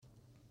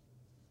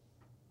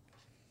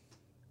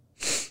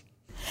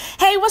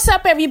what's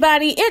up,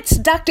 everybody? It's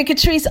Dr.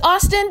 Catrice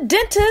Austin,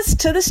 dentist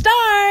to the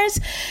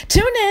stars.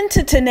 Tune in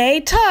to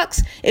Tanae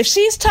Talks. If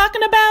she's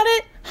talking about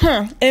it,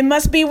 it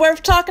must be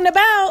worth talking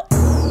about. Yo,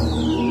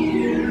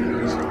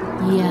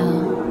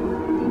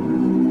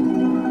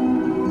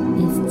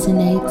 it's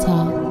Tanae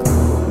Talks.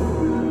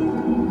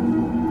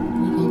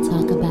 We're gonna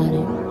talk about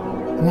it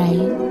right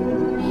here.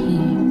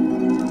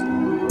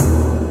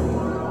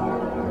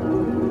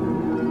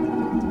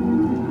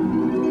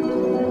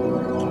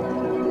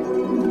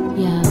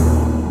 Yeah.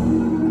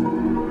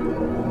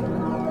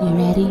 You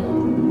ready?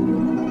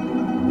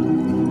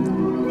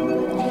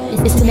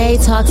 It's Tanae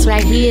Talks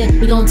right here.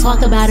 We gon'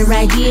 talk about it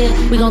right here.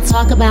 We gon'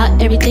 talk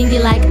about everything you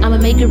like. I'ma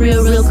make it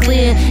real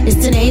clear. It's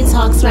Tanae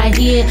Talks right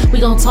here. We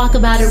gon' talk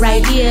about it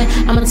right here.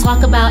 I'ma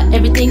talk about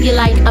everything you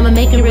like. I'ma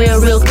make it real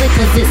clear.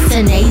 Cause it's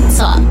Tanae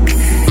Talks.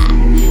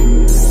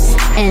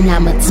 And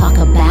I'ma talk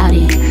about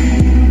it.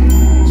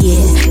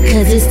 Yeah,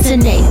 cause it's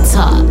Tanae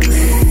Talks.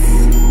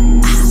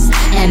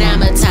 And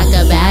I'ma talk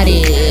about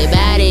it.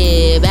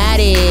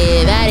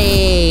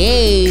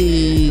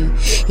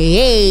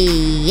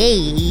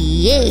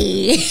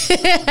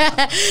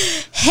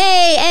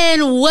 Hey,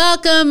 and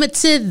welcome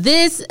to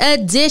this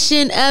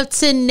edition of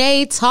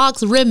Tanae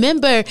Talks.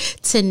 Remember,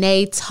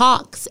 Tanae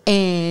Talks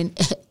and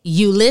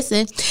you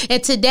listen.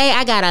 And today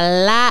I got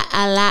a lot.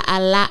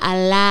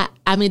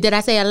 I mean, did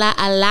I say a lot?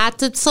 A lot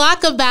to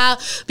talk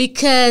about,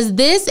 because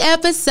this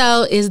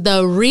episode is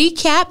the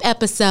recap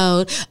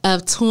episode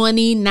of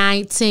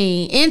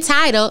 2019,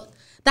 entitled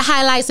The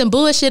Highlights and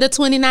Bullshit of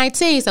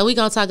 2019. So we're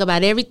going to talk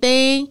about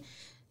everything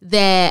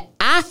that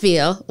I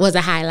feel was a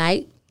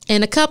highlight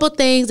and a couple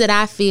things that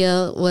I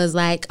feel was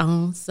like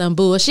on some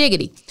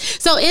bullshiggity.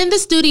 So in the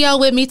studio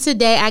with me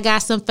today, I got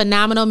some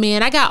phenomenal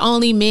men. I got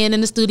only men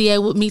in the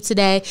studio with me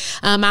today.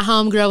 My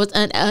homegirl was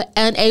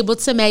unable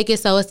to make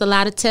it, so it's a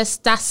lot of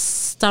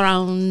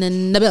testosterone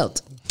in the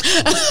build.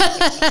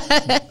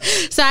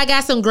 So I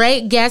got some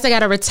great guests. I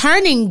got a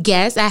returning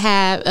guest. I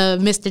have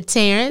Mr.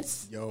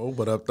 Terrence. Yo,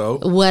 what up, though?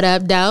 What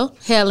up, though?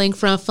 Hailing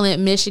from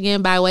Flint,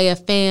 Michigan by way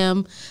of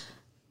FAMU.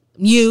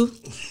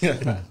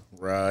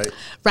 Right.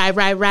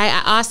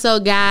 I also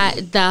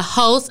got the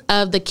host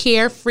of the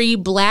Carefree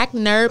Black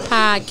Nerd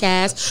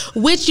podcast,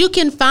 which you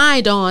can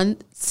find on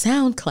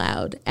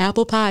SoundCloud,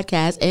 Apple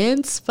Podcasts,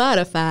 and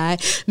Spotify,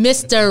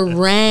 Mr.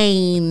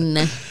 Rain.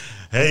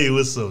 Hey,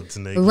 what's up,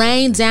 Tanae?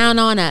 Rain down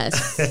on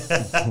us.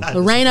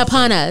 Rain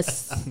upon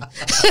us.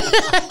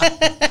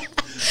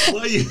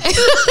 Well, yes.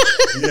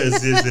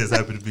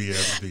 Happy to be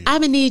here.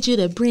 I'm going to need you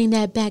to bring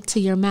that back to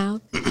your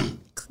mouth.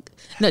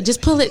 No,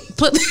 just pull it.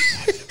 What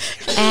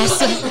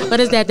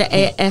is that? The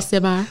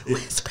ASMR?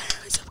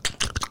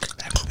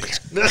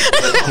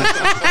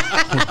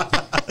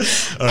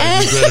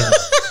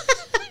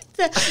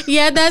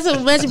 Yeah, that's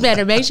much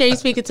better. Make sure you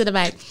speak it to the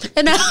mic.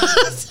 And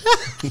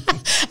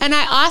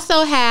I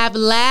also have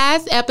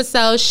last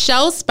episode's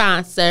show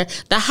sponsor,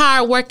 the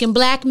hardworking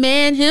black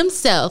man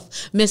himself,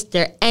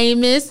 Mr.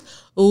 Amos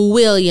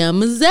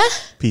Williams.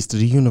 Peace to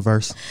the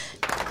universe.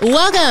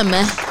 Welcome,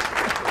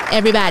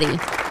 everybody.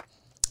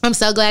 I'm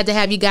so glad to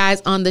have you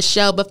guys on the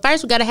show. But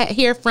first, we got to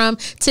hear from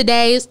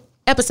today's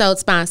episode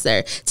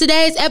sponsor.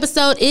 Today's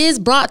episode is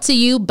brought to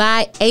you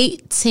by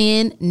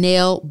 810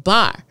 Nail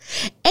Bar.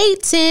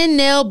 810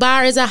 Nail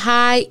Bar is a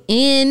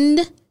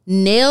high-end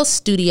nail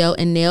studio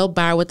and nail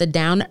bar with a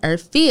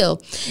down-to-earth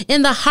feel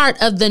in the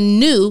heart of the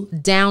new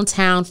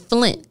downtown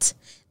Flint.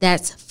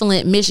 That's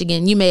Flint,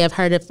 Michigan. You may have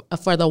heard it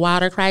for the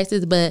water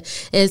crisis, but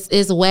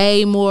it's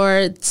way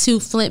more to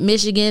Flint,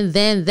 Michigan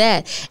than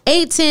that.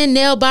 810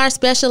 Nail Bar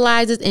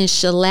specializes in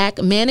shellac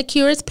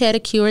manicures,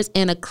 pedicures,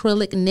 and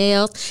acrylic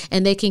nails,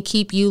 and they can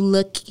keep you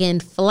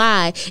looking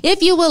fly.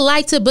 If you would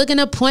like to book an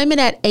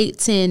appointment at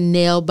 810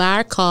 Nail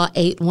Bar, call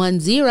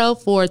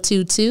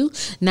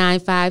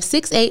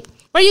 810-422-9568.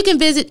 Or you can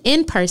visit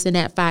in person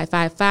at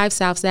 555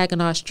 South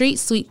Saginaw Street,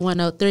 Suite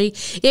 103.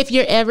 If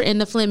you're ever in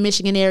the Flint,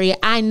 Michigan area,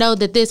 I know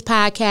that this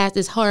podcast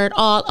is heard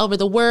all over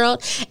the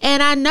world.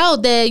 And I know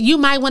that you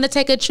might want to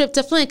take a trip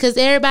to Flint because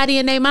everybody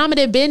and their mama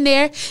that been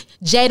there.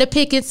 Jada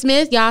Pinkett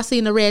Smith, y'all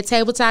seen the Red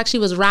Table Talk. She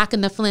was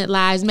rocking the Flint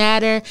Lives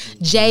Matter.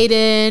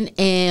 Jaden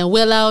and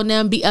Willow and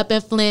them be up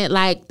in Flint.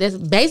 Like, that's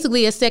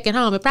basically a second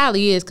home. It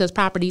probably is because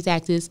property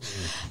taxes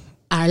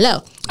are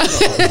low.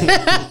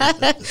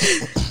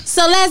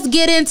 So let's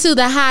get into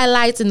the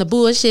highlights and the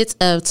bullshits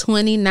of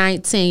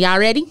 2019. Y'all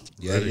ready?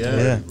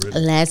 Yeah.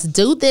 Let's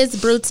do this,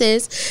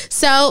 Brutus.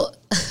 So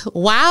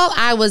while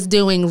I was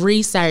doing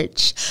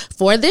research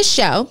for this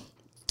show,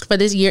 for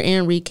this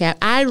year-end recap,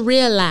 I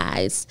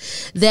realized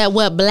that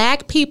what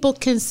black people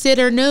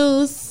consider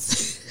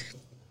news,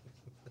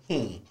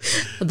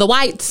 the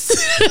whites,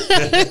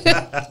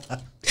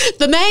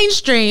 the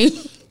mainstream,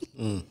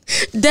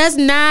 does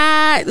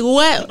not,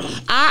 what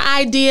our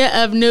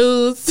idea of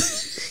news.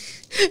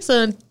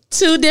 So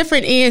two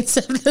different ends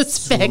of the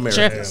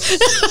spectrum.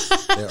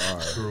 There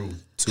are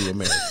two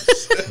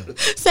Americas.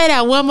 Say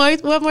that one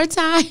more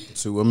time.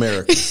 Two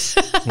Americas.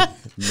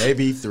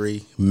 Maybe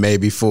three,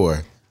 maybe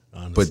four.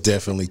 but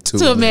definitely two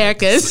to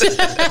Americas.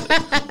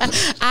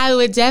 I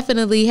would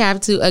definitely have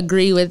to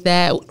agree with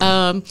that.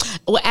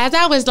 As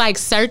I was like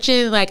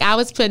searching, like I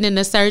was putting in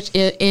the search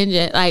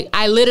engine, like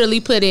I literally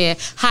put in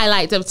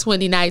highlights of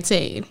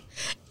 2019,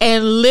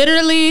 and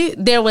literally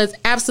there was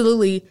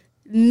absolutely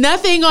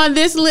nothing on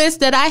this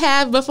list that I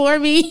have before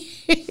me.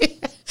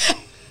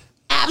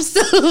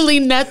 Absolutely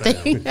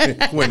nothing.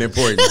 When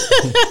important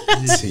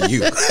to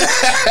you.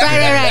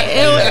 Right.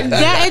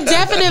 It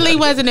definitely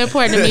wasn't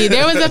important to me.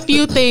 There was a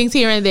few things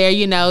here and there,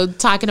 you know,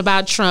 talking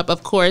about Trump,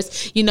 of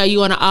course. You know, you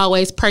want to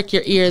always perk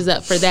your ears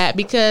up for that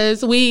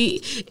because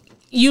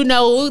you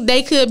know,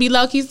 they could be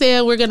low-key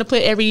saying we're going to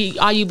put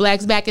all you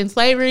blacks back in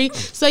slavery.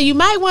 So you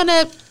might want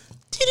to...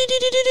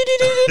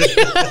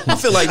 I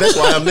feel like that's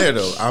why I'm there,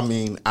 though. I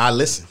mean, I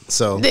listen.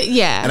 So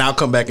yeah, and I'll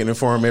come back and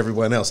inform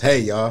everyone else. Hey,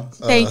 y'all.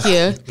 Thank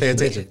you. Pay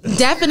attention.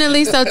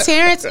 Definitely. So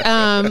Terrence,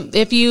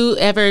 if you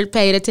ever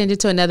paid attention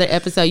to another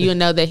episode, you'll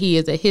know that he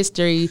is a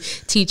history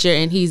teacher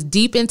and he's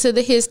deep into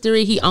the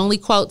history. He only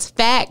quotes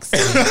facts.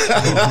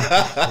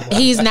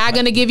 He's not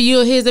going to give you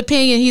his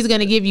opinion. He's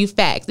going to give you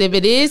facts. If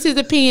it is his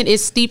opinion,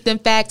 it's steeped in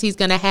facts. He's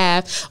going to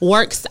have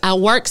a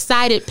works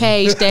cited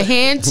page to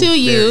hand to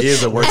you. There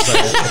is a works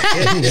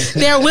cited.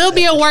 There will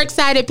be a works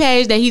cited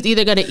page that he's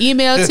either going to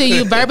email to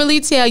you, verbally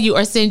tell you,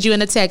 or send you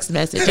in a text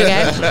message.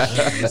 Okay,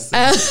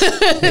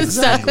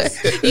 so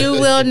you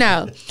will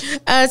know.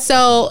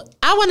 So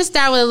I want to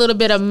start with a little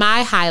bit of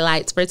my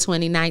highlights for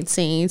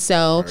 2019.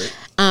 So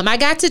I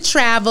got to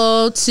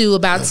travel to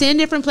about 10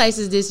 different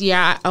places this year.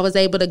 I was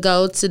able to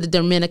go to the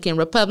Dominican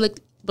Republic.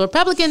 The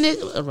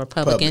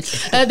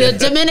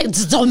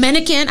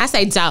Dominican. I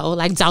say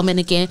like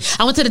Dominican.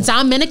 I went to the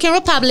Dominican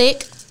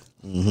Republic.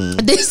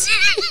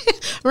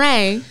 Mm-hmm.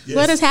 Ray, yes.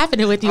 What is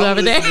happening with you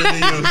over there? Wow.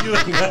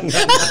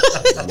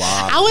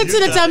 I went to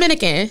the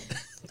Dominican.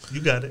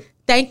 You got it.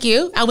 Thank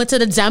you. I went to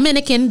the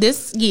Dominican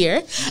this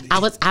year. I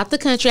was out the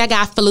country. I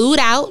got flued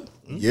out.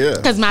 Yeah.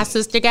 Because my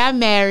sister got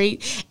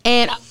married.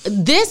 And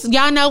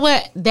y'all know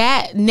what?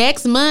 That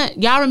next month,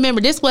 y'all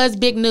remember, this was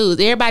big news.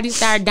 Everybody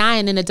started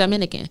dying in the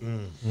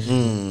Dominican.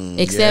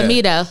 Except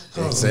me, though.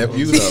 Except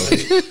you, though.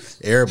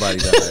 Everybody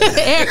died.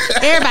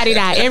 Everybody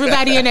died.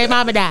 Everybody and their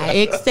mama died,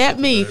 except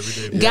me.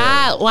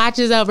 God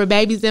watches over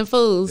babies and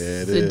fools.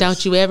 So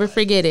don't you ever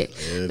forget it.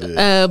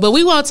 But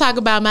we won't talk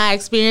about my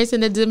experience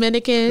in the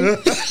Dominican.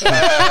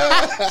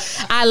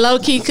 I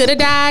low-key could have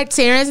died.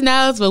 Terrence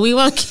knows, but we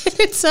won't get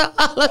into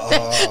all of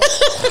that.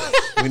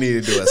 We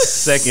need to do a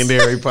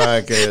secondary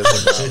podcast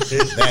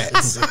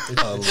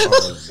about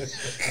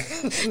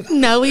that alone.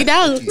 No, we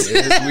don't. Yes,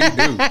 we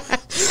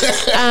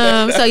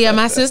do. So yeah,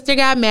 my sister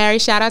got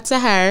married. Shout out to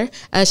her.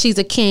 She's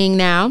a king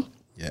now.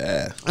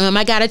 Yeah.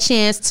 I got a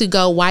chance to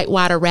go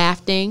whitewater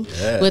rafting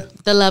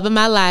with the love of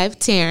my life,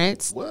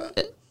 Terrence.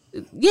 What?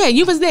 Yeah,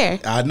 you was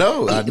there. I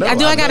know. I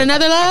got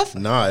another love?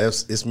 No,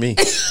 it's me.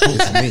 It's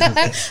me.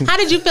 How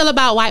did you feel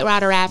about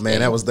whitewater rafting?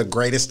 Man, that was the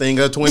greatest thing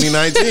of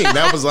 2019.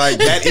 That was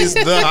that is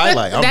the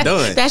highlight. I'm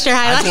done. That's your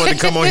highlight. I just wanted to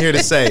come on here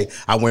to say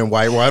I went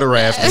whitewater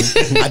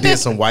rafting. I did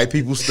some white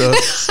people stuff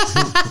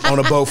on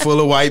a boat full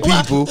of white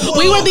people.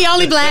 We were the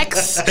only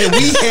blacks. And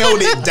we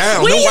held it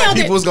down. No white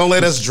people was gonna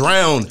let us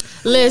drown.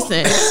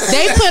 Listen,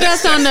 they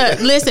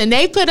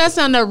put us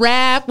on the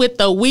raft with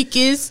the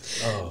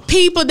weakest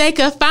people they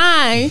could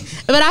find.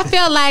 But I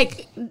felt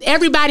like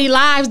everybody's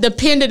lives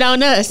depended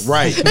on us.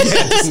 Right.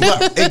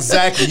 Yes.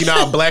 Exactly. You know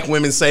how black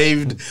women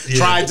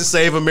tried to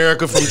save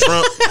America from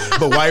Trump,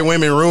 but white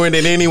women ruined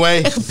it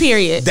anyway?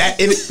 Period.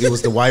 It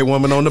was the white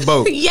woman on the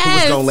boat who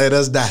was going to let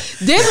us die.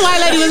 This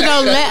white lady was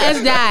going to let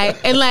us die.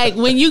 And like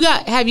when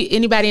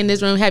anybody in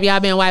this room, have y'all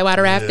been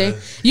whitewater rafting? Yeah.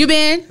 You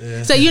been?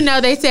 Yeah. So you know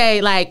they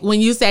say like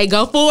when you say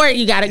go forward,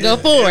 you got to go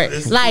forward.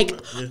 Like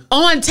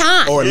on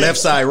time. Or left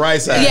side,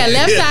 right side. Yeah,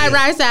 left side,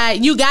 right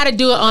side. You got to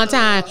do it on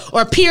time.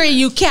 Or period,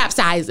 you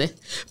capsizing.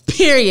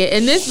 Period.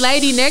 And this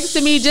lady next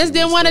to me just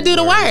didn't want to do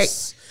the work.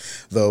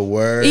 The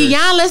word.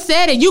 Iyanla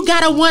said it. You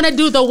gotta want to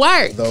do the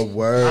work. The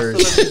word. I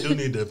feel like we do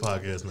need that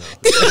podcast now.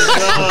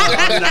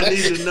 I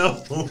need to know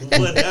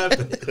what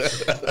happened.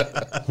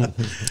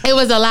 It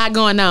was a lot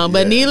going on,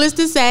 but needless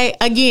to say,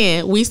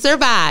 again, we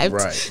survived.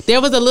 Right.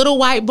 There was a little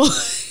white boy.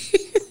 So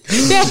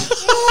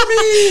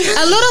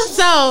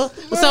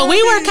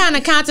we were kind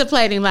of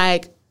contemplating,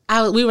 like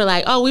we were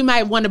like, oh, we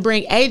might want to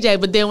bring AJ,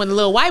 but then when the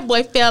little white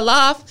boy fell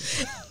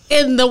off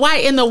in the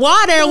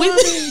water,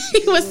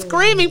 he was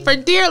screaming for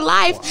dear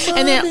life,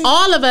 and then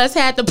all of us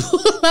had to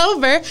pull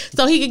over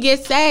so he could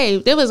get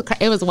saved. It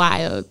was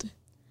wild.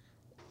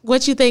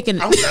 What you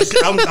thinking? I'm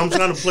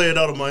trying to play it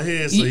out of my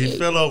head. So he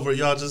fell over.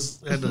 Y'all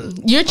just had to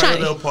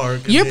parallel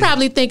park. You're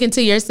probably thinking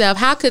to yourself,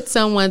 how could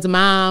someone's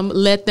mom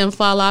let them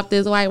fall off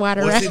this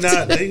whitewater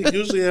raft? They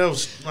usually have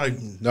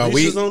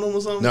leashes on them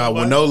or something. No,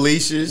 with no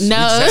leashes. No.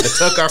 We just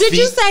had to tuck our feet. Did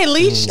you say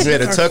leash? We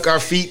had to tuck our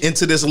feet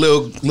into this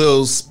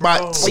little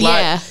slot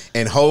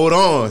and hold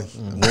on.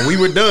 When we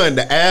were done,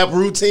 the ab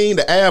routine,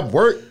 the ab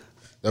work.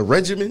 a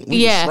regiment.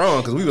 We were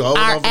strong because we were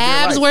holding our on for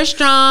abs were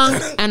strong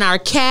and our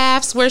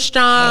calves were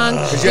strong.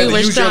 You were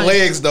use your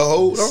legs to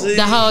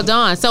hold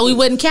on. So we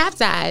wouldn't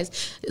capsize.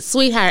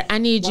 Sweetheart, I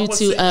need you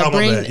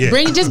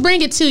to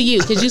bring it to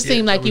you because you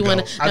seem like you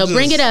want to. No,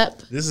 bring it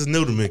up. This is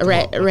new to me.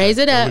 Raise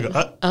it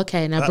up.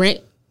 Okay, now bring.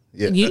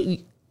 You.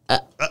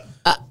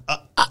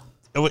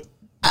 Wait.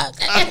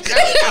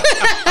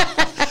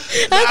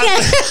 Okay.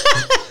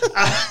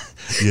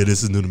 Yeah,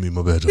 this is new to me.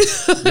 My bad.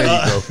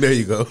 There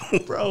you go,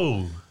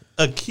 bro.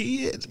 A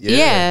kid.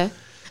 Yeah.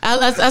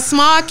 A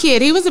small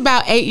kid. He was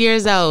about 8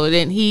 years old,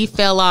 and he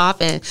fell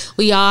off, and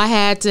we all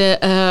had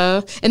to.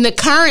 And the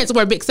currents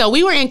were big. So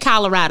we were in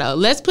Colorado.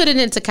 Let's put it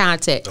into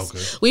context. Okay.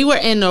 We were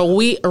in a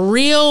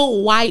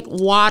real white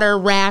water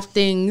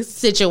rafting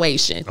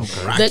situation.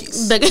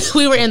 Okay.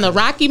 We were in the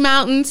Rocky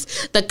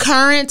Mountains. The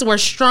currents were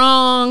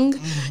strong,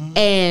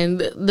 and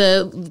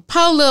the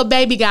poor little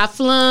baby got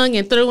flung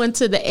and threw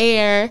into the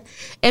air,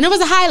 and it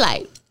was a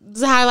highlight. It's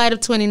the highlight of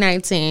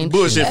 2019.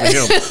 Bullshit for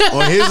him.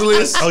 On his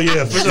list. Oh,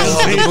 yeah. For sure.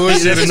 The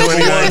bullshit in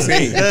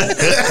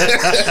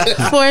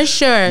 2019. For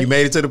sure. You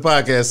made it to the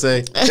podcast, say.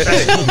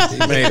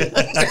 You made it.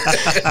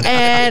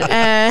 And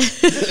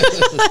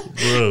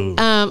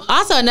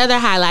also another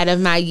highlight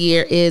of my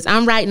year is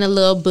I'm writing a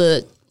little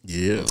book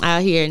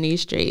out here in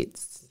these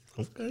streets.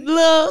 Okay.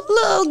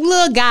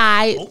 Little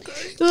guide,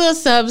 little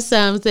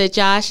something that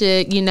y'all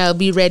should,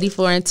 be ready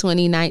for in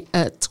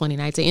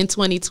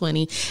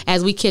 2020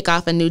 as we kick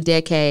off a new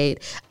decade.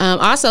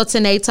 Also,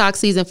 Tanae Talk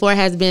Season 4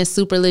 has been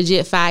super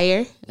legit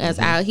fire. That's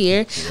out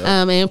here.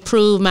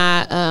 Improve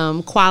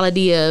my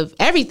quality of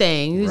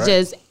everything. Right.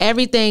 Just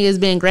everything has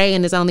been great,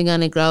 and it's only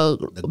going to grow.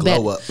 The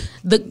glow up.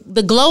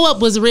 The glow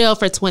up was real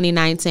for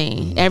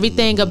 2019.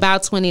 Everything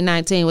about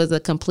 2019 was a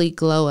complete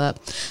glow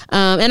up.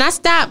 And I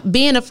stopped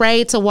being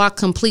afraid to walk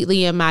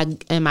completely in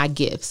my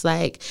gifts.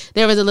 Like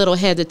there was a little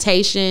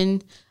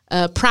hesitation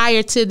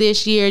prior to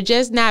this year,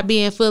 just not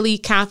being fully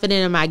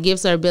confident in my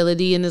gifts or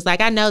ability. And it's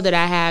like, I know that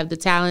I have the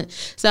talent.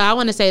 So I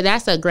want to say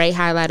that's a great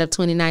highlight of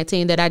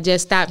 2019, that I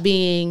just stopped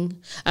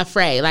being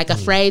afraid,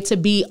 afraid to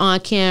be on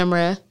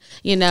camera.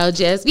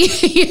 Just,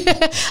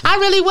 I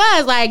really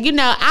was like,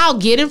 I'll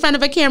get in front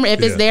of a camera.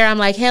 If it's there, I'm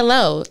like,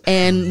 hello,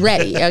 and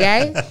ready.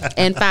 Okay.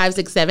 And 5,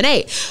 6, 7,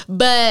 8.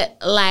 But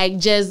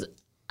just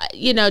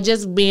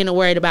being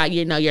worried about,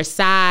 your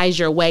size,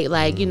 your weight,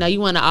 you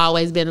want to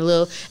always been a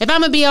little, if I'm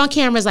going to be on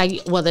cameras,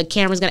 the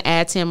camera's going to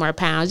add 10 more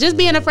pounds. Just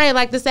being afraid,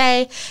 to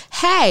say,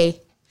 hey,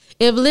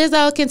 if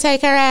Lizzo can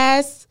take her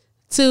ass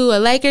to a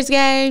Lakers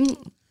game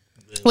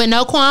with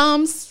no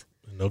qualms,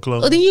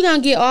 well, then you're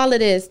going to get all of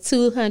this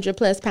 200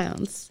 plus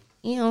pounds.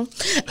 My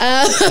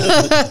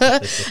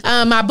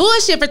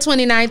bullshit for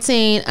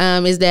 2019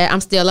 is that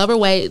I'm still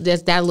overweight.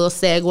 That's that little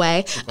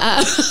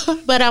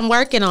segue. But I'm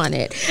working on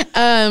it.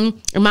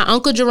 My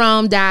Uncle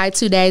Jerome died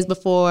 2 days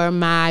before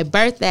my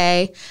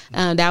birthday.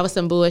 That was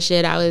some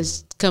bullshit. I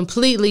was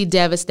completely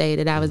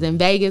devastated. I was in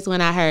Vegas when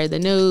I heard the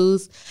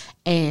news,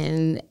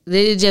 and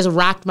it just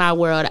rocked my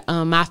world.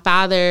 My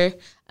father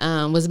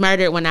was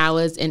murdered when I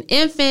was an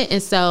infant,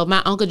 and so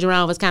my Uncle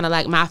Jerome was kind of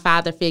like my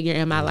father figure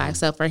in my life.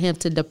 So for him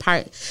to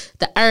depart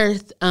the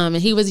earth, and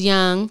he was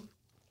young,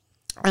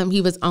 he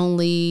was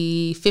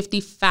only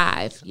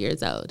 55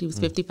 years old. He was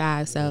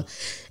 55, so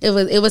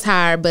it was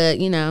hard, but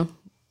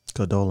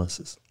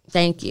condolences.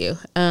 Thank you.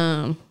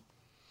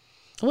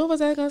 What was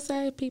I gonna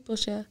say? People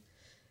should.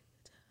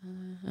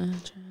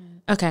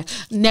 Okay,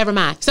 never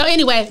mind. So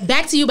anyway,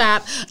 back to you,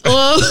 Bob.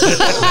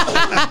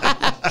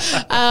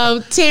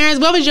 Terrence,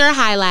 what was your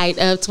highlight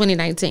of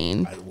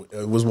 2019?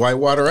 It was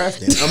whitewater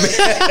rafting.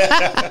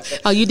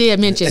 Oh, you did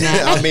mention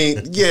that.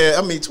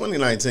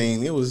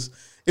 2019, it was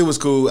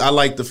cool. I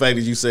like the fact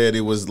that you said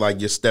it was like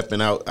you're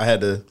stepping out. I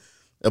had to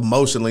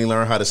emotionally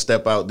learn how to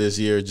step out this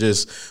year,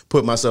 just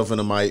put myself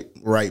into my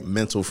right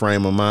mental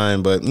frame of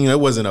mind. But, it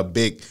wasn't a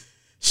big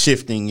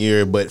shifting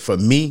year, but for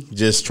me,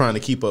 just trying to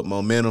keep up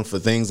momentum for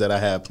things that I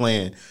had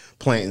planned,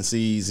 planting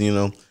seeds,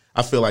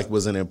 I feel like it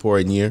was an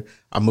important year.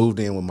 I moved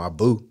in with my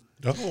boo.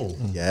 Oh.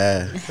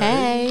 Yeah.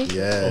 Hey.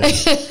 Yeah.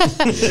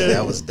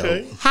 That was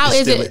dope. How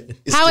is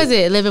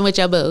it living with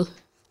your boo?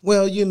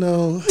 Well,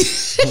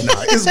 it's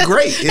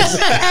great.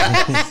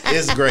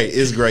 It's great.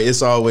 It's great.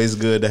 It's always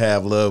good to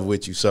have love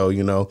with you. So,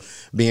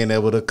 being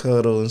able to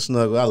cuddle and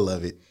snuggle, I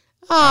love it.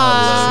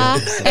 Aww.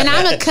 And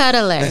I'm a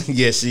cuddler.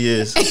 Yes, she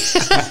is.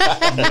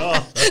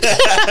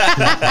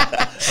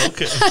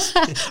 Okay.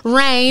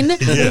 Rain,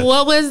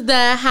 what was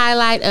the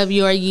highlight of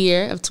your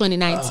year of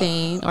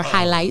 2019 or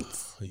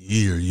highlights?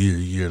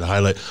 Year, the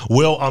highlight.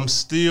 Well, I'm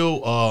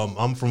still,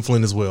 I'm from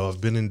Flint as well. I've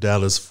been in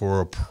Dallas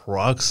for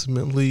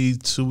approximately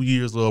 2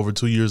 years, a little over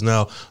 2 years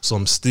now. So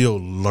I'm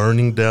still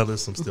learning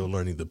Dallas. I'm still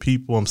learning the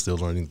people. I'm still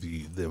learning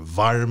the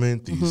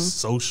environment, the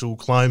social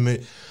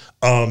climate.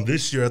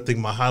 This year, I think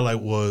my highlight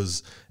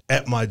was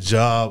at my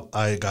job,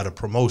 I got a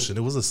promotion. It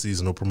was a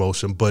seasonal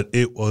promotion, but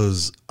I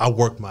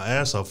worked my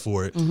ass off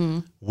for it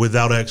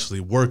without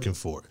actually working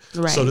for it.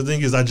 Right. So the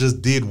thing is, I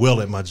just did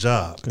well at my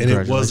job. And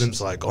it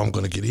wasn't like, I'm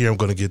going to get here, I'm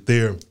going to get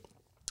there.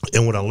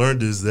 And what I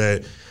learned is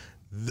that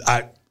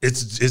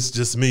it's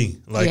just me.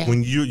 Like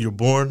when you're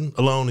born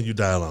alone and you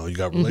die alone, you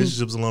got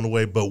relationships along the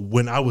way. But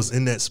when I was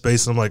in that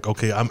space, I'm like,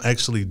 okay, I'm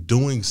actually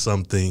doing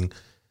something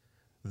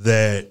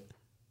that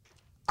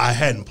I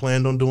hadn't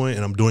planned on doing,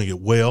 and I'm doing it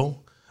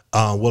well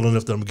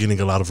enough that I'm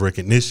getting a lot of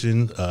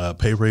recognition,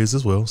 pay raise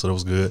as well. So that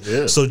was good.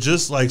 Yeah. So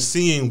just like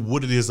seeing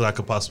what it is that I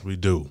could possibly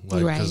do,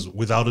 like because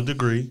without a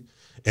degree.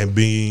 And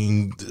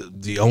being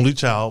the only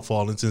child for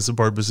all intents and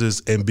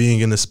purposes, and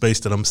being in a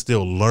space that I'm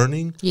still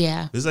learning.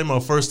 Yeah, this ain't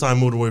my first time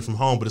moving away from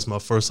home, but it's my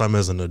first time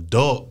as an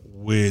adult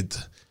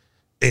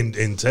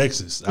in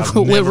Texas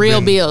with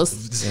real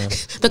bills. Yeah.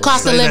 The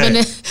cost of living,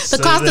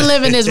 of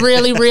living is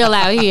really real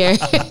out here.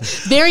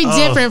 Very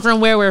different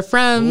from where we're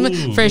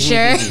from, for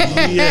sure.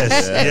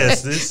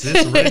 Yes. This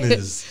rent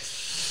is.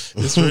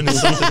 This rent is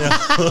something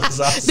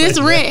else. This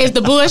rent is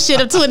the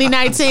bullshit of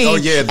 2019. Oh,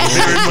 yeah.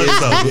 Very much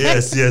so.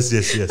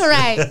 Yes.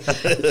 Right.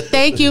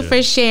 Thank you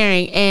for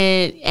sharing.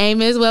 And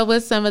Amos, what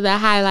was some of the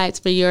highlights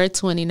for your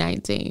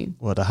 2019?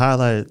 Well, the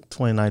highlight of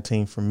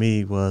 2019 for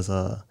me was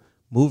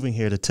moving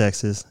here to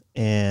Texas,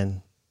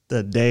 and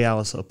the day I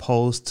was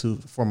supposed to,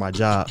 for my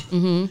job,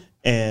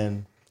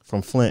 and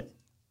from Flint,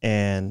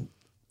 and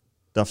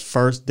the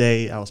first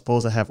day I was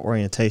supposed to have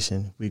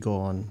orientation, we go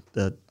on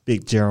the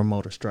big General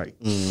Motors strike.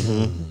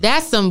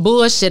 That's some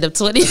bullshit of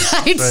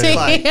 2019.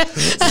 Like,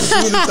 as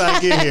soon as I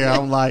get here,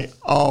 I'm like,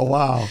 oh,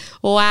 wow.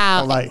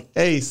 Wow. I'm like,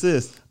 hey,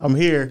 sis, I'm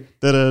here.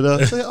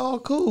 I say, oh,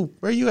 cool.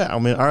 Where you at?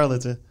 I'm in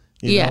Arlington.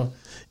 You know?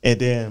 And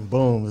then,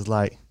 boom, it's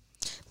like,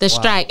 the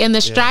strike. And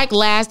the strike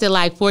lasted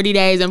like 40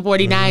 days and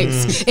 40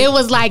 nights. It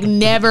was like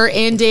never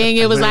ending.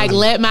 It was like,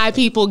 let my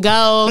people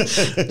go.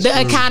 The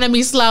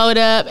economy slowed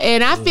up.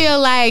 And I feel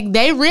like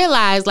they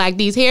realized like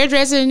these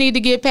hairdressers need to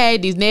get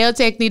paid. These nail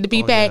techs need to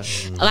be paid.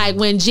 Yeah. Like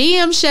when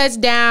GM shuts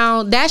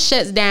down, that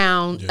shuts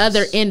down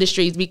other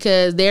industries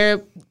because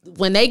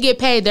when they get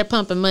paid, they're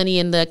pumping money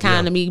in the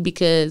economy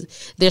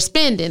because they're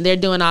spending. They're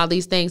doing all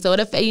these things. So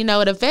it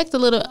affects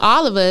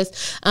all of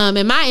us.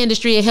 In my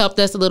industry, it helped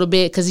us a little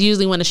bit because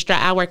usually when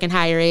I work in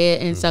higher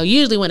ed, and so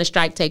usually when a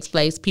strike takes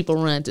place, people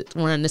run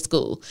to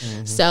school.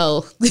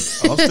 So I'm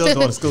still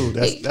going to school.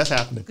 That's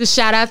happening.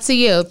 Shout out to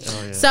you.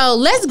 So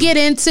let's get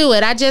into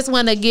it. I just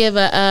want to give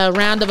a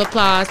round of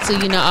applause to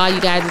all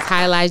you guys'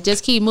 highlights.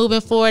 Just keep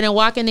moving forward and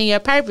walking in your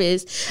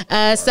purpose.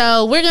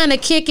 So we're gonna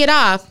kick it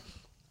off.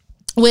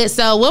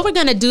 So what we're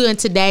going to do in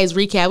today's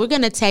recap, we're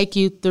going to take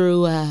you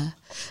through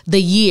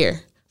the year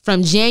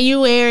from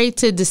January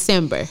to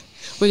December.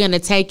 We're going to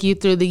take you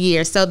through the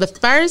year. So the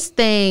first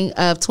thing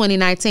of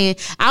 2019,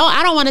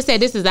 I don't want to say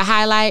this is a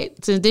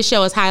highlight since this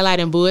show is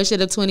highlighting bullshit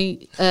of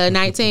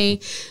 2019.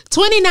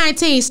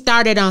 2019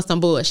 started on some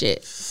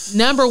bullshit.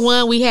 Number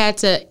one, we had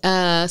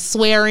to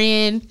swear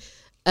in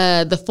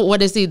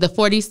the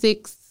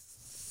 46.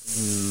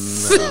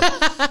 No.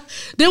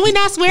 Didn't we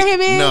not swear him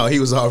in? No, he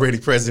was already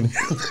president.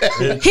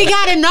 He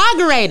got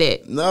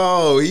inaugurated.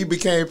 No, he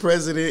became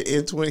president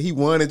he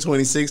won in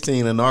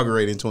 2016,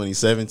 inaugurated in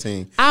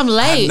 2017. I'm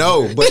late. I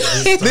know, but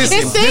this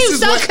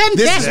is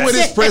what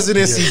his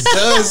presidency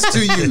does to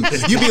you.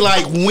 You be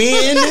like,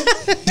 when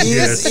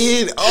is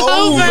it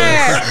over?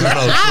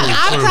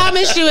 I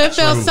promise you it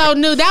felt so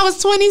new. That was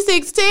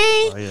 2016?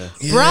 Oh, yeah.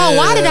 Bro,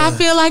 why did I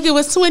feel like it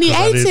was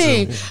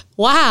 2018?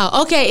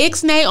 Wow. Okay,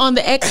 Ixnay on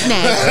the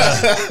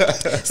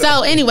Xnay.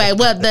 So anyway,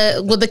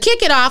 the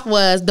kick it off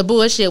was the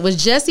bullshit was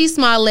Jussie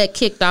Smollett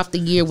kicked off the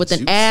year with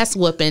an ass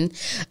whooping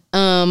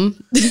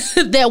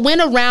that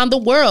went around the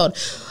world.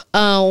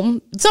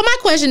 So my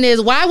question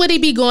is, why would he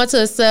be going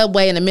to a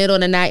Subway in the middle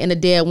of the night in the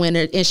dead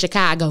winter in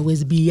Chicago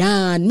is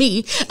beyond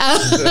me.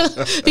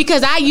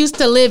 Because I used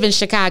to live in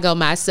Chicago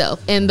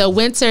myself, and the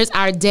winters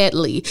are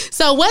deadly.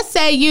 So what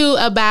say you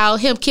about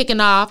him kicking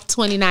off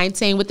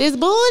 2019 with this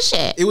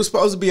bullshit? It was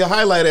supposed to be a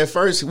highlight at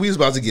first. We was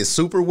about to get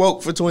super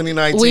woke for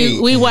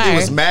 2019. We were. It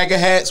was MAGA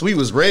hats. We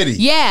was ready.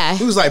 Yeah.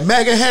 We was like,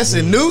 MAGA hats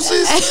and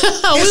nooses in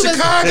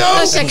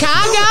Chicago?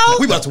 Chicago?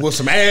 We about to whoop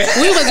some ass.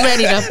 We was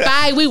ready to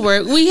fight. We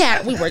were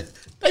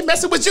They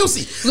messing with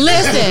Juicy.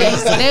 Listen,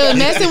 they were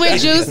messing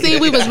with Juicy.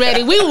 We was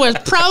ready. We were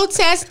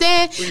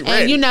protesting.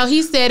 And,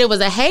 he said it was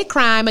a hate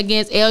crime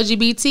against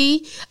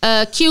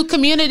LGBTQ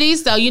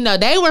communities. So,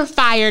 they were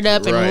fired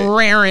up and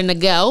raring to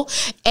go.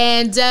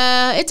 And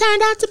it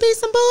turned out to be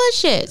some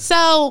bullshit.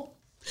 So,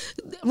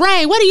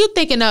 Rain, what are you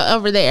thinking of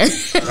over there?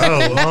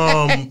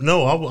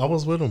 No, I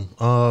was with him.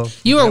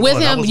 You were with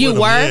him? You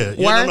were?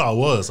 Yeah, no, I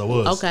was.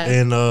 Okay.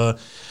 And I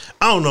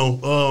don't know.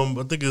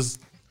 I think it's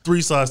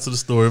three sides to the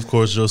story. Of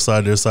course, your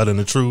side, their side, and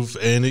the truth.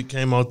 And it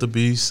came out to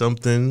be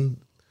something.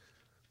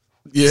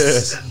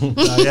 Yes.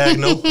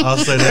 Diagonal. I'll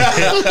say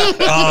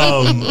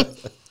that.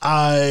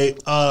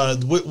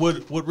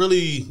 What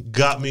really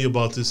got me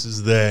about this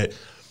is that,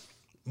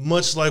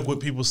 much like what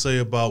people say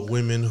about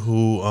women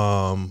who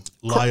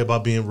lie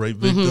about being rape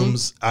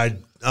victims, I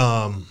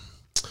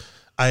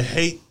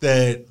hate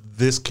that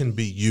this can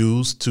be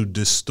used to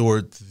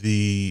distort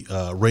the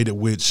rate at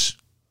which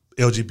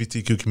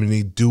LGBTQ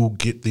community do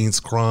get these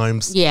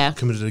crimes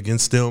committed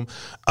against them.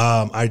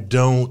 I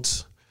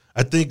don't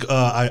I think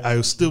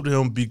I stood with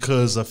him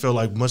because I felt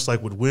like, much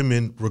like with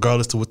women,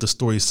 regardless to what the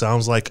story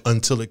sounds like,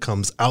 until it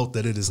comes out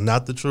that it is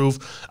not the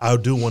truth, I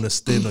do want to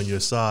stand on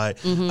your side.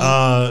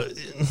 Yeah,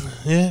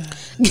 again,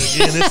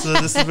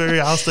 it's a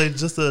very, I'll say,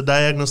 just a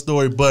diagonal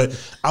story. But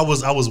I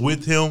was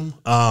with him.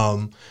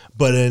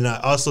 But then I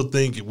also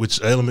think,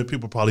 which element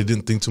people probably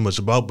didn't think too much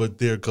about, but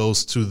there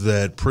goes to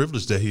that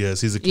privilege that he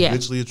has. He's a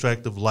conventionally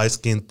attractive,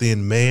 light-skinned,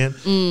 thin man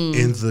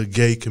in the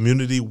gay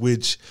community,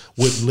 which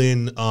would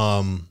lend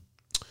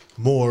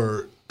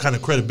more kind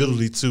of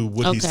credibility to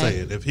what he's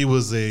saying. If he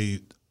was a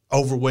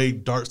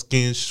overweight,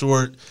 dark-skinned,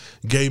 short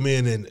gay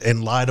man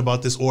and lied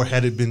about this, or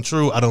had it been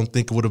true, I don't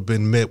think it would have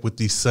been met with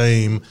the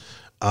same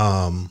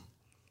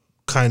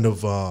kind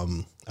of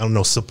I don't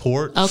know,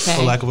 support,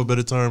 for lack of a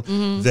better term,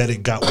 that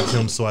it got with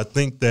him. So I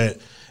think that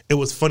it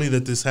was funny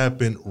that this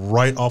happened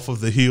right off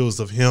of the heels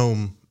of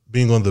him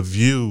being on The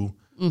View,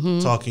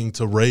 talking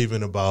to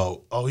Raven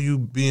about, oh, you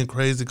being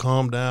crazy,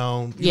 calm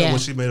down. You know, when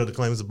she made other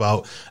claims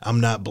about, I'm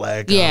not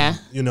black,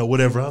 you know,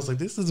 whatever. I was like,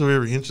 this is a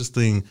very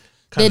interesting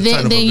kind of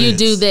turn of then you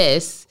events. do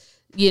this.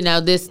 You know,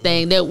 this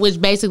thing that which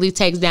basically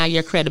takes down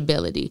your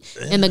credibility.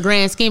 In the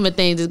grand scheme of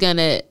things, is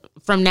gonna,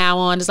 from now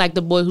on, it's like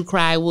the boy who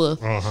cried wolf.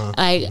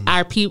 Like,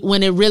 our people,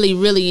 when it really,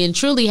 really and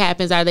truly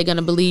happens, are they going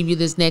to believe you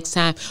this next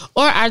time,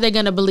 or are they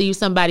going to believe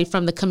somebody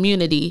from the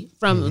community,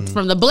 from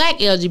the Black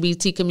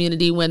LGBT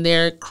community, when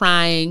they're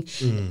crying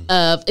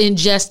of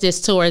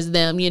injustice towards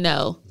them? You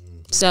know,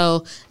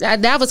 so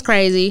that was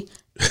crazy.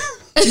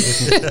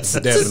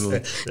 Definitely,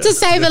 to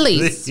say the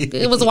least,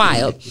 it was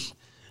wild.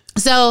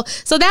 So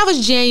that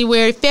was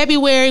January.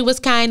 February was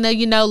kind of,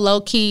 you know, low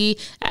key.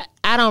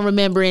 I don't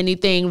remember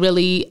anything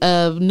really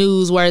of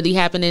newsworthy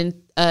happening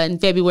in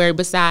February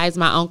besides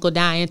my uncle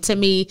dying. To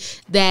me,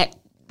 that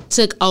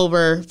took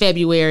over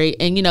February,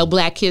 and, you know,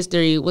 Black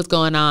History was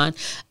going on.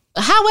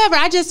 However,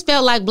 I just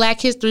felt like Black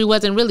History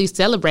wasn't really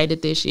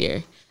celebrated this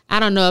year. I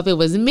don't know if it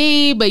was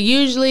me, but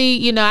usually,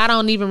 you know, I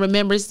don't even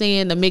remember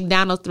seeing the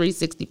McDonald's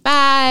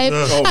 365.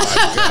 Oh my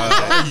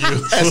God.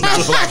 That's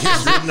not Black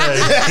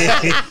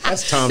History.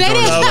 That's Tom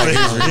Jones' Black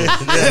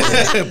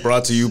History.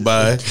 Brought to you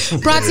by.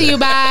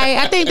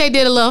 I think they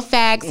did a little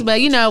facts,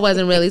 but, you know, it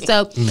wasn't really.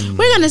 So we're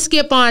going to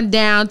skip on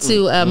down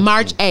to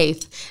March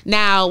 8th.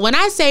 Now, when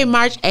I say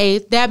March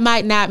 8th, that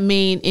might not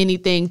mean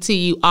anything to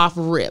you off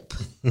rip.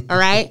 All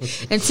right,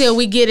 until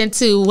we get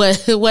into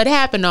what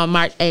happened on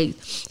March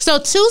 8th. So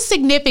 2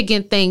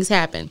 significant things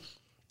happened.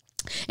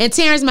 And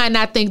Terrence might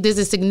not think this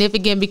is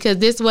significant because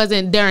this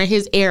wasn't during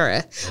his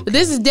era. But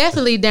this is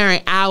definitely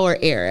during our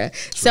era.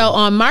 So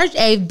on March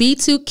 8th,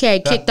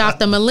 B2K kicked off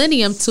the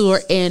Millennium Tour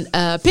in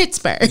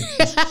Pittsburgh.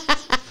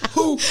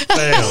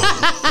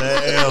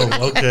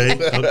 Damn. Okay.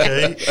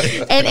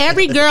 And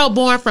every girl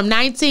born from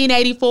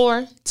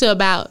 1984 to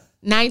about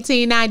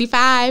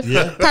 1995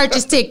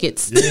 purchased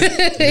tickets.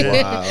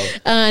 Wow.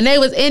 And they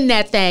was in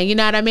that thing, you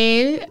know what I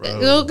mean?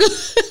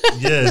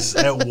 Yes,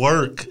 at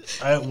work.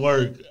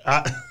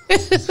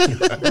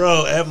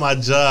 Bro, at my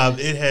job,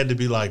 it had to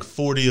be like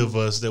 40 of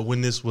us that when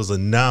this was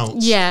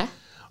announced, we're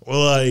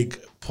like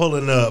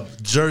pulling up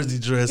jersey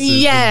dresses,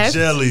 the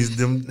jellies,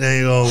 them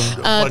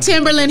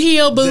Timberland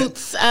heel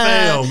boots,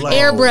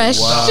 airbrush.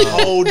 The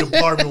whole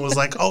department was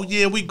like, oh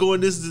yeah, we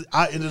going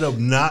I ended up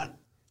not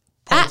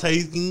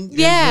partaking.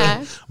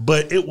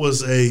 But it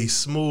was a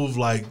smooth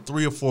like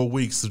 3 or 4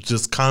 weeks of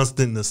just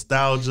constant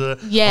nostalgia,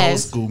 old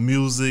school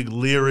music,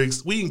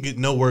 lyrics. We didn't get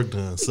no work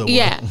done. So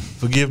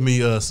forgive me,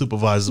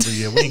 supervisors, but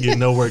we didn't get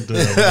no work done.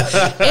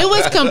 It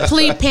was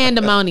complete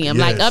pandemonium.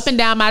 Like up and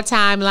down my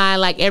timeline,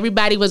 like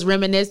everybody was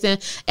reminiscing.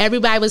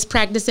 Everybody was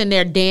practicing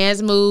their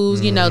dance moves,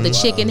 you know, the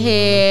chicken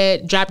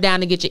head, drop down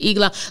to get your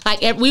eagle.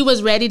 Like we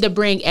was ready to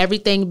bring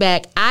everything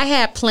back. I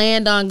had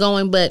planned on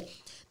going, but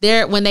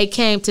when they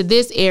came to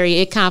this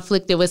area, it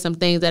conflicted with some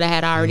things that I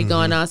had already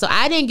going on. So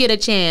I didn't get a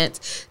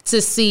chance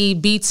to see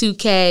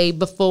B2K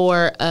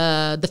before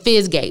the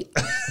Fizzgate.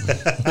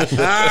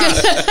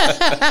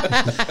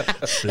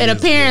 And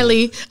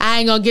apparently, I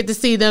ain't going to get to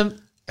see them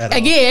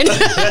again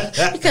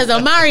because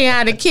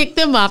Omarion kicked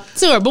them off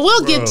the tour. But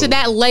we'll get to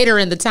that later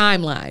in the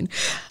timeline.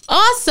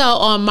 Also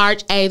on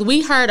March 8th,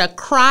 we heard a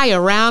cry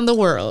around the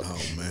world. Oh,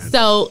 man.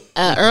 So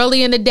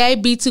early in the day,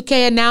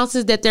 B2K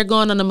announces that they're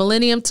going on a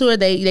Millennium Tour.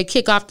 They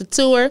kick off the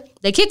tour.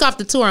 They kick off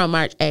the tour on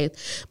March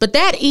 8th. But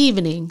that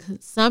evening,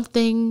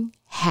 something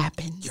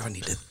happened. Y'all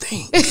need to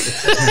think.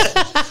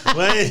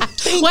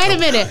 Wait a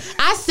minute.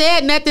 I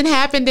said nothing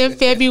happened in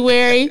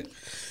February.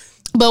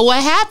 But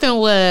what happened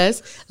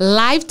was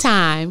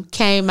Lifetime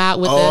came out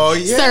with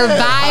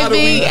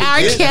Surviving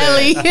R.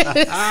 Kelly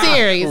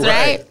series,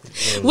 right?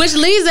 Which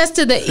leads us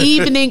to the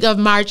evening of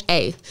March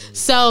 8th.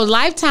 So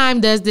Lifetime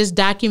does this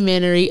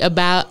documentary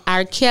about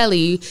R.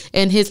 Kelly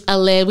and his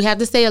allegedly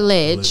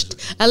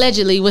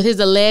with his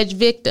alleged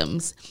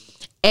victims.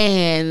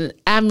 And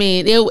I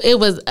mean, it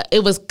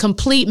was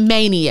complete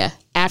mania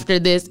after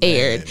this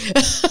aired.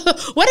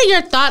 What are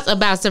your thoughts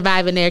about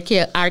Surviving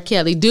R.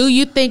 Kelly? Do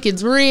you think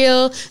it's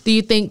real? Do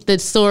you think the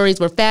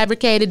stories were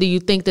fabricated? Do you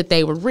think that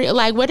they were real?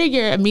 Like, what are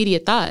your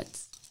immediate thoughts?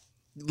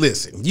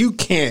 listen, you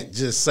can't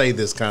just say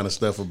this kind of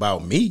stuff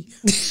about me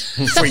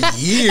for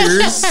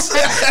years.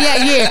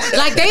 Yeah.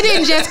 Like they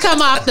didn't just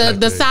come off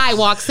the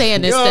sidewalk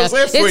saying this You know what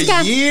stuff. I'm saying?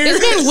 For years?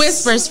 It's been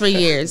whispers for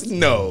years.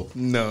 No.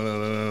 Now,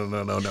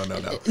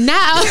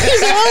 no.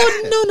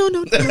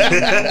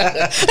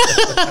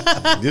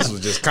 This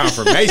was just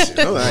confirmation.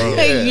 I'm like,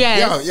 yeah.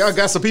 Yes. Y'all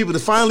got some people to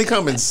finally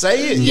come and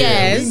say it.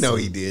 Yes. Yeah, we know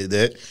he did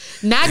that.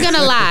 Not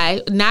gonna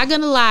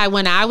lie.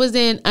 When I was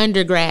in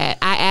undergrad,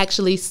 I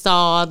actually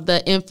saw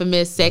the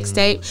infamous sex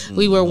tape.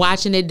 We were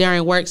watching it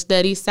during work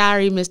study.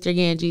 Sorry, Mr.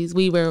 Ganges.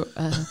 We were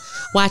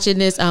watching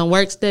this on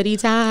work study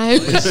time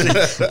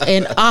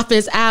and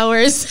office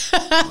hours.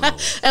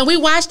 And we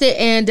watched it,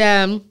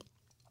 and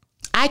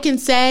I can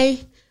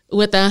say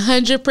with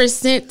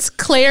 100%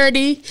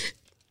 clarity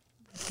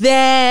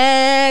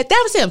that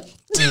was him.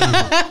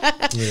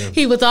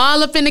 He was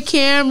all up in the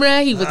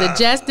camera. He was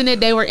adjusting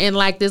it. They were in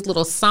like this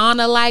little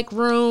sauna-like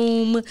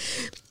room.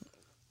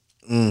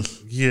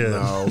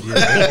 Yeah.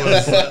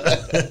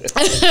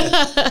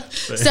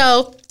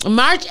 So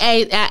March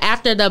 8th,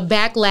 after the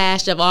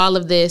backlash of all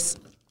of this,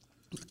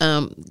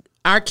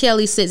 R.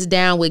 Kelly sits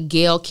down with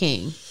Gayle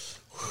King.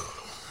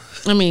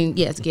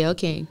 Gayle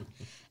King.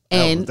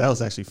 And that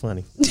was actually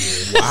funny.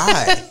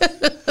 Why?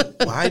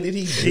 Why did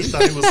he He do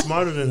thought he was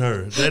smarter than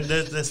her.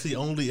 That's the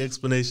only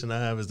explanation I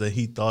have, is that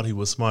he thought he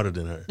was smarter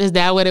than her. is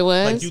that what it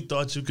was? Like, you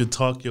thought you could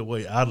talk your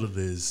way out of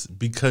this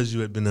because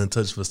you had been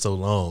untouched for so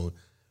long.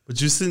 But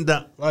you sitting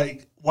down, Yeah.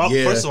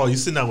 first of all, you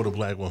sitting down with a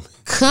black woman.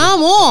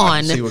 Come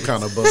on. See what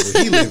kind of bubble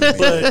he living in.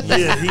 But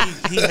yeah,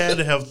 he had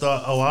to have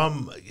thought,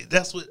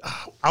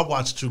 I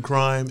watch true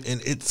crime,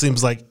 and it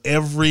seems like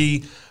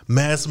every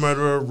mass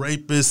murderer,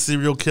 rapist,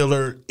 serial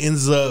killer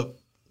ends up,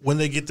 when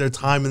they get their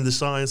time in the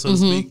shine, so to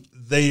speak,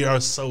 they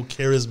are so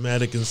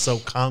charismatic and so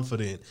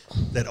confident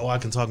that, I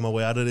can talk my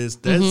way out of this.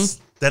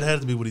 That has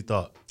to be what he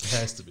thought. It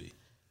has to be.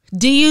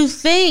 Do you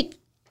think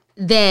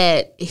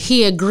that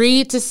he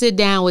agreed to sit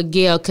down with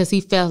Gayle because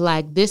he felt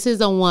like, this is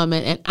a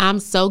woman and I'm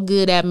so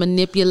good at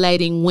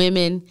manipulating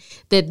women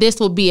that this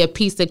will be a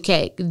piece of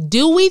cake?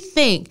 Do we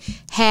think,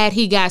 had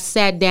he got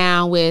sat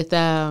down with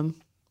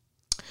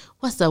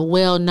what's a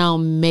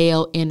well-known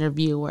male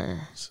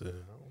interviewer,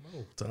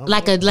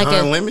 like a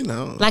Don Lemon?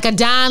 No. like a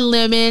Don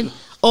Lemon,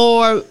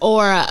 or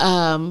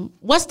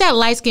what's that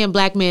light-skinned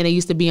black man that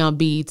used to be on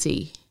BET?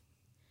 He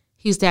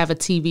used to have a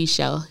TV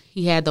show.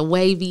 He had the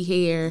wavy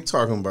hair.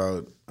 Talking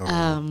about,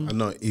 I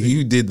know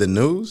you did the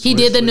news. He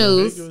did the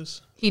news.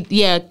 Vegas?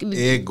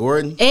 Ed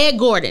Gordon. Ed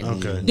Gordon.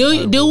 Okay.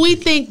 Do we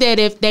think that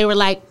if they were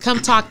like, come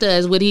talk to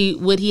us, would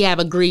he have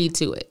agreed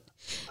to it?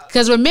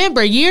 Because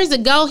remember, years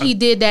ago, he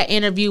did that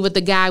interview with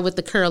the guy with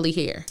the curly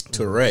hair.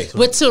 Teray.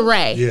 With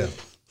Teray. Yeah.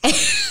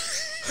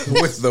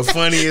 With the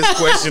funniest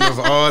question of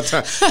all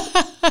time.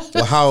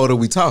 Well, how old are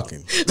we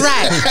talking?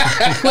 Right.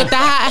 With the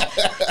high.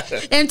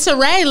 And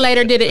Teray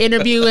later did an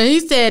interview, and he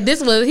said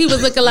he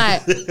was looking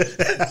like,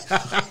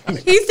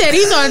 he said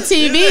he's on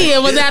TV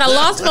and was at a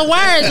loss for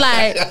words.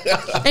 Like,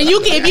 and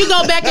if you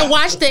go back and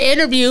watch the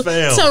interview,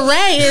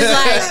 Teray is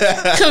like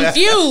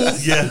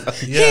confused. Yeah.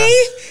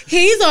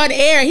 He's on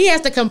air. He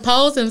has to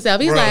compose himself.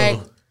 He's like,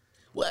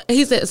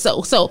 he said,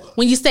 so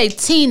when you say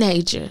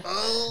teenager,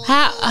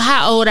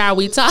 how old are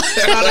we talking?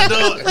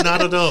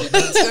 Not adult.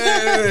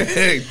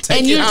 Take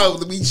it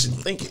how we should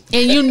think it.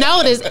 And you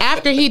notice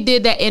after he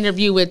did that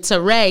interview with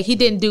Teray, he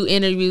didn't do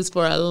interviews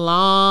for a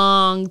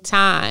long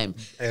time.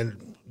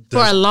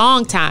 For a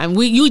long time.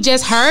 You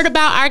just heard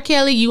about R.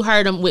 Kelly. You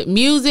heard him with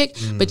music,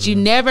 but you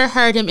never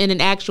heard him in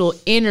an actual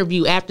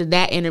interview after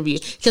that interview.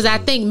 Because I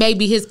think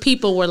maybe his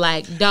people were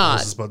like, dog. I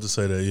was just about to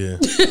say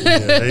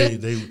that,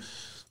 they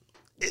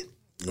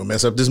Gonna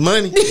mess up this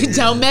money.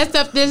 Don't mess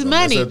up this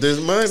money. Mess up this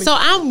money. So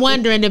I'm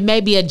wondering if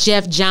maybe a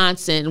Jeff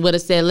Johnson would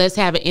have said, let's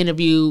have an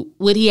interview.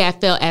 Would he have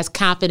felt as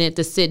confident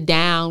to sit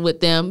down with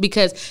them?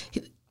 Because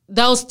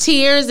those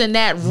tears and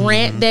that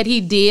rant that he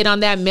did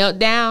on that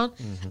meltdown,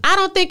 I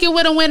don't think it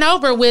would have went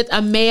over with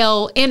a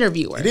male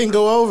interviewer. It didn't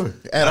go over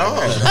at all.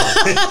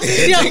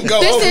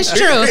 This is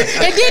true.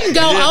 It didn't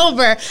go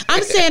over.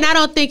 I'm saying I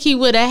don't think he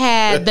would have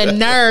had the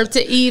nerve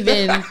to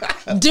even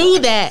do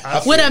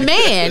that with a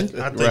man.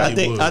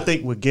 I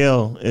think with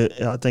Gayle,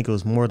 I think it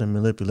was more than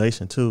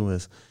manipulation too.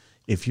 Is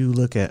if you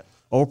look at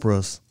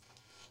Oprah's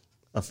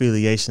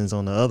affiliations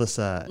on the other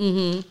side,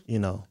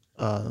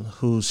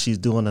 who she's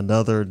doing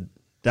another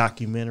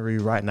documentary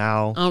right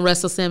now on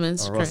Russell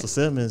Simmons.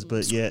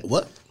 But yet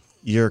what?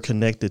 You're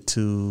connected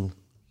to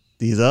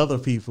these other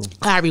people.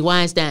 Harvey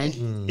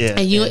Weinstein. Yeah.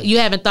 And you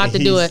haven't thought to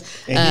do it.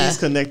 And he's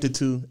connected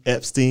to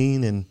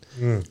Epstein and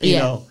you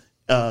know,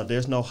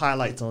 there's no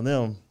highlights on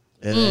them.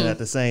 And then at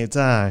the same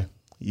time,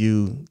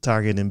 you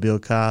targeting Bill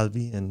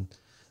Cosby and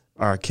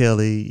R.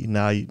 Kelly.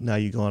 Now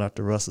you're going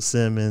after Russell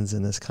Simmons,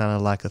 and it's kind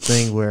of like a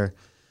thing where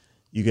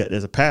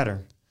there's a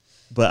pattern.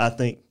 But I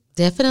think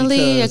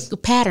definitely a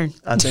pattern.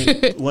 I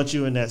think once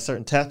you're in that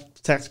certain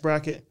tax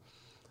bracket,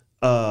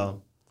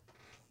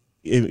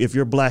 if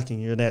you're black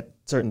and you're in that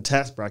certain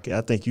tax bracket,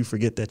 I think you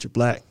forget that you're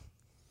black.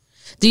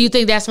 Do you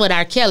think that's what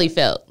R. Kelly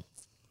felt?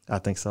 I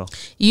think so.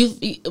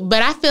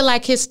 But I feel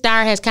like his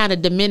star has kind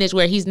of diminished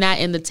where he's not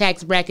in the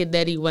tax bracket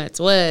that he once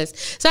was.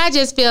 So I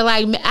just feel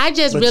like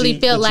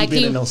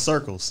been in those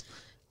circles.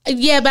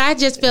 Yeah, but I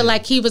just feel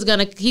like he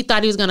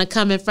thought he was gonna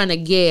come in front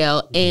of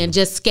Gayle and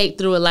just skate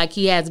through it like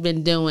he has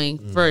been doing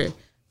for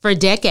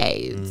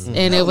decades.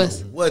 And it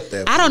was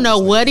I don't know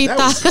what he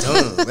thought. Was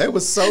dumb. That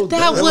was so dumb.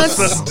 That was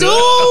stupid.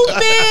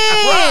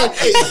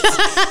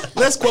 Right.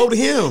 Let's quote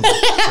him.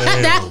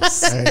 That was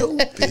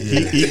Stupid.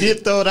 He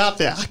did throw it out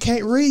there. I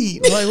can't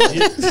read. I'm like,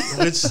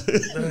 what?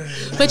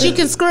 But you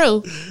can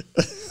screw.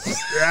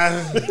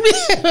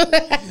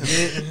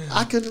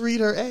 I couldn't read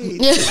her age.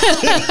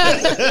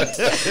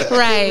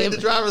 Right. The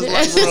driver's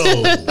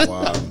license.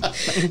 Wow.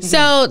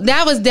 So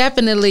that was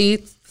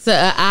definitely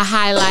a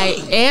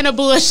highlight and a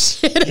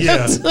bullshit.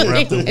 Yeah,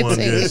 wrapped in one.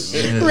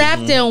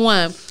 Wrapped in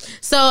one.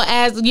 So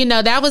as you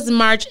know, that was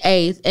March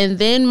 8th, and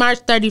then March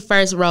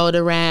 31st rolled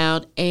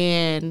around,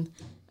 and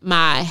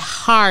my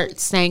heart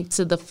sank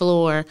to the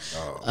floor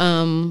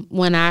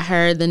when I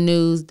heard the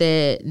news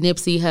that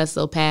Nipsey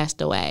Hussle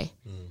passed away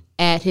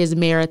at his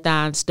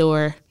Marathon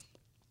store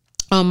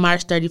on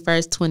March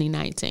 31st,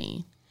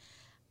 2019.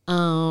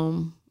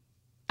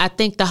 I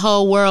think the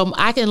whole world,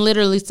 I can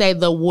literally say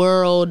the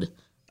world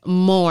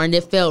mourned.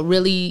 It felt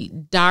really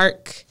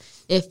dark.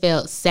 It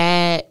felt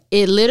sad.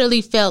 It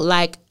literally felt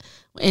like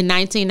in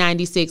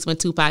 1996 when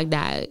Tupac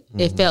died.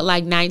 It felt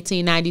like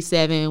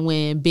 1997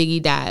 when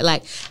Biggie died.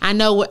 Like I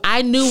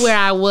knew where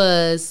I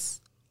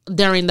was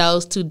during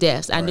those two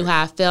deaths. I knew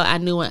how I felt. I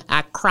knew when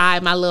I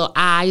cried my little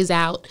eyes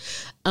out.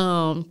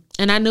 And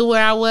I knew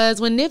where I was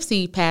when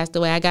Nipsey passed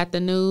away. I got the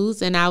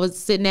news and I was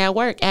sitting at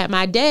work at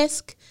my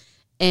desk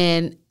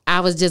and I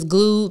was just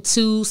glued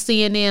to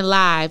CNN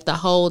Live the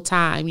whole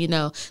time. You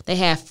know, they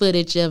had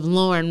footage of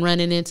Lauren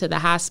running into the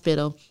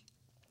hospital.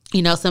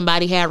 You know,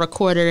 somebody had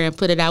recorded it and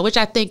put it out, which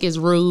I think is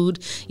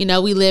rude. You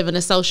know, we live in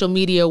a social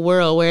media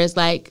world where it's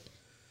like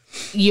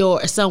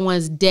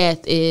someone's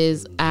death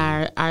is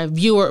our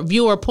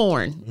viewer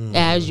porn,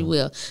 as you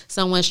will.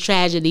 Someone's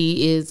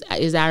tragedy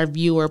is our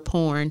viewer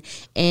porn.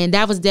 And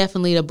that was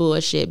definitely the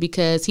bullshit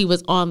because he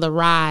was on the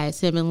rise.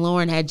 Him and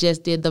Lauren had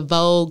just did the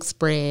Vogue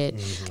spread.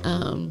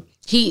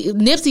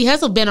 Nipsey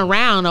Hussle been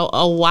around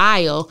a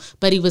while,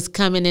 but he was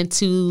coming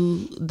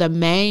into the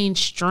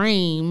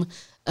mainstream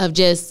of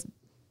just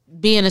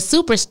being a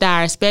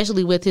superstar,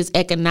 especially with his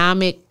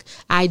economic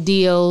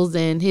ideals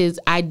and his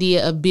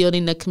idea of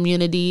building a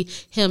community,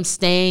 him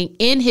staying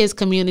in his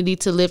community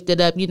to lift it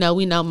up. You know,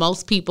 we know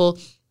most people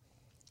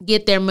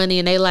get their money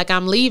and they like,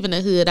 I'm leaving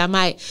the hood. I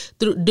might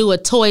do a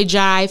toy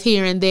drive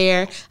here and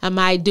there. I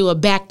might do a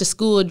back to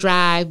school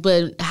drive,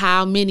 but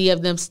how many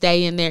of them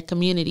stay in their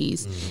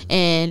communities?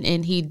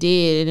 And he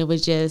did, and it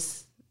was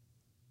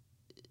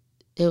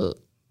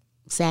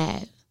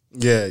sad.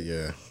 Yeah,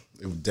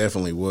 it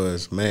definitely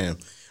was, man.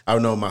 I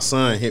know my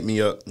son hit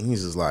me up and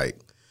he's just like,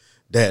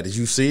 Dad, did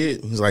you see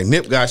it? He's like,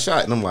 Nip got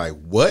shot. And I'm like,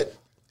 what?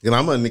 And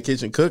I'm in the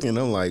kitchen cooking.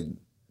 I'm like,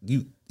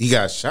 he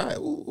got shot?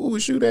 Who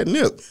would shoot at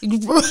Nip?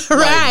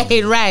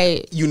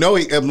 Right. You know,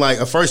 I'm like,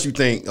 at first you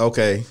think,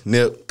 okay,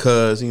 Nip,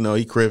 cuz, you know,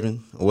 he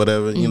cribbing or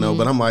whatever, you know,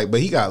 but I'm like, but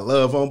he got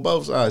love on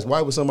both sides.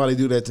 Why would somebody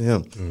do that to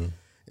him?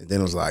 And then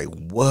it was like,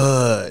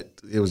 what?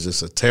 It was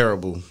just a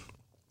terrible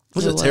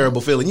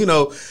feeling. You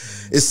know,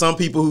 it's some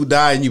people who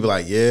die and you be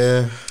like,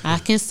 yeah. I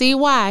can see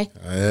why.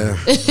 Yeah.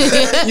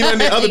 You know,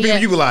 and then other people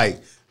you be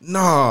like,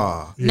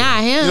 nah.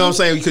 Not him. You know what I'm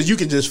saying? Because you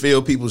can just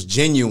feel people's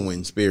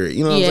genuine spirit.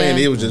 You know what I'm saying?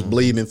 It was just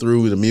bleeding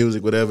through the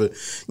music, whatever.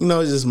 You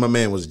know, it's just my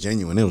man was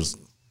genuine. It was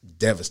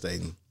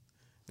devastating.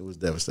 It was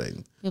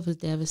devastating. It was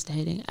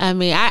devastating. I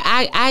mean,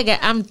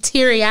 I'm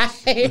teary eyed.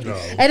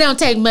 It don't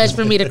take much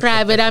for me to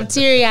cry, but I'm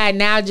teary eyed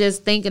now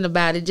just thinking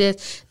about it.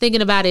 Just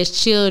thinking about his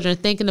children,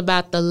 thinking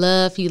about the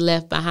love he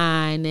left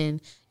behind,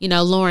 and you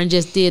know, Lauren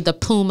just did the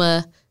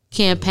Puma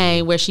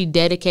campaign where she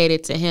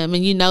dedicated to him,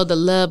 and you know, the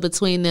love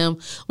between them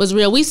was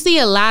real. We see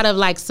a lot of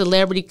like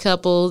celebrity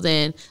couples,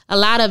 and a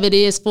lot of it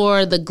is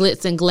for the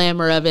glitz and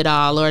glamour of it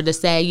all, or to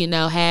say, you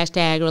know,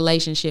 hashtag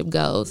relationship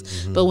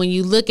goals. But when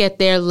you look at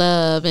their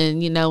love,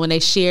 and you know, when they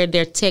shared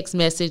their text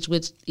message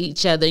with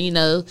each other, you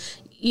know,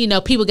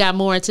 people got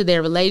more into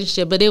their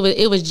relationship, but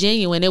it was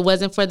genuine. It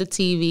wasn't for the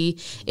TV.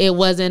 It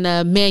wasn't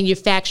a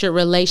manufactured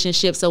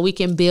relationship so we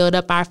can build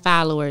up our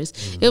followers.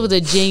 It was a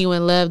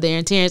genuine love there.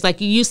 And Terrence,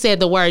 like you said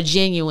the word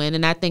genuine,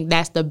 and I think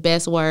that's the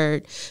best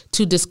word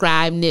to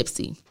describe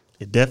Nipsey.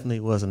 It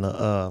definitely wasn't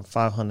a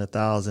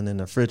 $500,000 in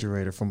the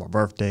refrigerator for my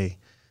birthday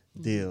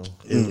deal.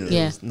 It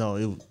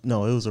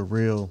was a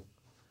real,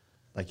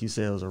 like you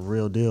said, it was a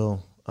real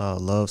deal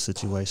love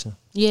situation.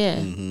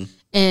 Yeah.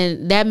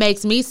 And that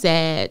makes me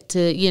sad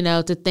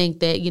to think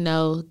that, you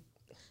know,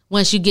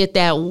 once you get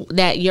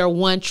that your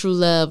one true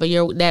love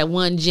or that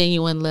one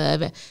genuine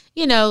love,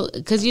 you know,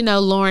 because, you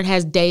know, Lauren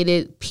has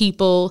dated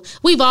people.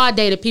 We've all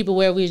dated people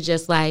where we was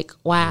just like,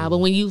 wow. But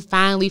when you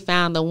finally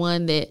found the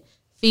one that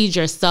feeds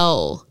your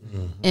soul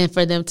and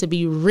for them to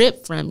be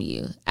ripped from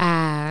you,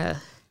 that's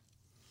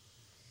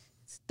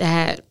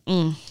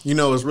You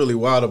know, what's really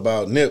wild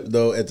about Nip,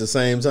 though, at the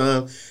same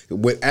time,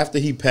 after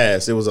he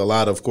passed, there was a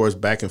lot of course,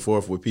 back and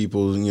forth with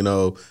people, you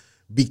know,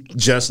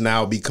 just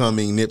now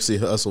becoming Nipsey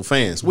Hussle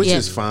fans, which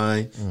is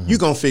fine. Mm-hmm. You're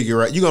going to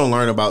figure out, you're going to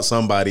learn about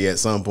somebody at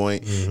some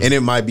point, and it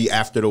might be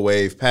after the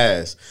wave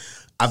passed.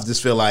 I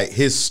just feel like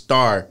his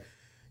star,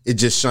 it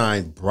just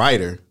shined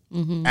brighter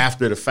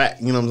after the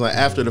fact. You know what I'm saying?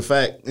 After the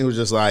fact, it was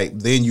just like,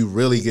 then you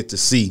really get to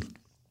see.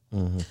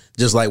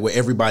 Just like with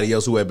everybody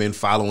else who had been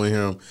following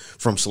him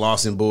from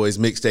Slauson Boys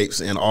mixtapes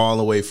and all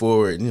the way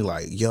forward, and you're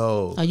like,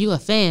 yo, are you a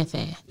fan?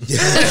 And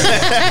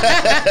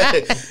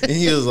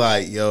he was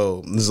like,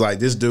 yo, it's like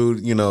this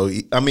dude, you know,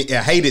 I mean,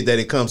 I hated that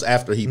it comes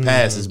after he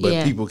passes,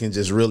 but people can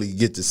just really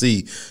get to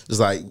see. It's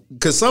like,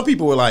 because some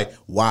people were like,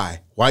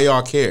 why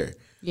y'all care?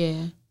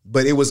 Yeah,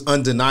 but it was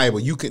undeniable.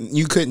 You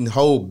couldn't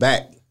hold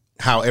back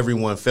how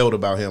everyone felt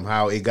about him,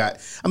 how it got.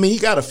 I mean, he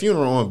got a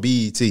funeral on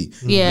BET.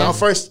 Yeah. Now,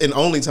 first and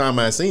only time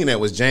I seen that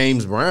was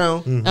James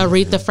Brown.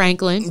 Aretha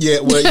Franklin. Yeah,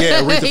 well,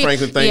 yeah, Aretha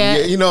Franklin thing. Yeah.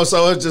 You know,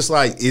 so it's just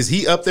like, is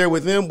he up there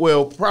with them?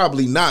 Well,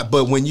 probably not.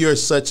 But when you're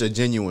such a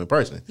genuine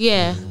person,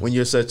 when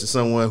you're such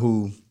someone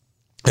who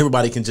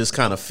everybody can just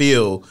kind of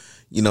feel,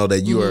 you know, that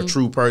you are a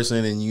true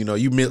person, and you know,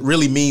 you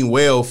really mean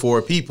well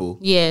for people.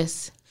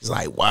 Yes. It's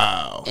like,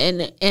 wow.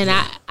 And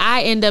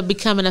I end up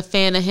becoming a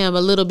fan of him a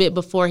little bit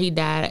before he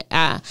died.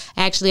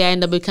 Actually, I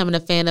ended up becoming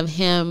a fan of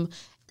him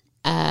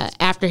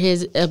after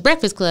his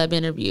Breakfast Club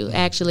interview,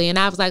 actually. And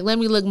I was like, let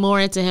me look more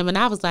into him. And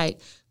I was like,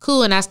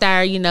 cool. And I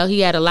started, you know,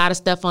 he had a lot of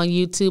stuff on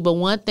YouTube. But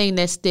one thing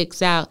that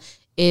sticks out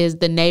is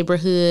the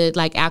neighborhood,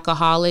 like,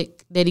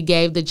 alcoholic that he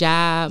gave the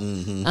job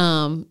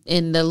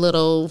in the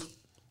little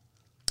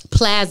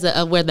plaza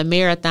of where the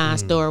Marathon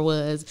store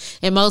was,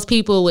 and most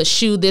people would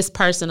shoo this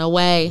person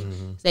away,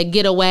 say,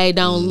 get away,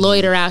 don't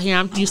loiter out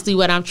here, you see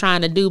what I'm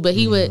trying to do. But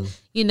he would,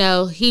 you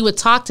know, he would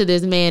talk to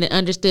this man and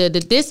understood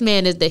that this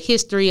man is the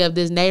history of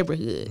this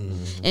neighborhood,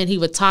 and he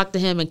would talk to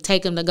him and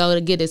take him to go to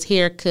get his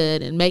hair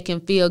cut and make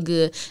him feel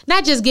good,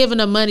 not just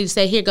giving him money to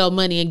say, here go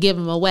money, and give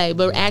him away,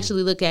 but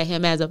actually look at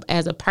him as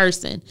a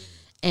person.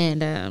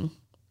 And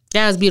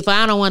that was beautiful.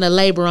 I don't want to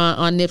labor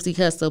on Nipsey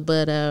Hussle,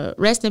 but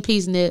rest in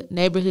peace, Nip,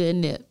 neighborhood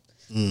Nip.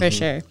 For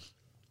sure.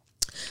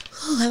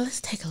 Ooh, well,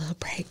 let's take a little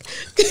break.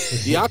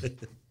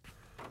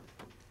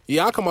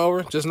 I'll come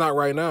over, just not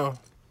right now.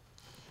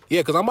 Yeah,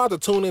 because I'm about to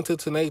tune into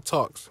Tanae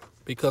Talks.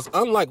 Because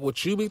unlike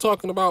what you be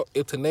talking about,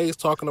 if Tanae's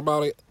talking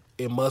about it,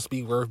 it must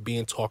be worth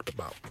being talked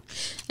about.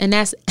 And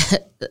that's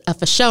a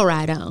for sure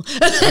right on.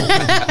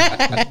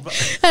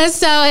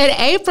 So in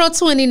April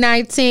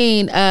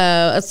 2019,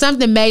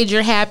 something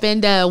major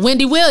happened.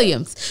 Wendy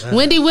Williams.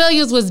 Wendy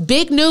Williams was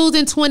big news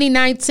in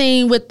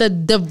 2019 with the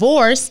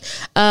divorce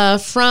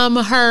from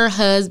her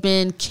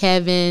husband,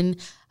 Kevin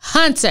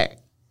Hunter.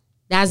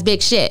 That's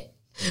big shit.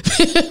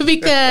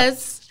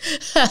 Because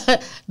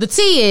the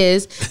tea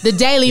is the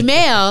Daily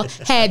Mail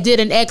did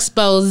an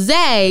expose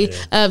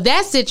of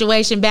that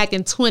situation back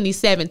in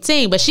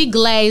 2017, but she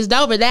glazed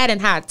over that in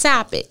Hot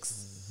Topics.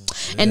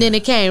 And then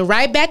it came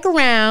right back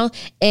around,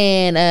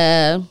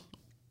 and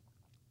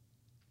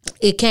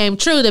it came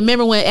true.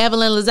 Remember when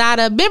Evelyn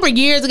Lozada,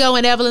 years ago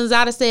when Evelyn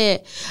Lozada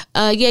said,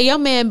 yeah, your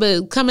man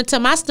but coming to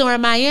my store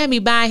in Miami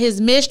buying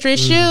his mistress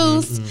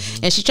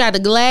shoes, and she tried to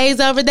glaze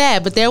over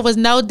that, but there was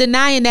no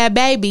denying that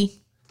baby.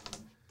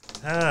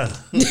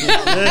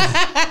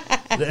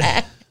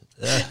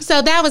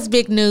 So that was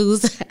big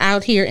news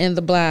out here in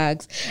the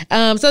blogs.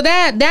 So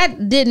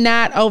that did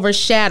not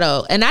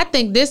overshadow, and I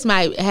think this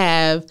might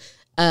have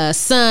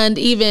sunned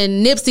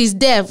even Nipsey's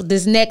death.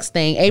 This next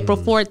thing, April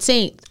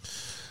 14th,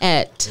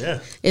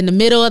 in the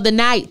middle of the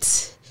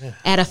night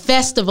at a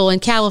festival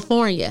in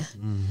California,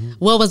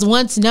 what was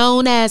once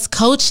known as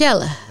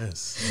Coachella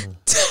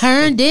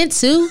turned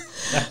into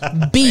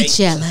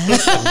Beachella.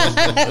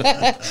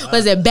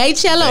 Was it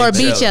Baychella or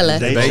Beachella?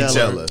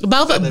 Baychella.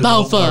 Both of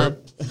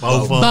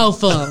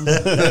them.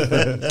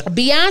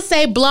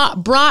 Beyonce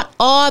brought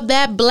all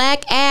that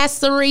black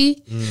assery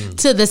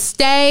to the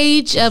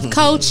stage of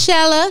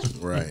Coachella.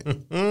 Right.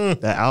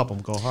 That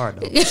album go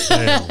hard though.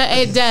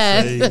 It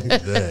does.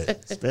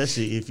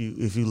 Especially if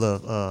you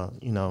love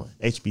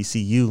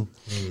HBCU.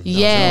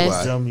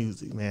 Yes. Dumb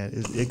music, man.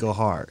 It go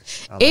hard.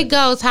 It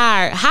goes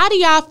hard. How do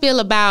y'all feel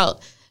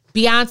about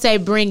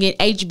Beyonce bringing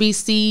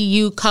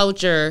HBCU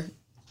culture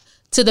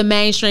to the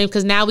mainstream?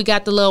 Because now we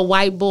got the little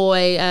white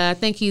boy. I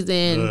think he's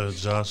in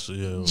Josh.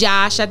 Yeah.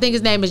 Josh. I think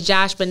his name is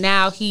Josh, but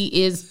now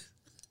he is.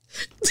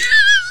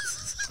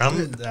 I'm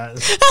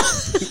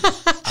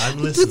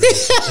listening.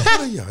 What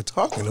are y'all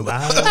talking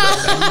about?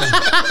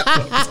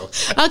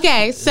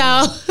 Okay, so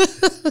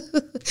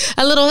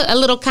a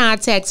little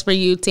context for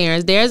you,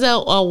 Terrence. There's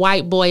a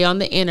white boy on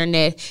the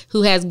internet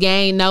who has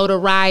gained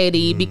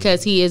notoriety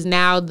because he is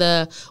now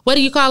the, what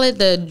do you call it?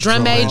 The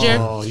drum major.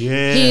 Oh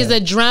yeah. He is a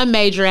drum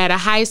major at a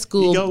high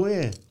school. He go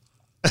in.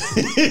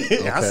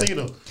 I seen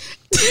him.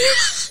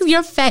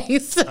 Your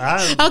face.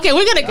 Okay,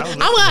 we're gonna.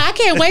 I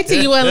can't wait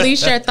till you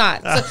unleash your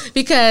thoughts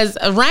because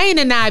Rain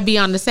and I be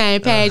on the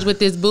same page with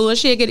this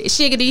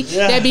shiggity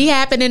that be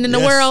happening in the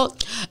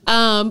world.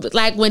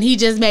 Like when he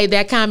just made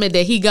that comment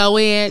that he go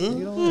in,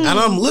 and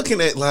I'm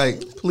looking at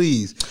like,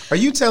 please, are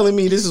you telling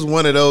me this is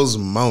one of those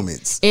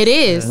moments? It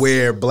is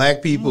where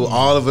black people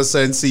all of a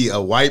sudden see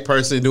a white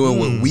person doing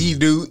what we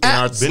do in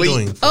our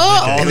sleep,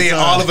 and then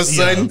all of a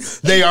sudden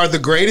they are the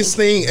greatest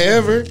thing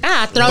ever.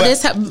 I throw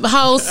this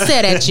whole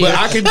set at you. But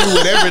I can do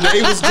whatever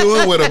they was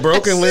doing with a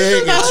broken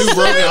leg and 2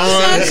 broken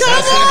arms. Come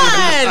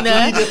on.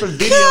 3 different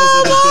videos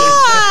of this thing.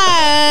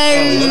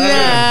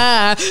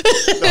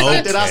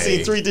 Okay. That I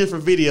seen 3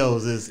 different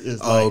videos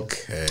is like,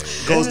 okay.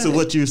 Goes to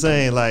what you're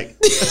saying, like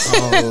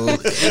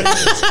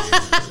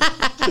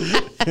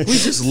we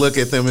just look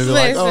at them and be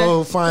like,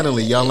 oh,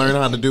 finally, y'all learn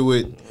how to do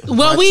it.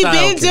 What we've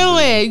been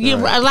doing. You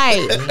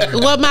like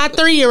what my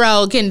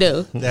 3-year-old can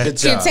do. Good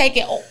job. Can take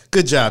it.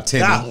 Good job,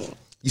 Timmy.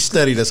 You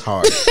studied us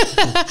hard.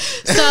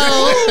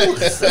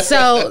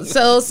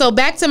 So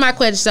back to my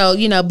question. So,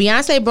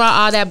 Beyonce brought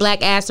all that black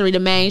assery to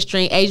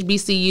mainstream,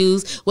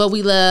 HBCUs, what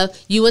we love.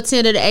 You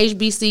attended the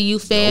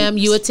HBCU fam.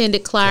 You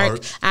attended Clark.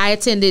 I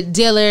attended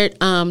Dillard.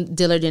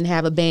 Dillard didn't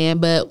have a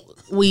band, but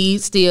we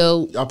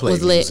still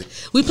was lit. Music.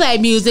 We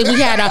played music. We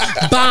had a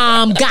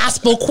bomb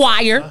gospel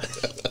choir.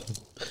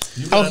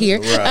 Here.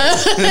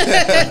 Right.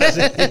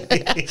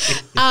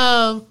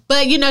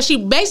 But she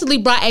basically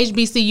brought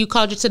HBCU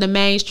culture to the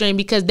mainstream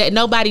because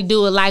nobody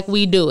do it like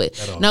we do it.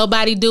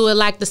 Nobody do it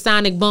like the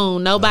Sonic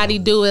Boom. Nobody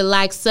do it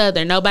like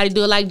Southern. Nobody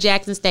do it like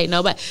Jackson State.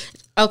 Nobody.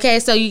 Okay,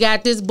 so you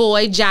got this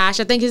boy,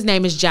 Josh. I think his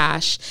name is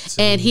Josh.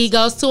 And he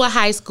goes to a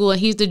high school, and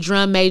he's the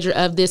drum major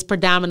of this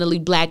predominantly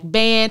black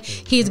band.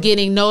 He's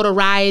getting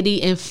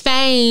notoriety and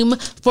fame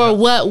for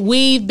what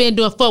we've been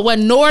doing, for what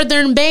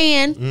Northern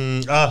band.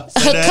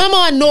 Come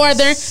on,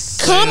 Northern.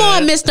 Come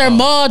on, Mr.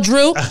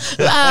 Muldrew.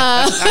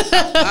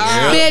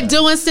 Been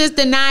doing since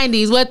the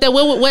 90s.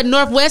 What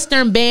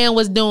Northwestern band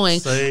was doing.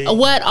 I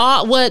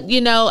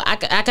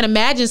can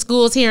imagine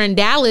schools here in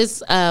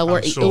Dallas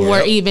were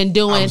even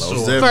doing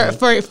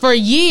for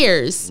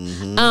years.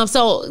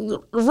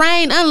 So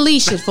Rain,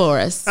 unleash it for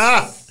us.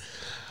 All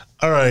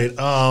right.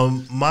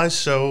 My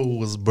show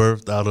was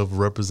birthed out of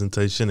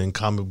representation in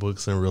comic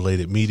books and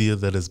related media.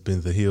 That has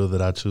been the hill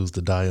that I choose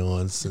to die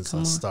on since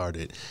I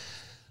started.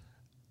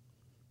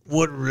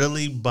 What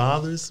really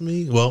bothers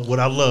me, what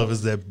I love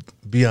is that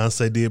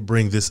Beyonce did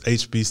bring this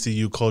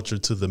HBCU culture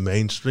to the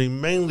mainstream,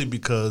 mainly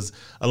because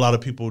a lot of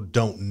people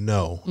don't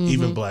know,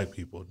 even black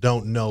people,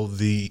 don't know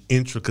the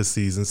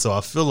intricacies. And so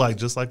I feel like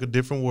just like a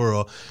different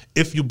world,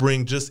 if you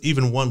bring just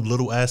even one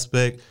little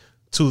aspect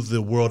to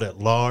the world at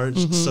large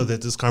so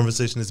that this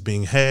conversation is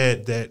being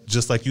had, that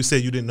just like you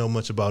said, you didn't know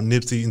much about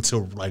Nipsey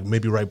until like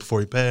maybe right before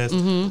he passed,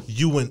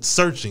 you went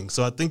searching.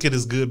 So I think it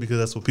is good because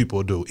that's what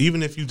people do.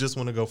 Even if you just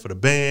want to go for the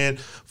band,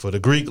 for the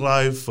Greek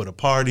life, for the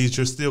parties,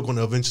 you're still going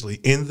to eventually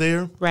end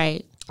there.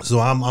 Right. So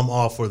I'm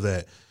all for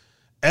that.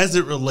 As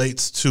it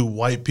relates to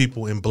white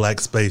people in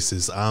black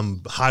spaces,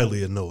 I'm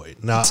highly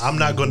annoyed. Now, I'm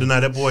not going to deny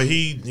that boy,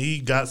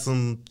 he got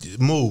some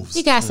moves.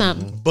 He got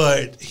something.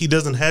 But he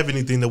doesn't have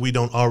anything that we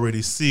don't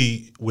already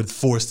see with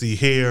 4C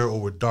hair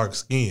or with dark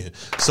skin.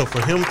 So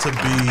for him to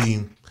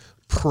be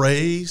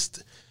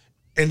praised,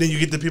 and then you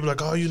get the people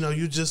like, oh,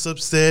 you just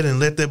upset and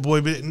let that boy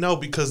be. No,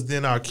 because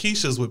then our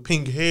Keishas with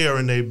pink hair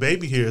and their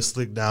baby hair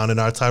slicked down and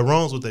our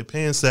Tyrones with their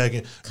pants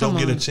sagging don't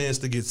get a chance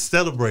to get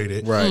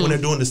celebrated when they're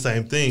doing the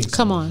same things.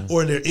 Come on.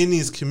 Or they're in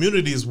these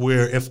communities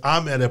where if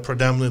I'm at a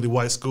predominantly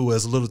white school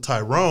as a little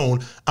Tyrone,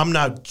 I'm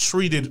not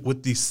treated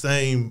with the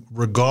same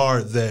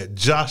regard that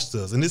Josh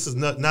does. And this is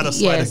not a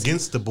slight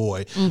against the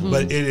boy,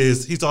 but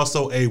he's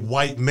also a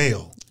white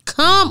male.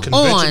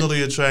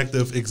 Conventionally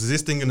attractive,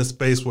 existing in a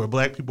space where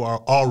black people are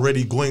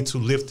already going to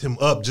lift him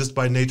up just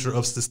by nature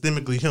of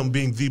systemically him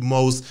being the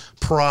most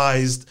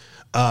prized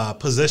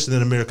possession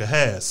that America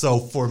has. So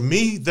for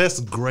me, that's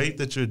great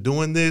that you're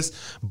doing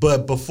this.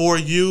 But before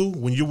you,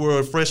 when you were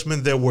a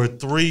freshman, there were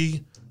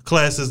 3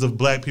 classes of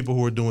black people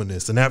who are doing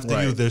this. And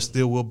after you, there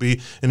still will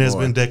be. And there's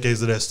been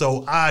decades of that.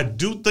 So I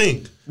do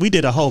think we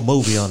did a whole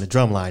movie on the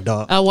Drumline,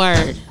 dog. A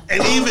word.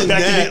 And even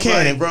back that, in the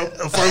canon, bro.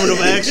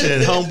 Affirmative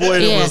action. Homeboy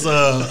that was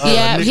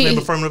nicknamed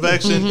Affirmative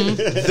Action.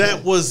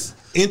 That was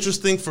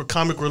interesting for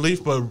comic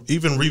relief, but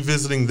even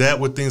revisiting that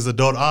with things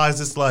adult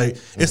eyes, it's like,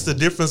 it's the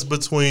difference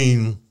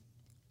between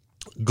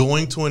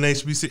going to an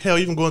HBC, hell,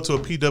 even going to a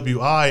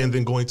PWI and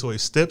then going to a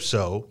step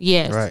show.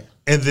 Yes. Right.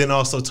 And then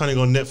also turning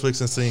on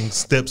Netflix and seeing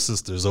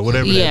Stepsisters or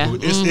whatever.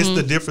 It's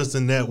the difference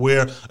in that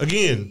where,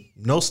 again,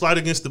 no slight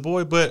against the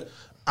boy, but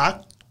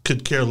I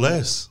could care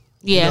less.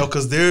 Yeah.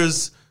 Because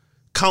there's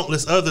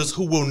countless others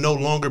who will no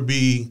longer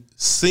be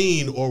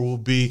seen or will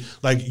be,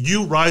 like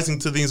you rising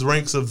to these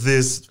ranks of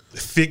this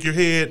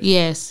figurehead.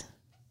 Yes.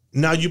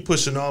 Now you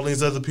pushing all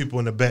these other people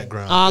in the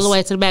background. All the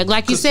way to the back.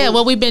 Like you said,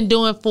 what we've been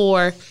doing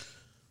for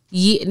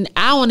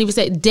I won't even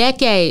say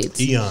decades,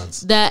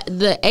 eons.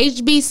 The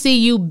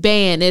HBCU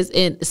band is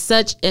in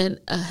such an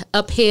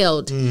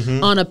upheld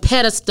on a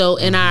pedestal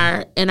in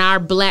our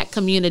Black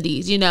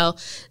communities. You know,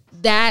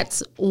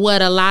 that's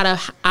what a lot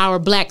of our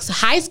Black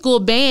high school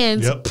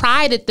bands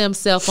prided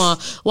themselves on,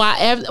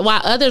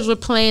 while others were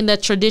playing the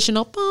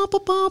traditional bum,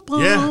 bum, bum,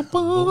 bum,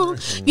 bum.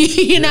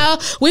 You know,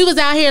 we was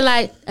out here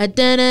like say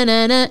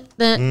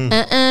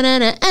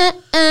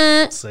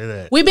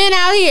that. We been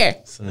out here,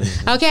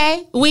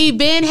 okay? We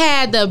been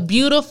had the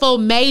beautiful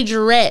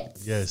majorettes.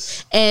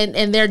 Yes,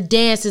 and their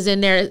dances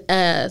and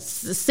their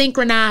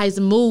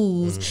synchronized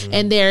moves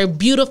and their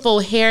beautiful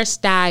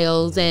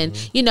hairstyles and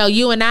you know,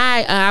 you and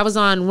I was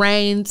on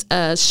Rain's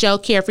show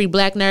Carefree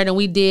Black Nerd, and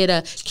we did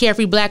a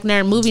Carefree Black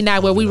Nerd movie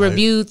night where we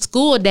reviewed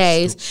School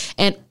Days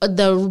and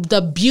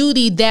the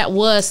beauty that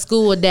was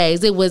School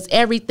Days. It was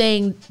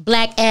everything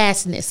Black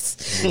assness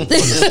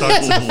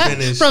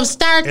from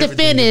start to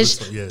finish,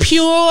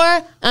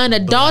 pure,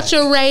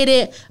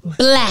 unadulterated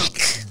black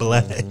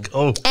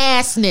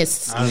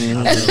assness.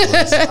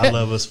 I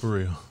love us for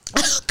real.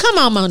 Come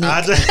on, Monique.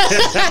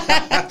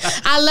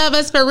 I love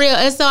us for real.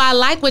 And so I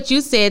like what you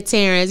said,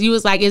 Terrence. You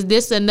was like, is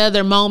this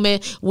another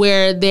moment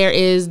where there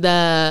is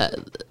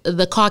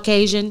the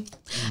Caucasian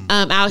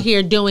out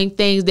here doing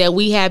things that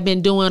we have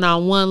been doing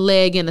on one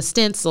leg in a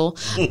stencil,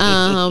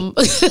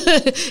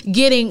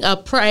 getting a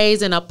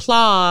praise and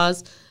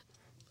applause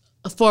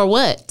for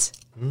what?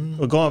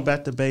 Well, going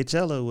back to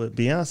Beychella with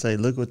Beyonce,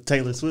 look what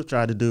Taylor Swift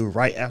tried to do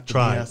right after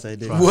Beyonce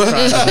did.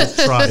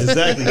 Try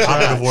exactly.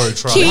 Operative word.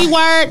 Try.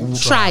 Keyword.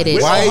 Tried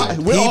it.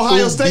 With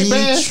Ohio State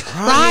band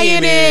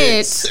trying it.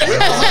 Ohio State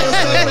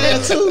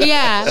band too.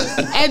 Yeah,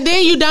 and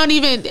then you don't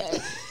even.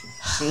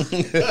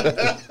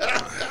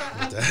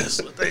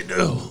 That's what they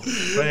do.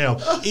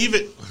 Bam.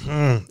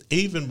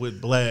 Even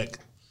with Black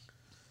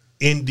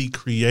indie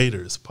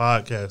creators,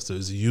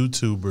 podcasters,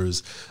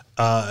 YouTubers,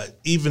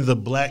 even the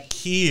Black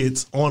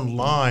kids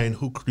online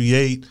who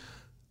create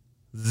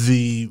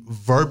the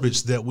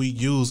verbiage that we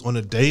use on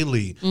a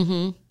daily.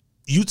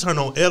 You turn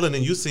on Ellen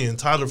and you seeing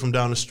Tyler from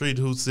down the street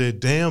who said,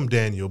 "Damn,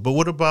 Daniel." But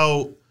what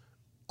about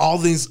all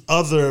these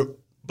other?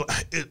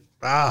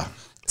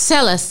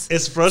 Tell us.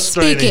 It's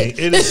frustrating.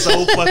 It is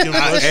so fucking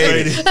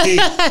frustrating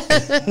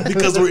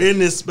because we're in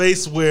this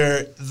space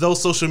where though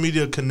social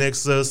media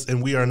connects us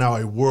and we are now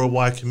a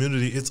worldwide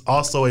community, it's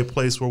also a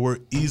place where we're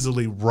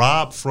easily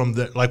robbed from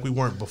that like we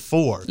weren't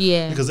before.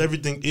 Yeah. Because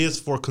everything is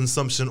for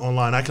consumption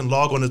online. I can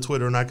log on to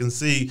Twitter and I can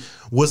see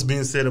what's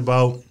being said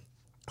about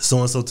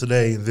so-and-so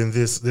today, and then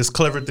this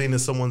clever thing that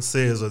someone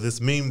says or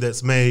this meme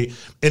that's made,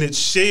 and it's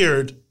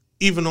shared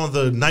even on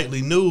the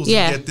nightly news, and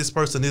yet this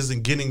person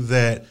isn't getting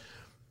that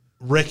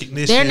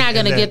recognition. They're not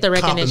going to get the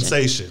recognition.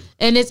 Compensation.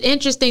 And it's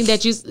interesting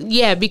that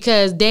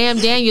because Damn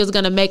Daniel's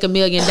going to make $1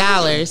 million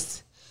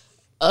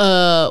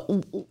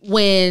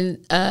when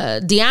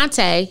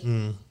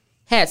Deontay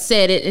had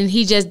said it, and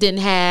he just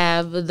didn't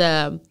have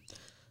the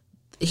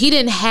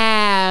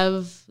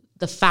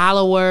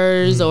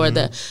followers or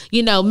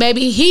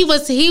maybe he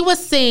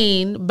was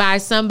seen by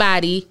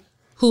somebody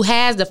who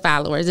has the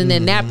followers, and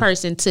then that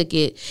person took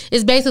it.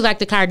 It's basically like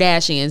the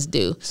Kardashians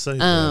do.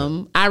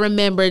 I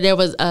remember there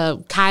was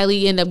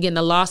Kylie ended up getting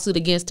a lawsuit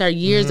against her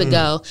years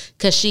ago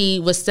because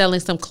she was selling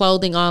some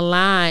clothing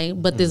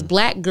online, but this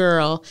Black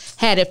girl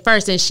had it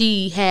first, and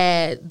she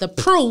had the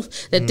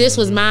proof that this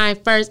was mine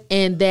first,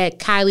 and that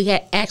Kylie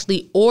had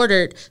actually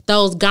ordered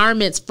those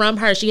garments from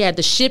her. She had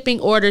the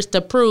shipping orders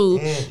to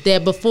prove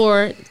that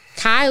before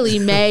Kylie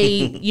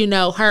made,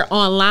 her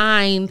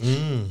online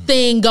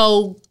thing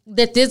go,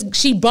 that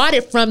she bought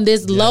it from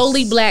this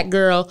lowly Black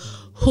girl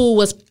who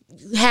was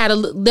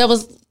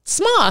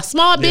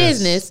small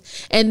business,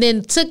 and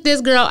then took this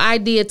girl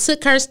idea,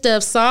 took her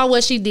stuff, saw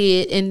what she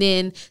did, and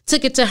then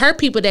took it to her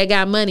people that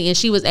got money, and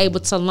she was able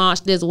to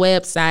launch this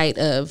website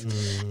of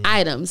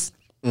items.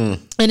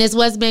 And it's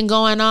what's been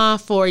going on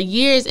for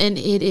years, and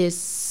it is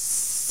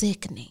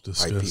sickening.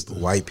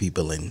 White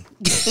people and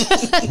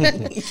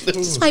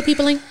white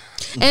peopling.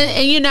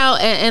 And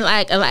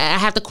I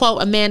have to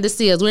quote Amanda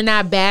Seales: we're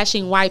not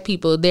bashing white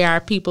people. There are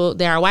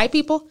white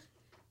people,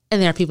 and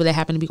there are people that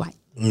happen to be white.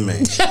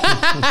 Man,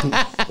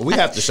 we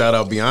have to shout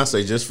out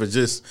Beyonce for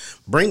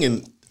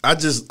bringing.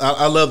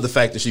 I love the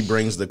fact that she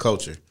brings the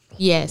culture.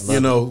 Yes,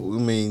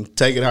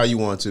 take it how you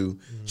want to.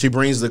 She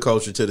brings the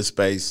culture to the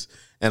space,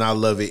 and I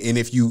love it. And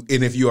if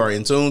you are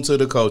in tune to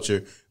the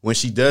culture, when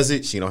she does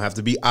it, she don't have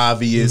to be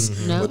obvious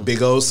with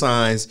big old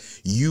signs.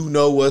 You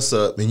know what's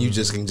up, and you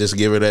just can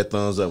give her that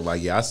thumbs up.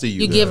 Like, yeah, I see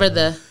you. You give her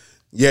the.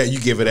 Yeah, you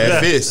give her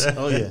that fist.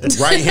 Oh yeah,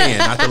 right hand,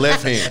 not the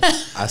left hand.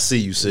 I see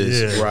you,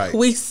 sis. Yeah. Right.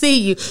 We see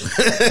you,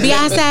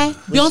 Beyonce.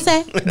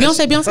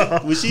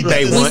 We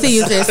see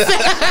you, sis.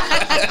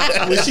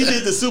 When she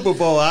did the Super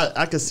Bowl,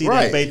 I could see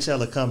that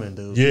Beychella coming,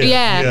 dude.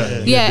 Yeah.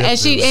 And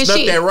she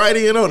snuck that right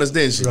in on us,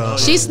 didn't she?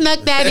 She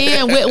snuck that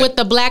in with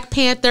the Black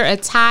Panther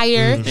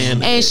attire,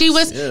 and she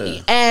was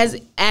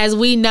as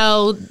we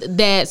know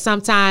that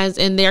sometimes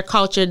in their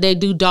culture they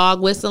do dog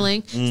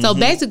whistling. So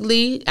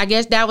basically, I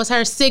guess that was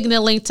her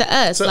signaling to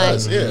us. To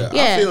us, yeah.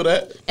 I feel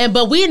that.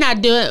 But we're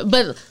not doing.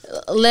 But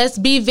let's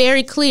be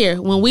very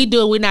clear: when we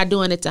do it, we're not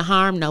doing it to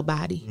harm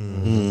nobody.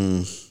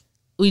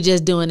 We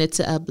just doing it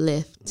to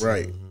uplift.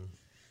 Right.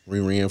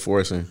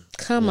 Reinforcing.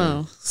 Come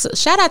on. So,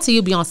 shout out to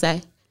you,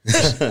 Beyonce.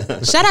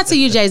 Shout out to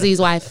you, Jay-Z's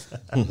wife.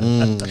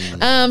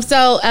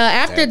 So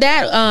after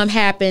that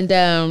happened,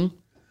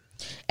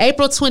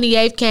 April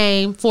 28th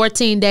came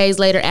 14 days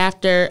later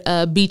after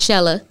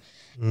Beachella.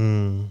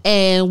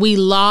 And we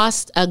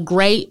lost a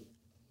great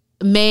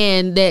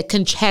man that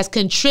has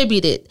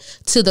contributed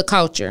to the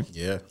culture.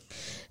 Yeah.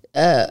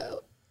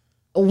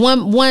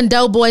 One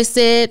doughboy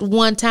said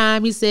one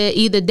time, he said,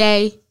 either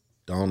day.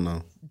 Don't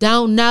know.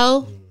 Don't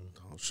know.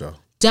 Don't show.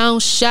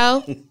 Don't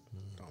show.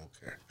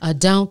 I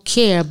don't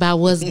care about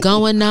what's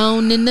going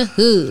on in the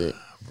hood.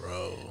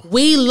 Bro.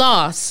 We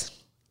lost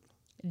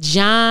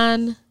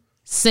John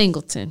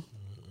Singleton.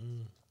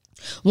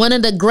 One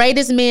of the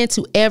greatest men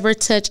to ever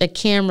touch a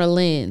camera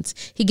lens.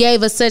 He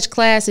gave us such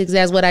classics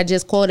as what I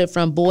just quoted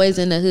from Boys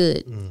in the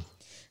Hood.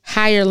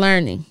 Higher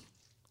Learning.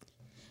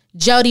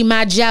 Jody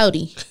My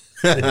Jody.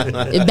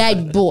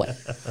 Baby Boy.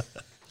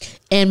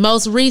 And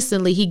most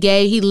recently,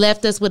 he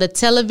left us with a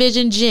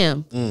television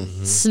gem,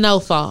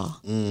 Snowfall,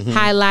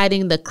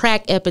 highlighting the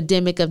crack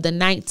epidemic of the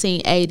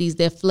 1980s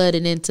that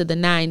flooded into the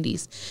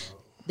 90s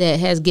that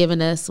has given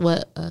us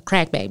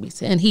crack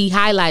babies. And he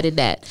highlighted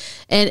that.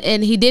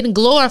 And he didn't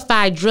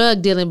glorify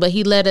drug dealing, but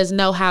he let us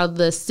know how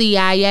the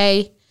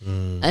CIA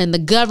and the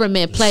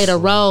government played a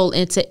role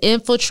into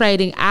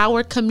infiltrating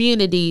our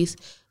communities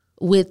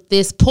with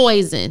this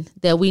poison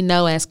that we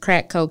know as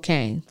crack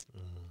cocaine.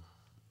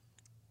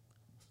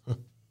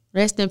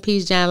 Rest in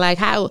peace, John. Like,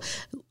 how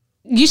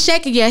you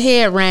shaking your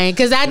head, Rain?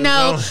 Because I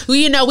know,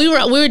 we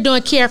were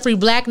doing Carefree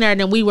Black Nerd,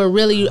 and we were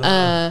really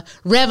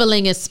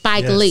reveling in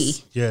Spike Lee,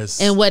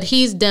 and what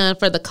he's done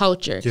for the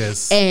culture.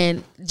 Yes,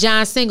 and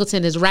John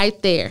Singleton is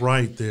right there.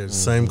 Right there,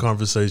 same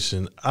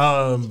conversation.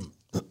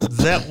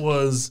 That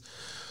was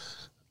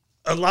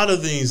a lot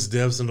of these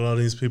deaths and a lot of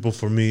these people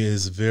for me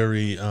is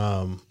very.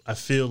 I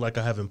feel like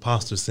I have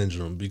imposter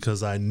syndrome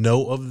because I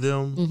know of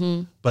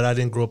them, but I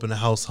didn't grow up in a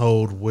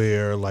household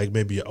where like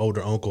maybe an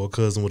older uncle or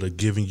cousin would have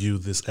given you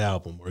this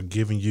album or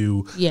given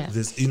you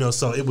this,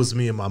 so it was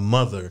me and my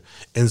mother.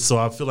 And so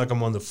I feel like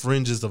I'm on the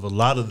fringes of a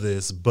lot of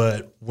this,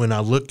 but when I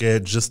look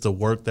at just the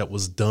work that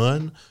was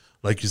done,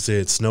 like you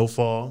said,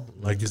 Snowfall,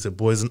 like you said,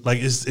 Boys, like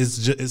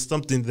it's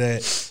something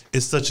that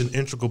is such an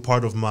integral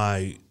part of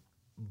my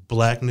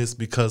Blackness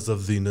because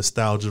of the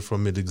nostalgia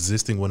from it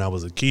existing when I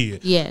was a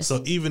kid. Yes.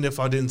 So even if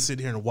I didn't sit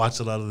here and watch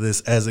a lot of this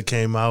as it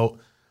came out,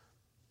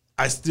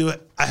 I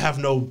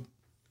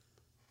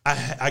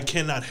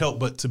cannot help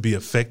but to be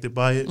affected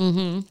by it.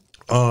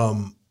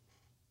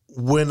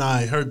 When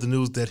I heard the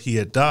news that he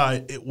had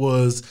died,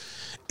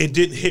 it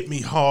didn't hit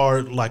me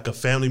hard like a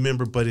family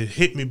member, but it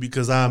hit me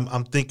because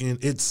I'm thinking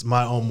it's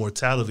my own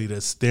mortality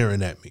that's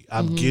staring at me.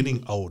 I'm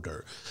getting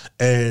older,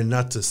 and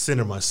not to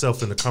center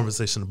myself in the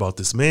conversation about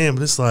this man,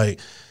 but it's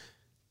like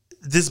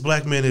this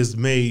black man has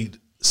made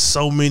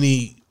so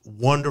many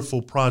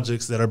wonderful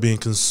projects that are being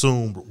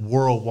consumed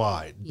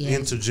worldwide,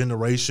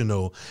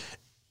 intergenerational,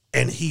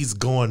 and he's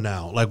gone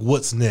now. Like,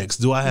 what's next?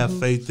 Do I have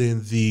faith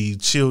in the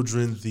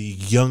children, the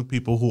young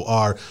people who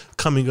are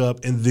coming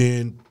up, and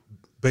then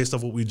based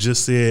off what we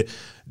just said,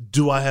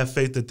 do I have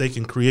faith that they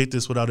can create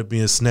this without it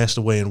being snatched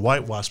away and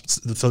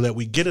whitewashed so that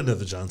we get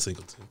another John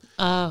Singleton?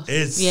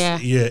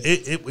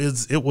 It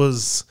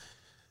was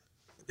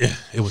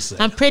sad.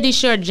 I'm pretty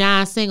sure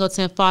John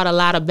Singleton fought a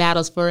lot of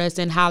battles for us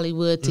in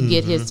Hollywood to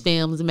get his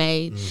films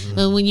made.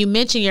 And when you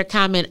mentioned your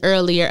comment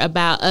earlier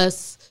about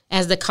us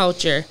as the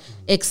culture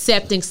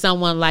accepting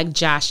someone like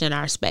Josh in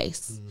our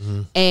space,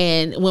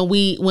 and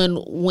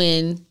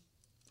when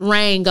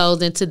Rain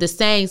goes into the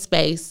same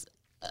space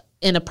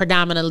in a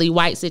predominantly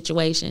white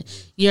situation,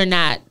 you're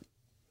not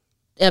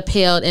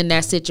upheld in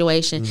that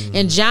situation.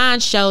 And John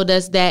showed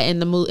us that in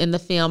the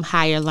film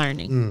Higher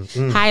Learning.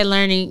 Higher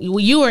Learning,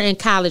 you were in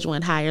college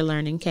when Higher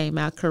Learning came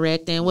out,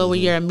 correct? And what were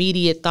your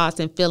immediate thoughts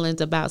and feelings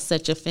about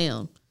such a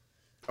film?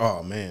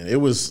 Oh man,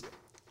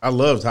 I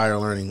loved Higher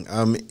Learning.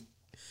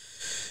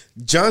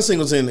 John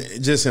Singleton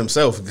just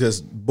himself, because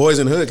Boys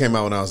in the Hood came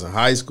out when I was in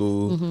high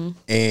school,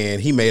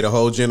 and he made a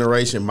whole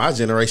generation, my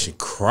generation,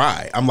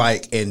 cry. I'm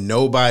like, and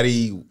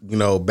nobody,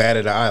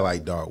 batted an eye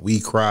like, dog,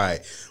 we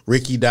cried.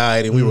 Ricky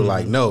died, and we were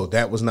like, no,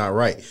 that was not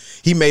right.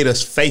 He made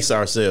us face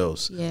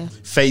ourselves,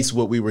 face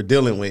what we were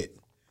dealing with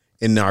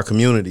in our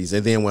communities.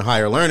 And then when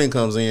Higher Learning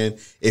comes in,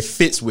 it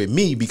fits with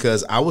me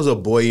because I was a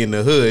boy in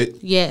the hood.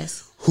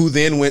 Yes. Who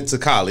then went to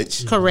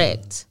college.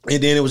 Correct.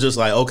 And then it was just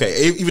like,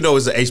 okay, even though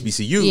it's an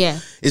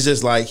HBCU, it's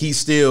just like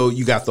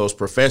you got those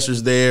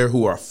professors there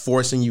who are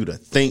forcing you to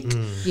think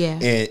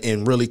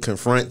and really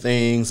confront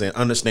things and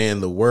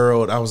understand the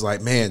world. I was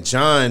like, man,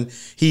 John,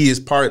 he is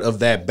part of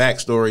that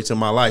backstory to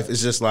my life.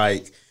 It's just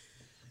like,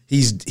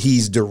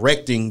 he's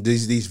directing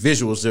these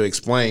visuals to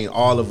explain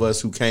all of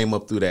us who came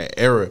up through that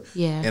era.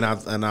 Yeah.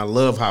 And I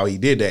love how he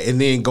did that. And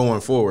then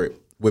going forward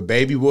with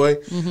Baby Boy,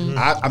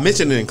 I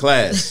mentioned it in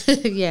class.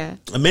 Yeah.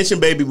 I mention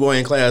Baby Boy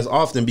in class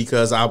often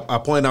because I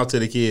point out to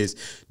the kids,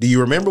 do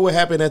you remember what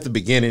happened at the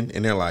beginning?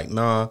 And they're like,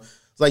 nah.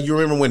 It's like, you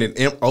remember when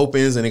it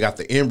opens and it got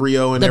the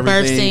embryo and The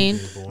everything?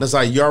 birth scene. And it's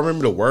like, y'all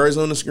remember the words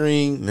on the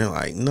screen? And they're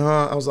like,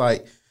 nah. I was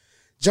like,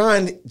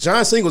 John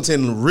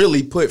Singleton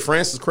really put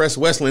Francis Cress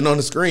Wesleyan on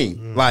the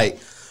screen. Like,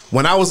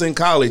 when I was in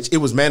college, it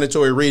was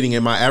mandatory reading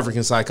in my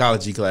African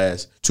psychology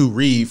class to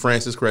read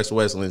Francis Cress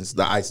Wesleyan's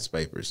The ISIS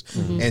Papers.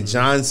 And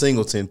John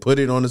Singleton put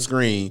it on the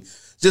screen,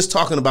 just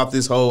talking about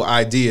this whole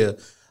idea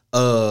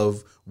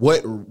of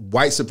what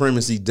white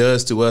supremacy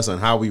does to us and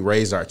how we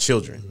raise our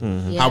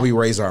children, how we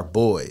raise our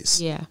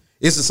boys. Yeah.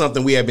 This is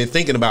something we have been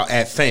thinking about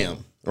at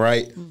FAM,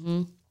 right?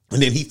 And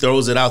then he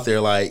throws it out there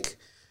like,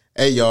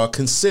 hey, y'all,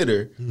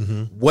 consider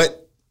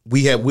what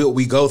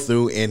we go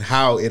through and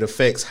how it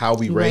affects how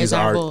we raise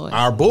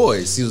our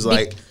boys. He was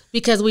like,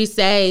 because we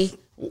say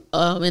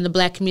in the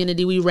Black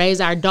community, we raise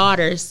our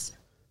daughters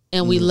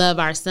and we love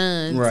our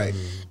sons. right.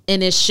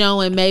 And it's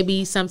showing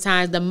maybe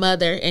sometimes the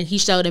mother, and he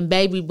showed in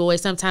Baby Boy,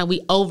 sometimes we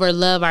over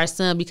love our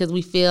son because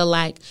we feel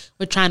like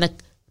we're trying to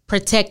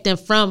protect them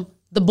from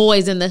the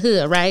boys in the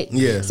hood, right?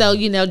 Yeah. So,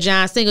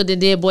 John Singleton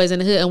did Boys in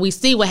the Hood, and we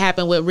see what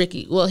happened with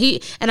Ricky. Well,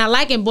 I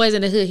like in Boys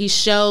in the Hood, he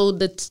showed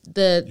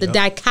the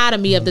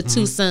dichotomy of the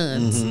two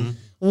sons.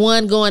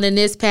 One going in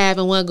this path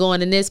and one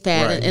going in this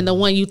path. Right. And the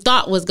one you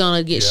thought was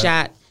going to get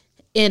shot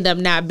end up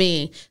not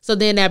being. So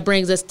then that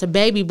brings us to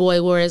Baby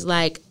Boy, where it's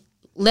like,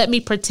 let me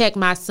protect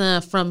my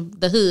son from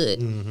the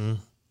hood.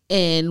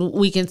 And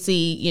we can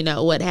see,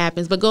 what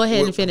happens. But go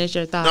ahead and finish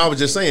your thought. No, I was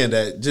just saying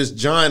that just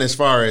John, as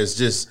far as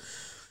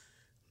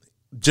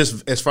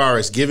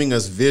giving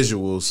us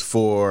visuals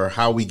for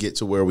how we get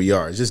to where we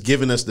are, just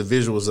giving us the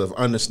visuals of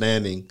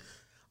understanding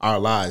our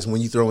lives.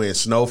 When you throw in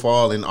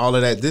Snowfall and all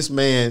of that, this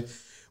man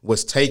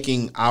was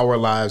taking our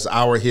lives,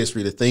 our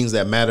history, the things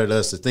that mattered to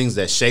us, the things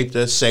that shaped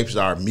us, shaped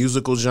our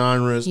musical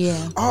genres,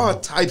 all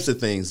types of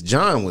things.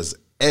 John was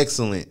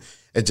excellent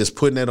at just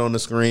putting it on the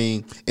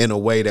screen in a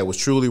way that was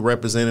truly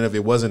representative.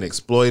 It wasn't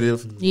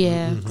exploitive.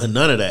 Yeah. And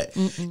none of that.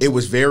 It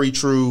was very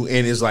true.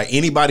 And it's like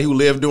anybody who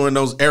lived during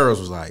those eras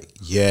was like,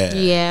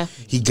 yeah.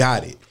 He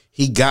got it.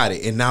 He got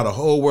it. And now the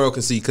whole world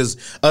can see. Because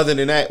other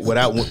than that,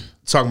 without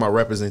talking about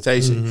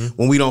representation,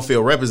 when we don't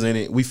feel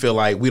represented, we feel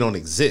like we don't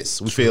exist.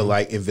 We feel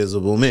like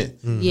invisible men.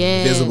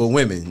 Invisible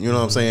women. You know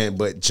what I'm saying?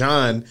 But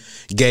John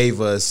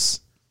gave us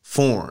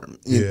form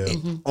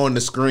on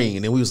the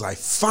screen, and we was like,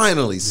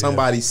 finally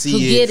somebody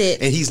see it,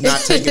 and he's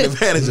not taking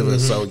advantage of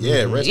us. So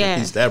rest in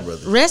peace to that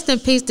brother. Rest in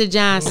peace to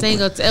John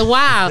Singleton.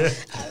 Wow,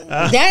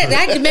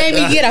 that made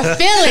me get a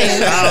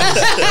feeling.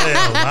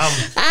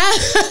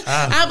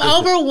 I'm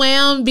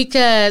overwhelmed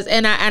because,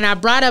 and I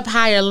brought up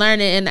higher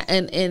learning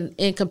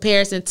in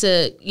comparison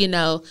to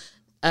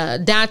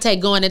Dante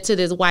going into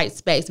this white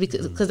space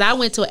because I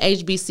went to a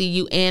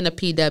HBCU and a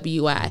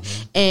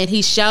PWI, and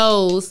he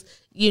shows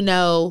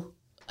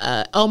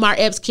Omar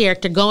Epps'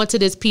 character going to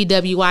this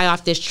PWI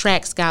off this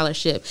track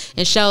scholarship,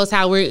 and shows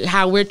how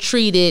we're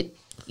treated,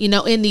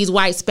 in these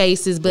white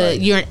spaces. But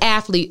you're an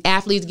athlete.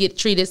 Athletes get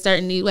treated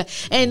certain way.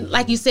 And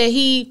like you said,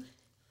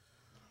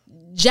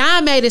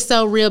 John made it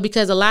so real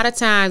because a lot of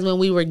times when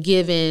we were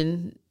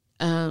given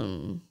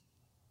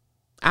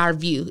our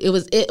view, it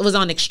was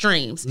on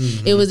extremes.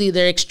 It was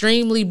either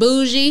extremely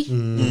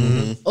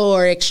bougie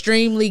or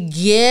extremely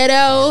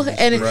ghetto,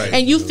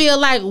 and you feel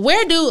like,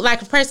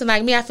 like a person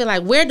like me, I feel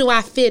like, where do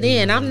I fit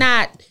in? I'm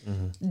not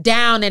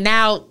down and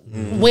out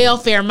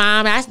welfare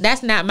mom.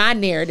 That's not my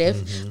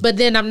narrative. But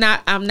then I'm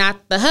not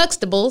the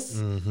Huxtables.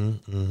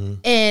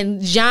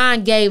 And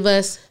John gave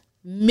us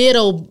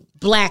middle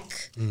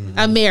Black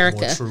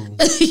America,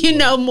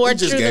 more He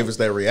just true. gave us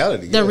that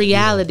reality. The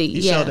reality,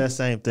 He showed that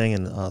same thing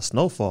in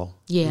Snowfall.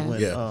 Yeah.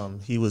 When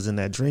he was in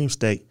that dream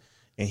state,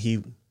 and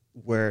he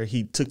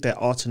took that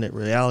alternate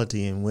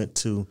reality and went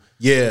to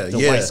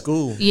the white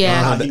school.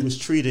 Yeah. How he was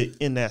treated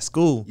in that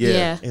school.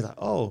 Yeah. And like,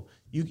 oh,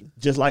 you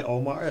just like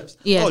Omar Epps.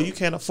 Yeah. Oh, you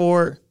can't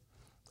afford.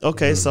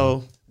 Okay,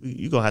 so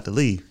you're going to have to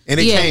leave. And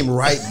it came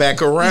right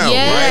back around,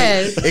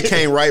 Yes. right? It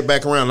came right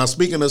back around. Now,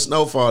 speaking of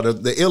Snowfall,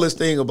 the illest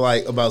thing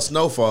about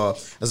Snowfall,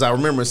 as I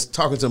remember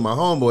talking to my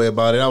homeboy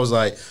about it, I was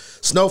like,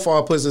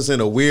 Snowfall puts us in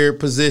a weird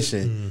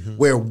position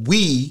where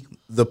we,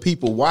 the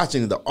people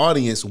watching, the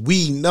audience,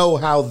 we know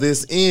how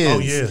this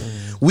ends. Oh, yeah.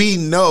 We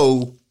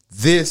know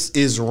this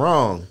is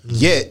wrong,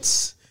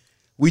 yet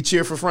we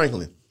cheer for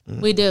Franklin.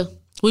 We do.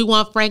 We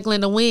want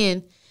Franklin to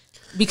win.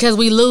 Because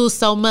we lose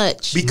so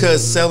much.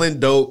 Because selling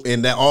dope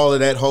and that all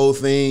of that whole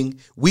thing,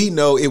 we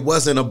know it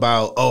wasn't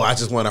about, oh, I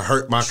just want to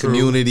hurt my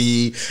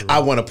community. I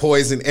want to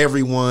poison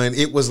everyone.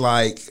 It was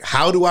like,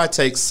 how do I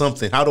take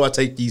something? How do I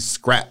take these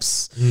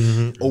scraps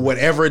or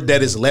whatever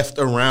that is left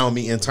around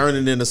me and turn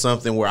it into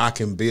something where I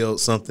can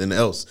build something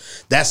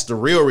else? That's the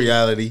real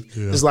reality.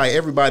 Yeah. It's like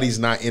everybody's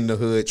not in the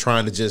hood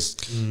trying to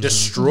just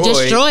destroy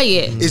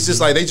it. It's just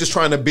like they just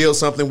trying to build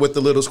something with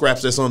the little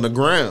scraps that's on the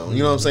ground.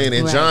 You know what I'm saying?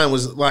 And John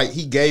was like,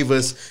 he gave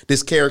us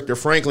this character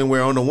Franklin,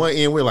 where on the one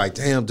end we're like,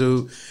 damn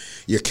dude,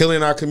 you're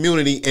killing our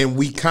community, and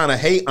we kind of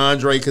hate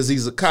Andre because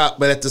he's a cop,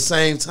 but at the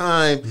same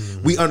time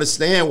we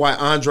understand why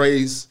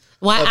Andre is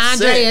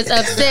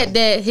upset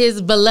that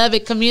his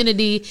beloved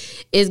community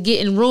is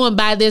getting ruined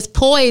by this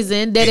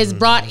poison that is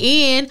brought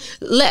in.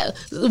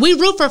 We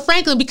root for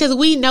Franklin because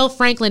we know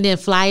Franklin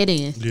didn't fly it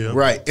in. Yeah.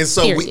 Right. And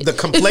so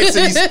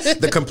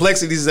the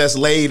complexities that's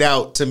laid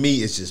out, to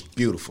me, is just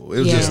beautiful. It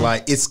was just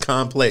like, it's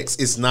complex.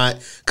 It's not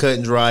cut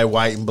and dry,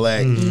 white and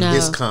black. No.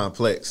 It's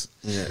complex.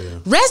 Yeah.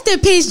 Rest in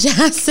peace,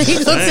 John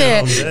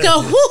Singleton.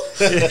 Go,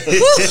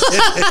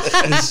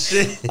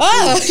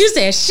 oh, you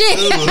said shit.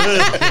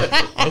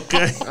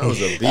 Okay. That was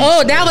a beast.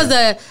 Oh,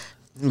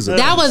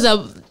 that was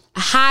a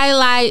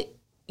highlight.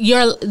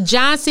 Your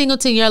John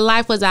Singleton, your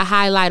life was a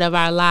highlight of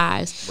our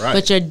lives. Right.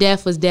 But your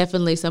death was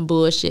definitely some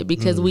bullshit,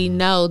 because we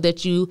know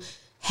that you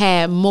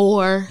had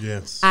more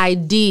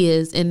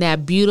ideas in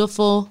that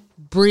beautiful,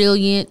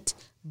 brilliant,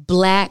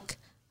 black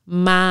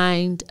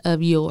mind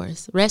of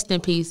yours. Rest in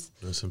peace.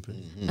 Rest in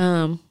peace.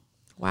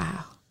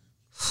 Wow.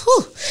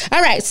 Whew.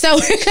 All right, so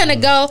we're gonna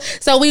go.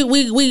 So we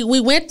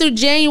went through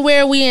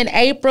January. We in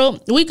April.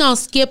 We gonna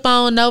skip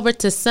on over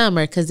to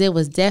summer, because it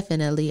was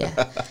definitely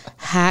a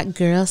hot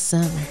girl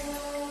summer.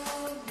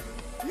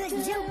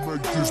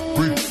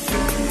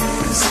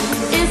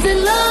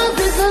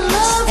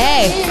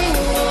 Hey.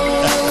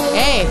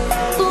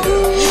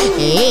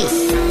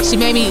 She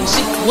made me.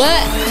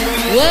 What?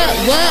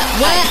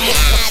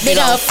 Big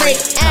old freak,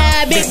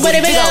 big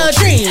old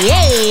tree.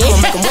 Hey.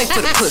 Gonna make him wait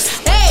for the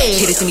pussy. Hey.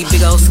 Hit it in these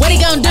big old. What he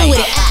gonna do with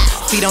it?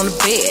 Feet on the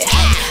bed.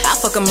 I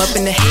fuck him up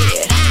in the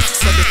head.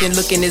 Suck it and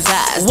look in his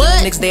eyes. What?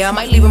 The next day I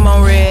might leave him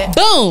on red.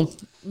 Boom.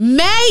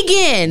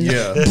 Megan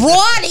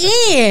brought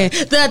in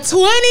the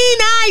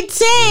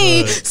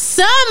 2019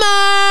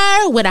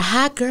 summer with a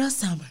hot girl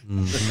summer.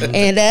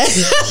 And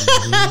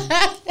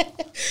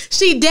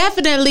she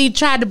definitely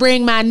tried to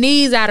bring my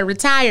knees out of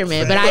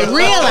retirement, but I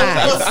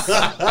realized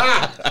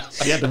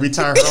you have to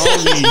retire her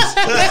own knees.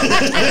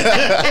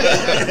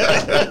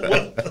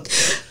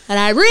 And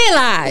I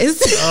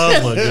realized,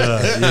 oh my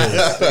God,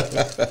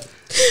 yes.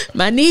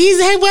 My knees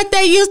ain't what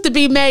they used to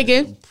be,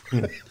 Megan.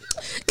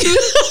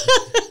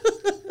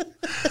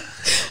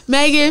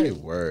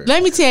 Megan,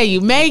 let me tell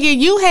you, Megan,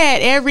 you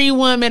had every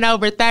woman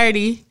over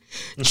 30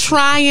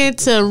 trying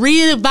to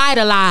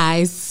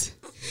revitalize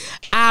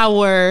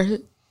our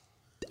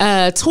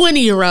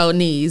 20-year-old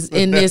knees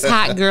in this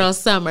hot girl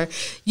summer.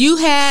 You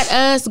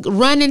had us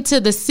running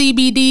to the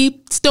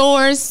CBD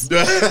stores,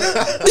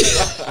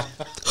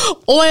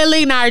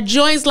 oiling our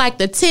joints like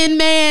the Tin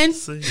Man.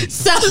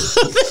 So,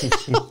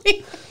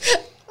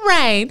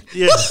 Rain.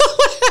 Yes.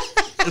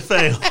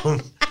 Fam.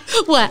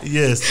 What?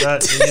 Yes,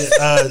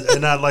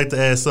 and I'd like to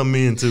add some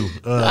in too.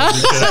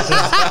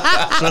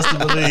 Trust and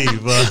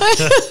believe.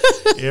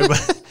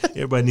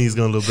 Everybody needs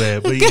gonna look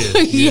bad, but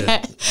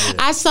yeah.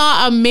 I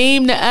saw a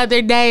meme the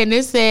other day, and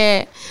it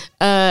said,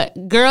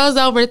 "Girls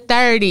over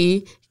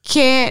 30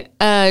 can't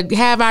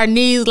have our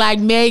knees like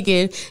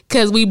Megan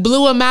because we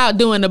blew them out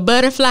doing the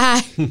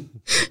butterfly,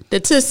 the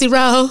Tootsie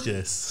Roll,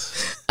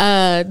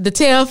 the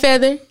tail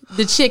feather,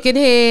 the chicken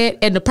head,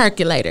 and the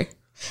percolator."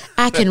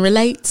 I can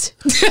relate.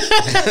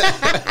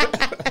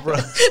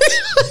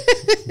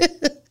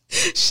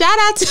 Shout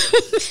out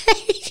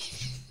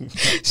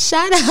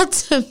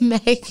to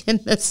Megan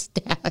Thee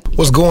Stallion.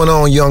 What's going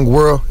on, young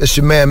world? It's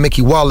your man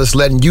Mickey Wallace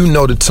letting you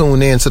know to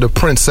tune in to the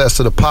princess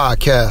of the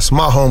podcast,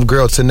 my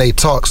homegirl Tanae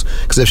Talks,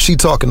 because if she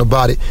talking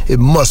about it, it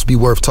must be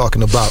worth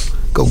talking about.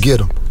 Go get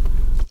them.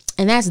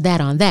 And that's that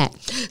on that.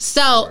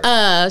 So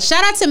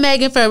shout out to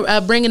Megan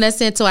for bringing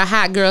us into a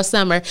hot girl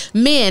summer.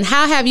 Men,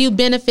 how have you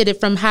benefited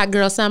from hot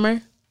girl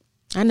summer?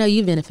 I know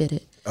you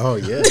benefited. Oh,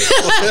 yeah.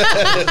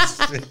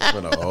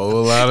 Been a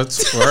whole lot of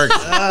twerking.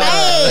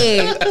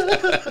 Hey.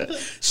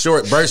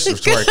 Short bursts of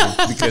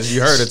twerking, because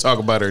you heard her talk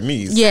about her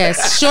knees.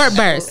 Yes, short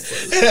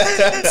bursts.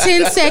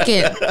 10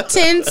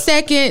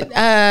 second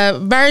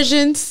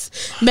versions.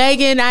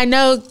 Megan, I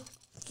know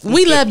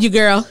we love you,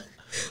 girl.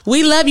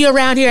 We love you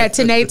around here at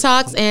Tanae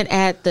Talks and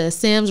at the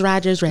Sims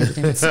Rogers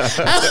residence.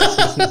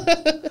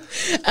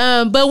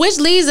 But which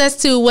leads us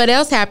to what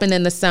else happened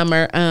in the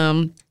summer,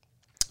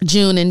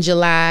 June and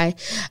July.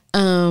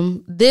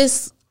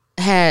 This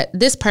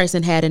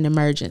person had an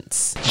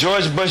emergence.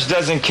 George Bush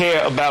doesn't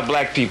care about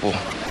black people.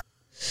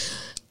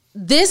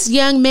 This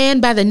young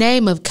man by the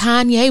name of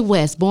Kanye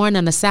West, born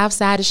on the south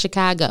side of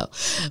Chicago.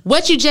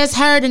 What you just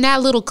heard in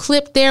that little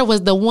clip there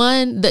was the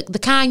one, the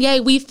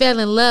Kanye we fell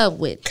in love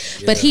with.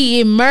 Yeah. But he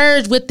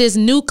emerged with this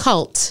new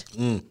cult.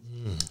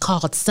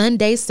 called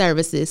Sunday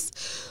services.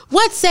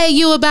 What say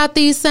you about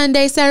these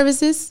Sunday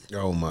services?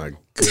 Oh my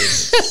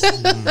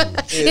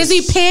goodness. Is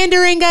he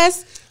pandering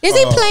us? Is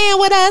he playing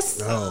with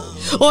us?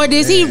 Or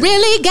does he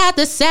really got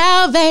the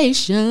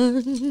salvation?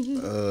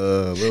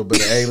 A little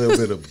bit of A, a little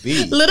bit of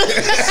B.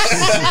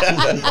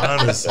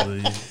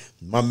 Honestly.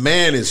 My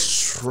man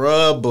is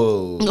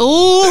trouble.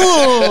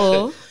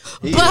 Ooh.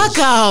 He is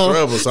Bucko.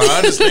 trouble. So I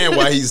understand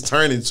why he's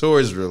turning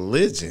towards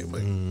religion.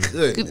 But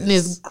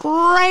Goodness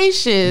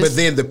gracious. But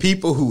then the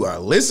people who are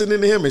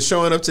listening to him and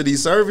showing up to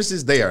these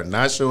services, they are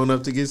not showing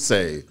up to get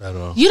saved. At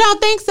all. You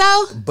don't think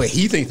so? But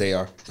he think they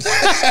are.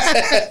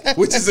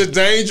 Which is a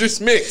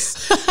dangerous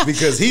mix.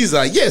 Because he's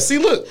like, yeah, see,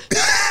 look.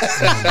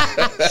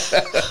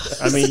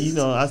 I mean, you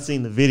know, I've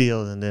seen the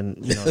videos, and then,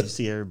 you know, you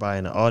see everybody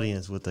in the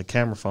audience with the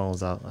camera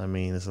phones out. I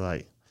mean, it's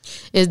like,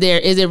 Is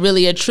it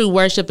really a true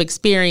worship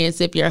experience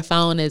if your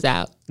phone is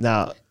out?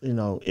 now, you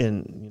know,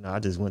 I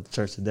just went to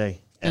church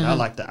today, and I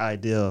like the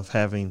idea of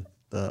having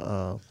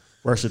the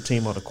worship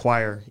team or the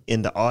choir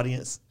in the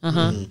audience.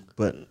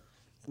 But,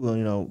 well,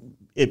 you know,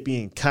 it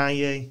being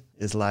Kanye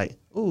is like,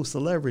 ooh,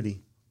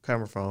 celebrity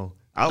camera phone.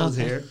 I was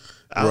here.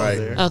 I was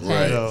there.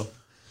 Okay. So,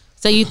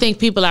 So you think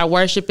people are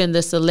worshiping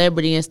the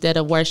celebrity instead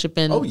of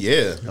worshiping Oh,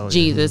 yeah.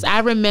 Jesus? I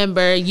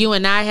remember you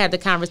and I had the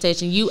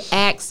conversation. You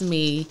asked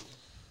me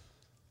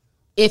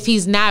if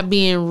he's not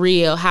being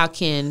real, I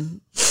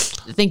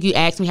think you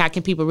asked me how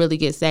can people really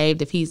get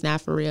saved if he's not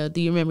for real?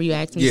 Do you remember you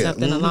asked me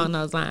something along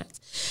those lines?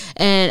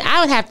 And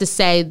I would have to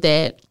say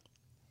that,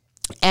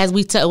 as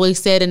we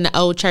said in the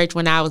old church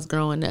when I was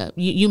growing up,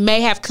 you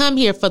may have come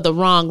here for the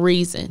wrong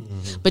reason,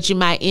 but you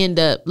might end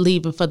up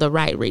leaving for the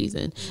right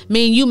reason. I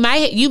mean, you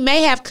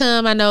may have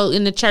come, I know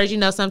in the church, you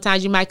know,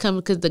 sometimes you might come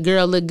because the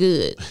girl look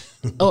good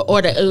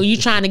or you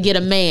trying to get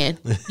a man.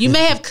 You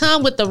may have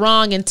come with the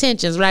wrong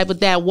intentions, right?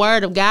 But that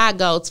word of God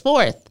goes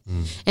forth.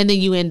 And then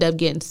you end up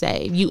getting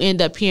saved. You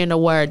end up hearing a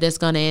word that's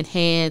going to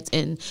enhance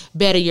and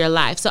better your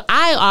life. So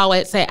I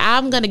always say,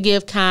 I'm going to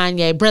give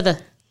Kanye, Brother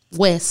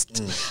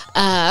West,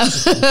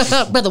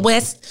 Brother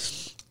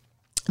West,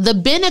 the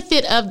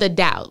benefit of the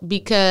doubt,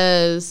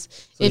 because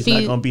so if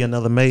he's not gonna be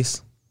another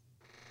Mason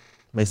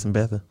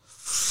Betha.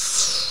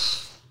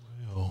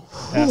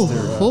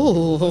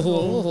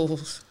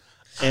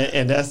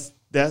 And that's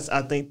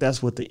I think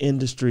that's what the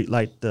industry,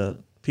 like the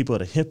people of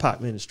the hip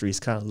hop industry, is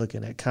kind of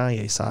looking at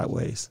Kanye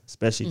sideways,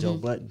 especially Joe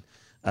Budden.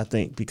 I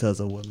think because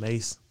of what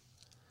Mace,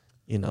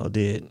 you know,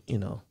 did. You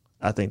know,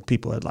 I think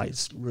people are like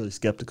really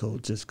skeptical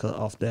just cause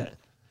off that.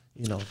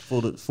 You know,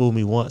 fool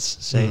me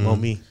once, shame on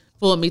me.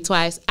 Fool me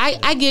twice.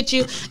 I get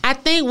you. I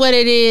think what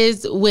it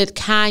is with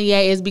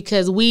Kanye is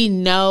because we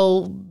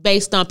know,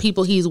 based on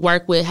people he's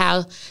worked with,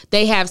 how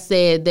they have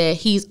said that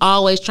he's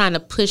always trying to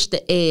push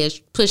the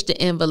edge, push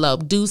the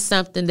envelope, do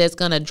something that's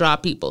going to draw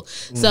people.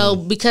 So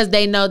because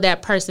they know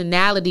that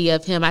personality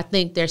of him, I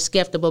think they're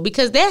skeptical,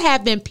 because there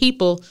have been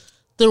people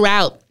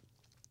throughout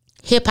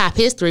hip hop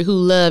history who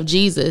love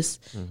Jesus.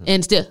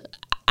 And still,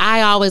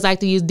 I always like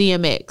to use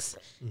DMX.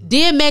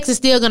 DMX is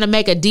still going to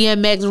make a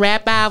DMX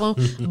rap album,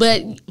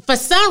 but for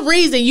some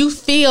reason you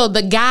feel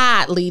the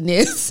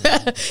godliness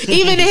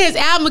even in his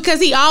album,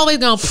 because he always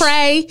going to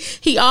pray.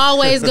 He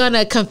always going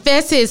to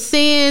confess his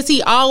sins.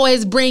 He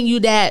always bring you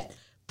that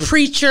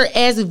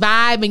preacher-esque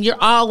vibe, and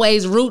you're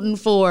always rooting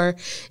for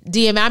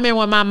DMX. I remember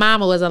when my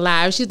mama was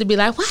alive, she used to be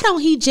like, why don't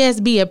he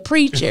just be a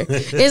preacher?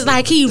 It's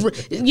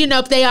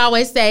like they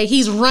always say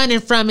he's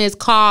running from his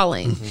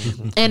calling.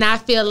 And I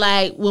feel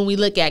like when we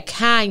look at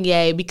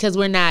Kanye, because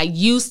we're not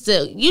used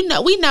to,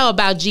 we know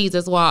about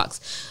Jesus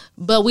walks,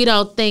 but we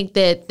don't think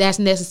that that's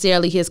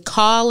necessarily his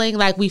calling.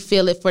 Like we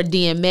feel it for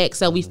DMX,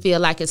 so we feel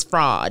like it's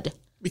fraud.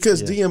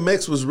 Because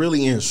DMX was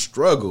really in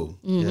struggle.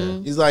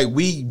 He's like,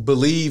 we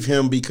believe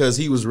him because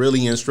he was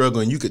really in struggle.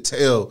 And you could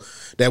tell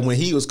that when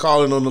he was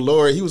calling on the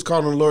Lord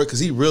because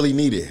he really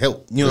needed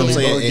help. You know what I'm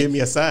saying? And, give me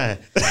a sign.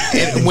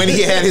 And when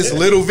he had his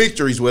little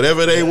victories,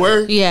 whatever they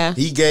were, Yeah.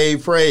 he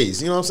gave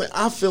praise. You know what I'm saying?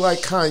 I feel like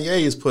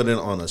Kanye is putting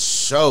on a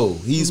show.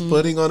 He's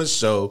putting on a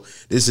show.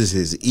 This is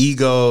his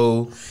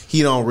ego.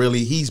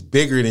 He's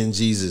bigger than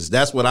Jesus.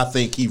 That's what I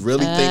think he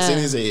really thinks in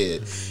his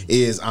head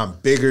is, I'm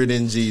bigger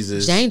than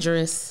Jesus.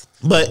 Dangerous.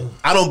 But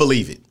I don't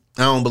believe it.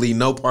 I don't believe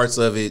no parts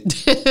of it.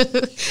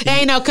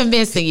 Ain't no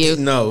convincing you.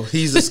 No,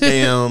 he's a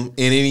scam,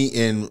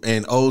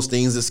 and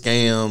Osteen's a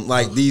scam.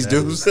 Like these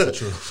dudes,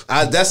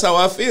 that's how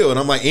I feel. And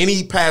I'm like,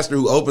 any pastor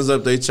who opens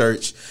up their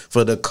church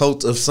for the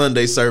cult of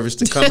Sunday service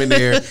to come in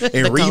there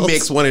and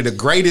remix one of the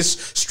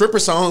greatest stripper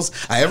songs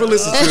I ever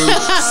listened to,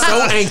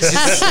 So Anxious,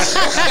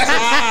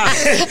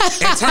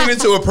 and turn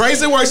into a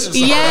praise and worship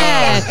song.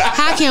 Yeah.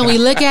 How can we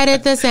look at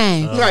it the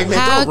same? Like, man,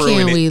 How don't ruin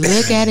can it. we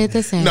look at it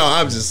the same? No,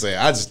 I'm just saying,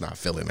 I'm just not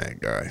feeling that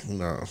guy.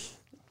 No.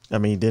 I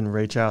mean, didn't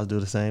Ray Charles do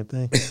the same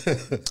thing?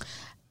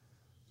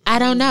 I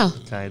don't know.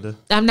 Kinda.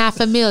 I'm not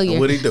familiar.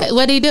 What'd he do?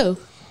 What'd he do?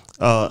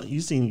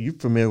 You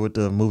familiar with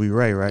the movie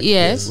Ray, right?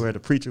 Yes. Where the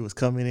preacher was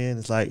coming in.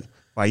 It's like,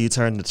 why you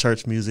turn the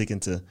church music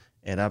into,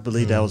 and I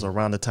believe that was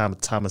around the time of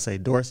Thomas A.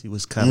 Dorsey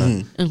was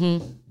kind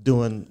of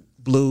doing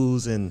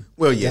blues and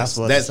Well, yes,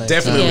 gospel at the that's same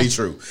definitely Yeah.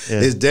 true.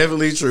 Yeah. It's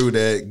definitely true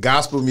that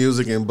gospel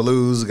music and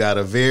blues got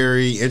a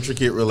very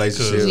intricate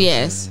relationship.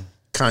 Yes.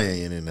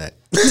 Kanye ain't in that.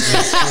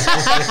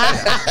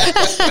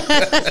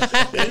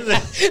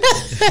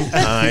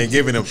 I ain't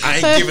giving him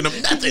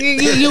nothing.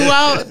 You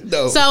won't.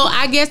 No. So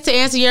I guess to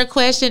answer your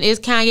question, is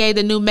Kanye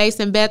the new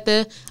Mason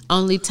Betha?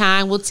 Only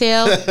time will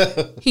tell.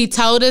 He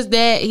told us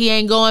that he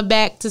ain't going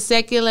back to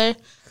secular.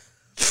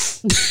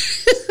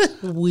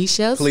 We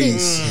shall see.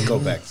 Please go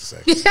back to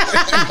second.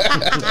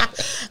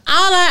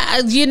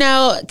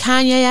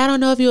 Kanye, I don't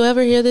know if you'll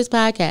ever hear this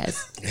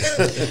podcast.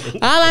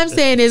 All I'm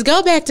saying is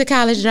go back to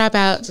college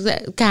dropout,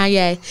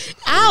 Kanye.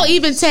 I'll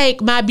even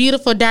take My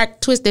Beautiful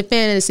Dark Twisted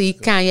Fantasy,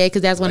 Kanye,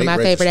 because that's one of my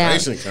favorite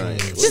albums.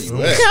 Just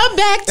come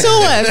back to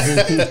us.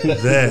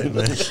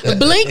 That, man.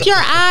 Blink your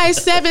eyes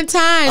 7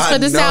 times for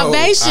the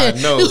salvation.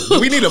 I know.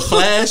 Do we need a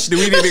flash? Do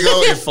we need to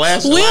go and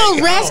flash?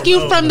 We'll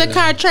rescue from the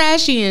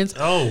Kardashians.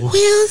 Oh,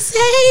 We'll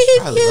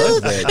save I you.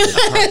 love that.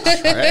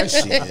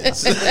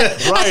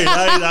 Kardashians. right.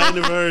 I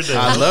never heard that.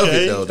 I love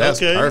it though. That's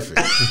okay. perfect.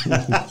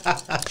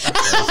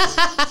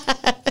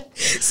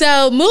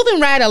 So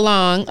moving right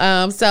along,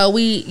 so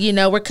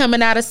we're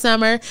coming out of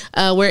summer.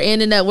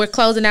 We're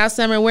closing out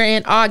summer. We're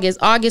in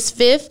August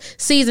 5th.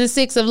 Season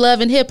 6 of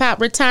Love and Hip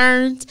Hop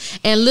returns,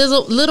 and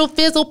Little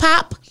Fizzle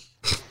Pop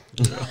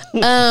it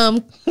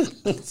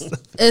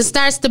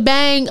starts to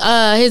bang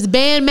his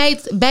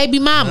bandmate's baby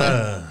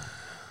mama.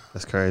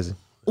 That's crazy.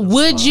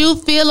 Would you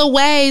feel a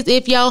ways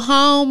if your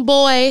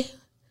homeboy,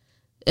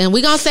 and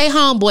we gonna say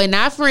homeboy,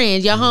 not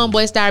friends, your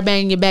homeboy start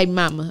banging your baby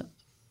mama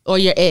or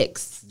your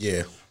ex?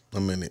 Yeah,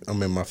 I'm in it.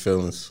 I'm in my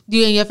feelings.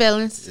 You in your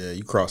feelings? Yeah,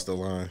 you crossed the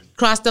line.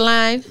 Cross the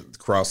line?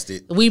 Crossed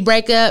it. We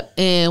break up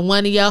and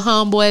one of your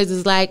homeboys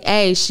is like,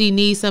 hey, she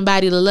needs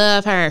somebody to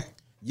love her.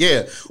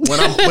 Yeah, when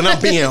I'm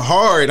being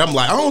hard, I'm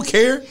like, I don't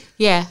care.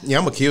 Yeah. Yeah,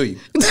 I'm gonna kill you.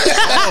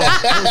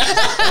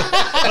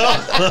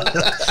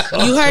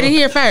 You heard it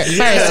here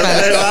first.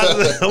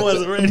 I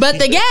wasn't ready. But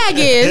the gag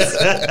is,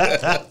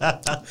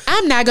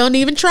 I'm not gonna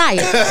even try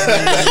it.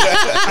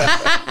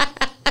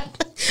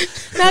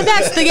 Now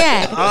that's the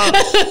gag.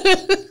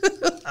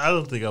 I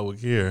don't think I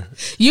would care.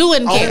 You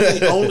wouldn't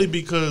care. Only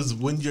because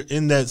when you're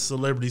in that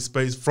celebrity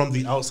space, from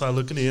the outside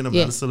looking in, I'm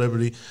Yeah. not a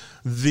celebrity.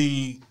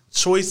 The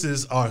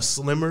choices are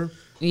slimmer.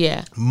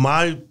 Yeah.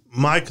 My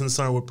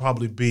concern would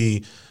probably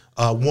be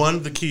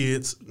one, the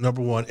kids,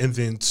 number one, and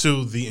then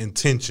two, the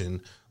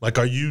intention. Like,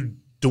 are you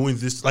doing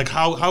this? Like,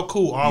 how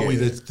cool are we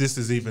that this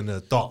is even a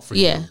thought for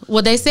you? Yeah.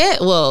 Well, they said,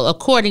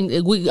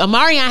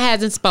 Omarion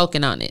hasn't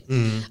spoken on it.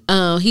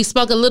 He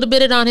spoke a little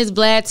bit on his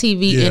Vlad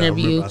TV Yeah, I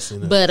interview, remember I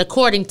seen that. but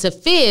according to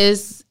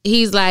Fizz,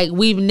 he's like,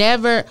 we've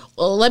never.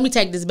 Well, let me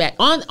take this back.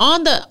 On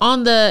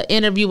the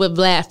interview with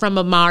Vlad from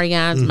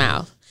Omarion's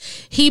mouth,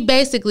 he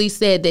basically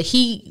said that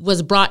he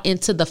was brought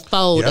into the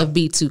fold of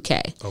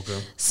B2K.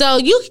 Okay. So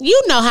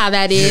you know how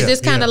that is. Yeah,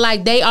 It's kind of yeah.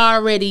 like they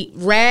already,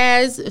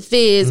 Raz,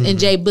 Fizz, and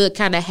J Book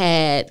kind of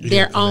had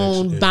their own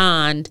connection, yeah.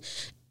 bond.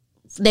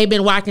 They've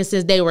been walking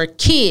since they were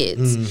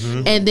kids.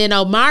 And then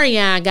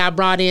Omarion got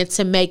brought in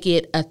to make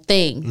it a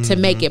thing, to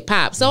make it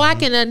pop. So I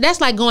can,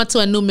 that's like going to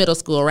a new middle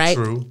school, right?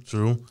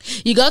 True.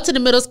 You go to the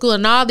middle school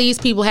and all these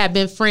people have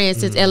been friends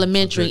since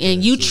elementary,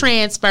 and you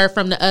transfer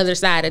from the other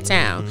side of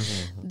town.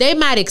 They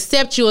might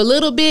accept you a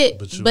little bit,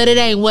 but it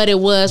ain't what it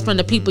was from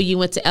the people you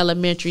went to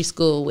elementary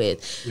school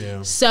with.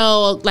 Yeah.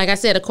 So, like I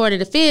said, according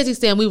to Fizz, he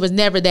said we was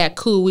never that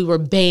cool. We were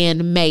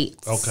band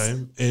mates.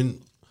 Okay.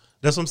 And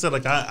that's what I'm saying.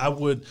 Like,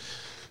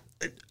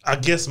 I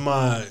guess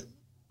my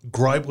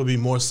gripe would be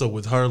more so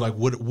with her, like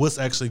what's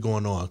actually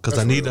going on, because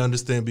I need to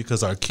understand,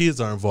 because our kids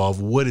are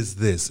involved. What is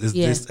this? Is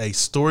this a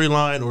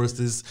storyline, or is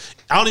this?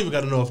 I don't even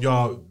got to know if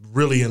y'all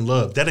really in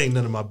love. That ain't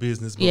none of my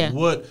business.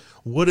 But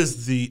what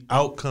is the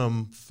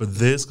outcome for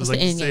this? Because like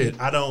you said,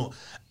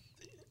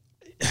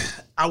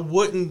 I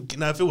wouldn't.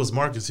 Now, if it was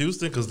Marcus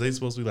Houston, because they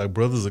supposed to be like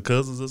brothers or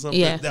cousins or something,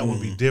 that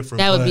would be different.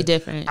 That would But be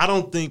different. I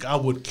don't think I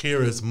would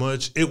care as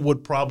much. It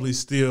would probably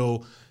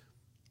still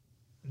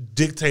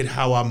dictate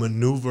how I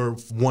maneuver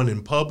one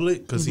in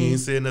public, because he ain't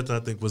saying nothing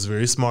I think was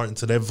very smart. And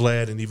to that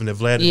Vlad, and even that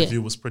Vlad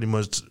interview was pretty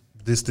much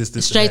this.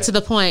 Straight to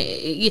the point.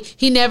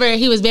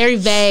 He was very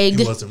vague.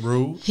 He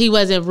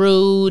wasn't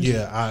rude.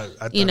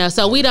 Yeah,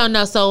 so we don't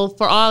know. So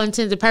for all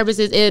intents and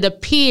purposes, it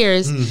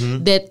appears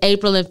that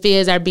April and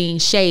Fizz are being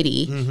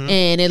shady,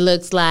 and it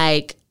looks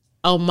like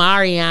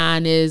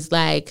Omarion is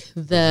like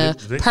the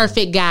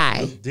perfect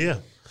guy. Yeah.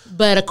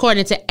 But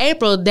according to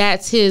April,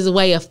 that's his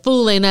way of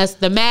fooling us,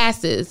 the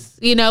masses,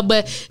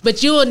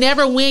 But you will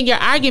never win your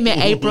argument,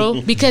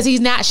 April, because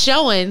he's not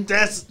showing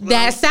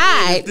that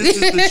side.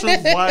 This is the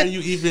truth. Why are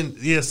you even?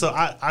 Yeah. So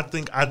I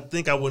think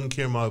I wouldn't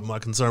care. My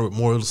concern would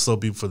more so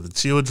be for the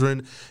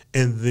children,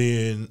 and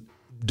then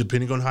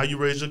depending on how you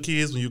raise your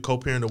kids, when you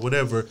co-parent or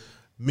whatever.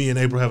 Me and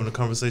April having a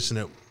conversation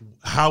that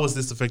how is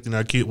this affecting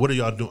our kid? What are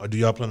y'all doing? Do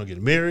y'all plan on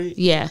getting married?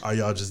 Yeah. Are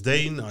y'all just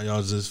dating? Are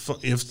y'all just,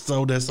 if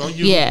so, that's on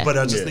you. Yeah. But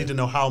I just need to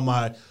know how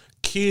my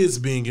kids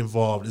being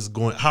involved is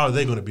going. How are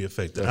they going to be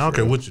affected? I don't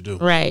care what you do.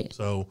 Right.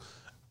 So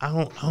I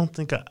don't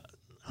think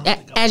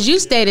As you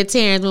stated,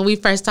 Terrence, when we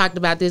first talked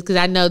about this, because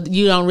I know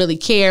you don't really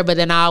care, but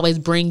then I always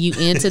bring you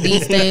into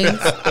these things.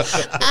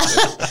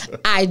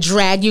 I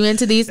drag you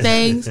into these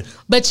things.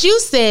 But you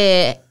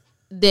said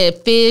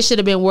that Fizz should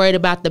have been worried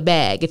about the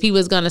bag. If he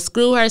was going to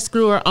screw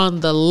her on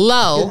the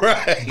low.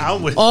 Right.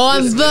 On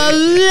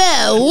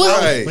the low.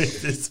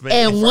 Right.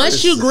 And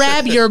once you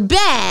grab your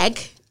bag,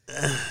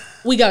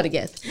 we go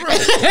together. Right.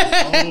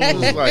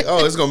 It's like,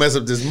 it's gonna mess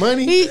up this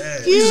money. We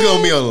just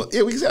gonna be on.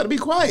 Yeah, we just gotta be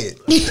quiet.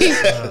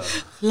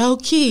 Low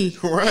key.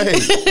 Right.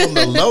 On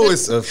the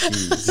lowest of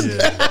keys.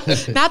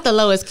 Yeah. Not the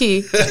lowest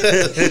key.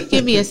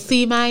 Give me a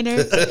C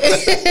minor.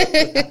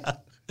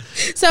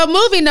 So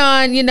moving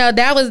on,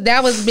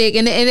 that was big,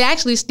 and it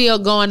actually still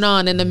going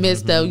on in the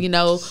midst of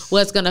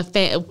what's gonna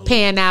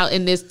pan out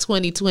in this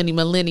 2020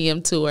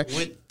 Millennium Tour.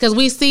 Because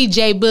we see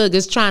J Boog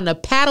is trying to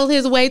paddle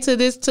his way to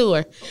this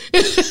tour.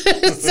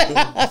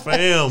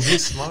 Fam,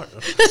 he's smart.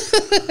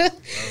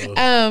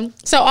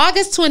 So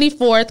August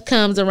 24th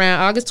comes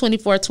around. August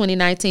 24th,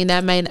 2019.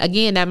 That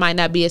might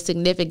not be a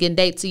significant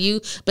date to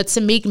you, but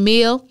to Meek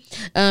Mill,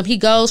 he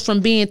goes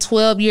from being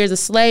 12 years a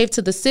slave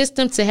to the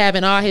system to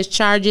having all his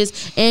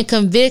charges and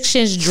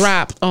convictions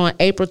dropped on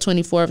April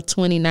 24th,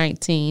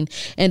 2019.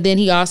 And then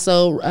he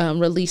also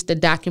released a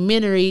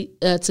documentary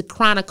to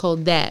chronicle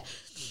that.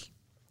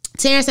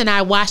 Terrence and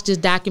I watched this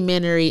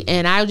documentary,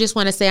 and I just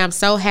want to say I'm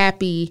so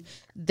happy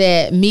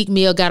that Meek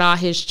Mill got all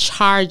his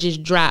charges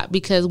dropped,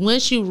 because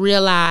once you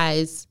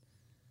realize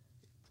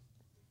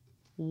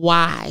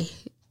why,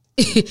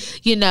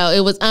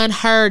 it was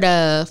unheard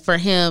of for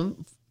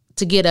him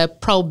to get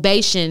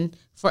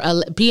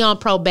be on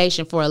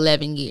probation for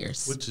 11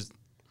 years.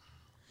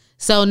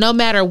 So no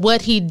matter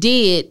what he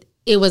did,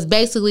 it was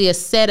basically a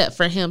setup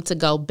for him to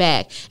go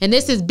back. And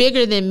this is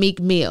bigger than Meek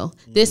Mill.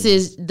 This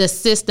is the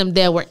system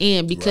that we're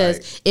in,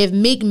 because if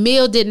Meek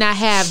Mill did not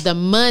have the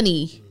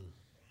money,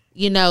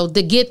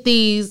 to get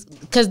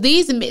because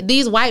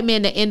these white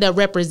men that end up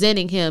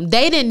representing him,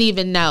 they didn't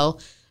even know,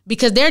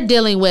 because they're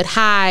dealing with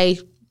they're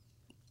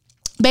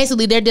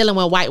dealing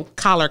with white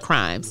collar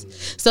crimes.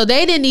 So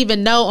they didn't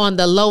even know on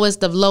the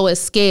lowest of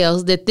lowest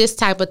scales that this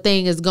type of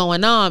thing is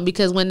going on,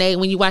 because when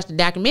you watch the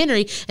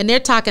documentary and they're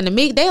talking to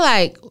Meek, they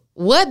like,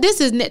 what? This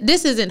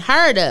isn't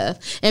heard of.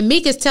 And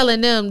Meek is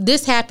telling them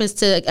this happens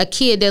to a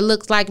kid that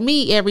looks like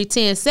me every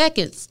 10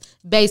 seconds,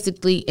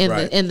 basically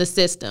in the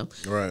system.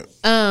 Right.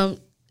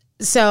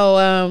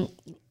 So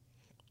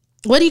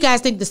what do you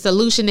guys think the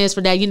solution is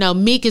for that?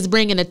 Meek is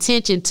bringing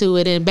attention to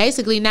it, and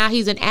basically now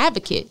he's an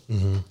advocate.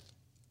 Mm-hmm.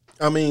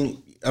 I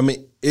mean,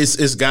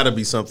 it's got to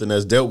be something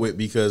that's dealt with,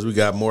 because we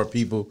got more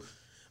people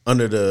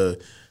under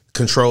the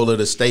control of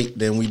the state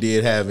than we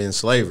did have in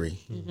slavery.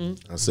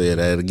 Mm-hmm. I say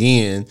that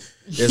again.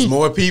 There's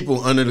more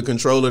people under the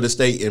control of the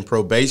state in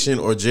probation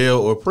or jail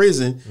or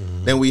prison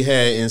than we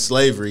had in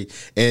slavery.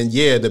 And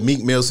yeah, the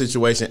Meek Mill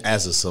situation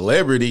as a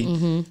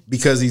celebrity,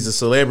 because he's a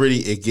celebrity,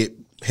 it get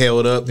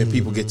held up and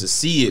people get to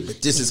see it.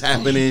 But this is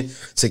happening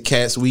to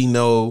cats we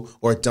know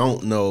or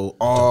don't know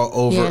all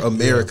over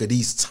America.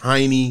 These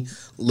tiny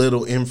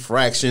little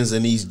infractions,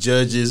 and these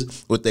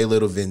judges with their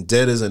little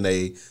vendettas and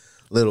they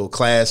little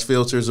class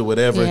filters or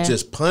whatever,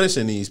 just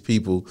punishing these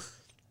people.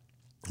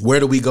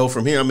 Where do we go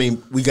from here? I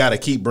mean, we got to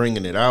keep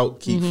bringing it out,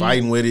 keep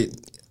fighting with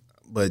it.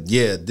 But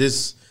yeah,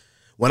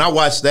 when I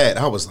watched that,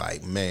 I was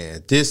like, man,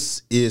 and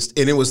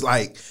it was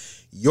like,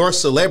 your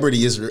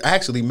celebrity is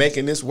actually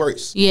making this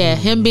worse. Yeah,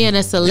 him being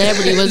a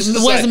celebrity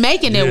was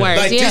making it worse.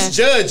 Like, this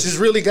judge has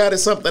really got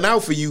something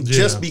out for you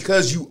just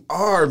because you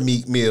are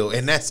Meek Mill.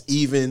 And that's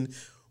even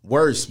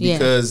worse,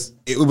 because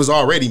it was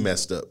already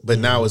messed up. But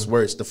now it's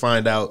worse to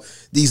find out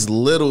these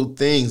little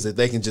things that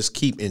they can just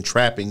keep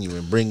entrapping you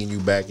and bringing you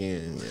back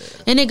in. Yeah.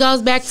 And it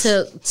goes back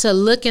to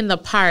looking the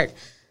part.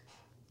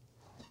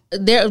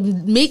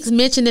 Meek's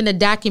mentioned in the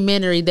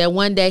documentary that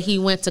one day he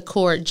went to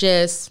court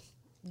just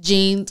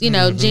jeans,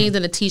 jeans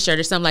and a t-shirt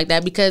or something like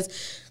that, because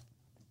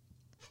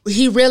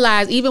he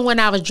realized even when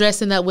I was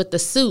dressing up with the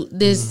suit,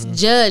 this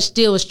judge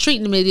still was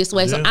treating me this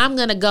way. So I'm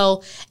going to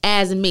go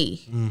as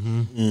me.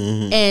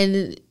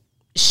 And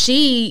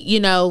she,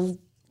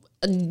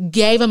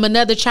 gave him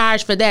another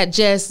charge for that,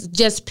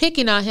 just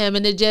picking on him.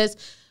 And I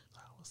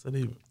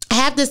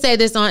have to say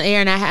this on air,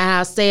 and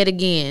I'll say it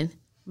again.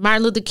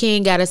 Martin Luther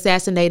King got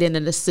assassinated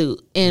in a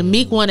suit, and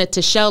Meek wanted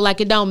to show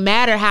like it don't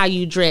matter how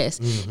you dress.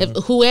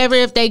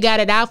 If they got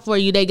it out for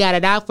you, they got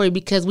it out for you,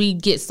 because we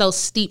get so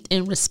steeped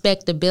in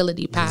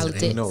respectability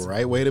politics. Ain't no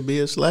right way to be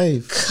a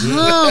slave.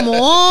 Come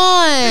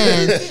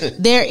on,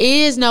 there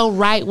is no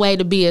right way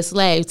to be a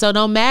slave. So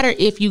no matter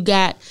if you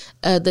got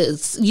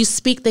you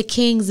speak the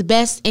king's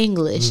best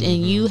English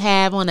and you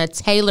have on a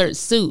tailored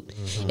suit,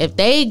 if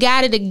they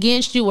got it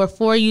against you or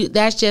for you,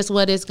 that's just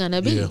what it's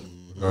gonna be. Yeah,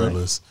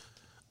 regardless.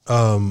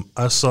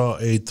 I saw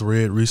a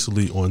thread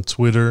recently on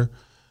Twitter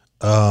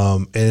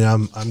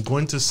And I'm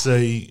going to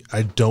say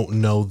I don't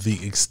know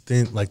the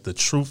extent, like the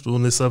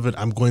truthfulness of it.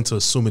 I'm going to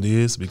assume it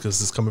is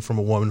because it's coming from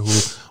a woman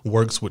who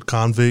works with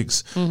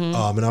convicts. And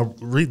I'll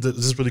read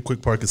this really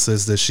quick part. It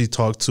says that she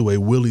talked to a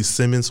Willie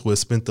Simmons who has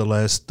spent the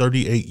last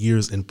 38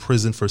 years in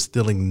prison for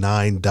stealing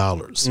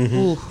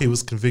 $9. He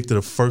was convicted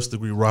of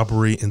first-degree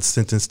robbery and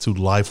sentenced to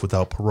life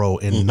without parole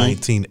in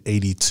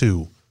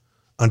 1982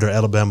 under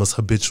Alabama's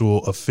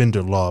habitual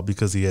offender law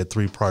because he had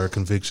 3 prior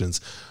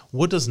convictions.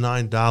 What does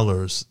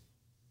 $9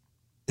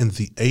 in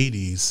the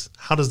 80s,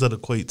 how does that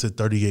equate to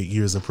 38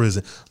 years in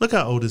prison? Look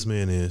how old this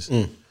man is.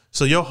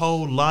 So your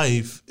whole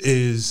life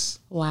is,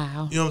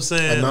 wow. You know what I'm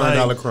saying? A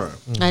 $9 crime.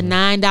 A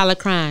 $9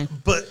 crime.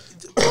 But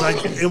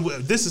like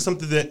this is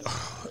something that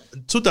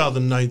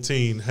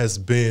 2019 has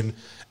been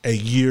a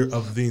year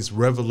of these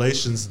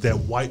revelations that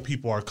white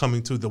people are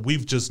coming to that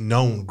we've just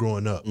known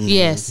growing up.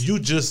 Yes. You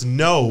just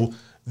know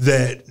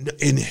that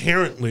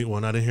inherently,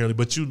 well, not inherently,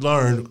 but you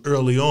learn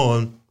early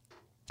on,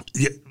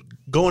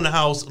 go in the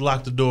house,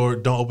 lock the door,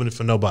 don't open it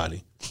for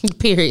nobody.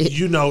 Period.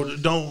 You know,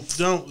 don't.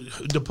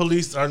 The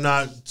police are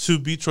not to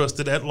be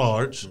trusted at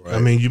large. Right. I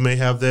mean, you may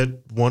have that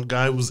one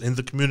guy who was in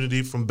the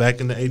community from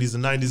back in the 80s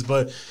and 90s,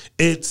 but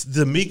it's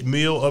the Meek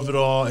Mill of it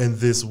all and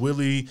this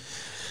Willie.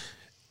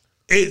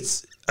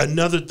 It's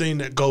another thing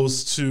that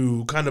goes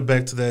to kind of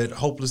back to that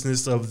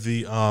hopelessness of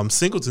the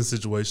Singleton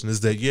situation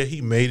is that, yeah,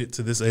 he made it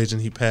to this age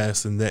and he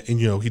passed and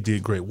you know, he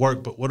did great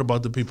work. But what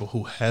about the people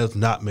who have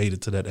not made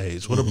it to that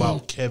age? What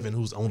about Kevin,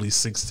 who's only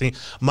 16?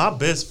 My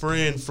best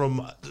friend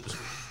from...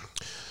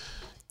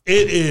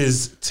 It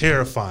is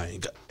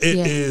terrifying.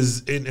 It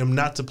is, and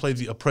not to play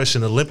the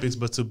oppression Olympics,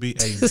 but to be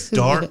a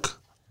dark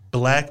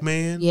black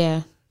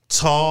man,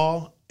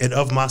 tall, and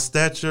of my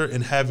stature,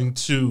 and having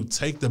to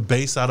take the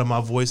bass out of my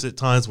voice at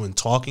times when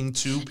talking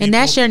to people. And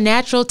that's your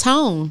natural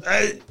tone.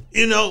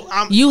 You know,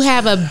 you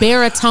have a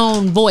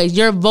baritone voice.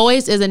 Your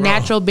voice is a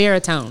natural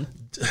baritone.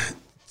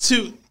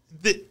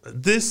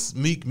 This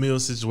Meek Mill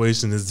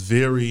situation is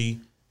very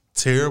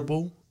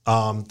terrible.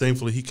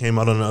 Thankfully, he came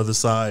out on the other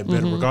side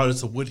better,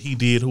 regardless of what he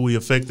did, who he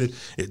affected,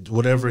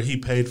 whatever he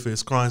paid for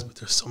his crimes. But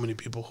there's so many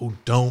people who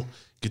don't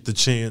get the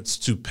chance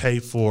to pay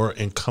for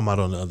and come out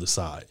on the other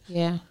side.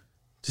 Yeah.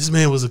 This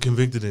man was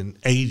convicted in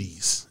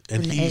 80s,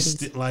 and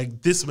he's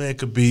like, this man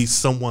could be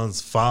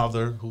someone's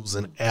father who's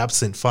an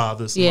absent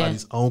father,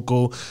 somebody's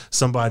uncle,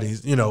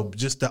 somebody's, you know,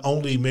 just the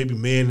only maybe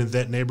man in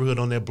that neighborhood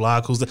on that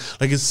block who's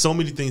like, it's so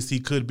many things he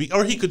could be,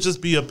 or he could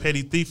just be a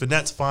petty thief, and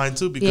that's fine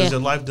too, because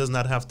your life does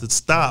not have to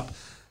stop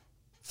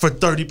for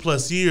 30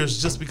 plus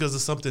years just because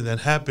of something that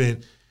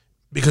happened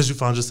because you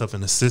found yourself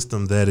in a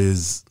system that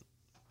is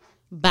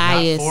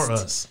biased not for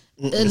us.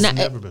 It's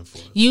never been for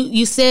us.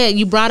 You said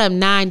you brought up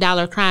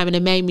 $9 crime, and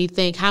it made me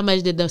think, how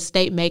much did the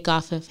state make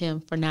off of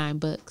him for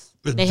 $9?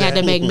 They had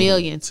to make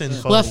millions.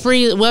 What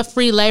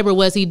free labor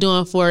was he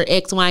doing for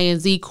X, Y,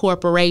 and Z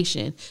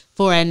corporation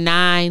for a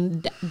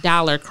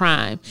 $9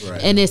 crime?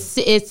 Right. And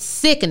it's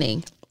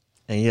sickening.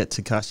 And yet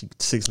Tekashi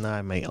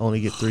 6ix9ine may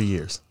only get 3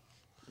 years.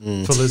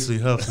 Felicity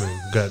Huffman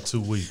got 2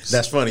 weeks.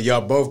 That's funny.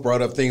 Y'all both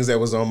brought up things that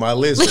was on my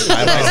list. It's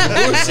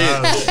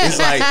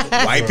like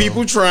white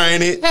people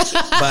trying it,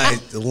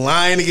 but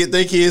lying to get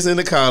their kids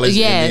into college.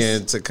 And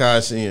then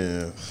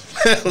Tekashi,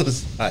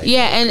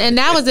 and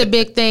that was a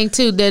big thing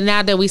too. That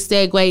now that we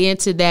segue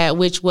into that,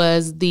 which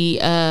was the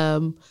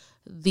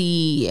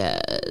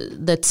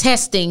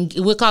testing,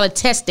 we'll call it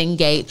testing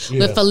gate,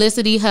 with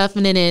Felicity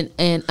Huffman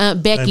and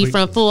Aunt Becky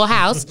from Full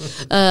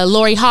House,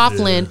 Lori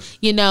Houghlin,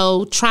 you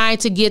know, trying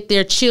to get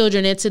their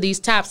children into these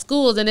top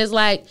schools. And it's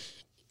like,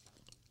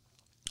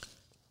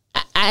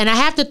 and I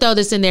have to throw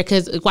this in there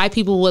because white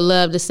people would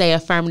love to say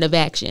affirmative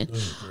action.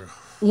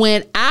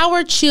 When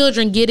our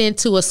children get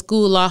into a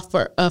school off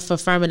of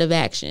affirmative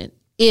action,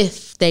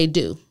 if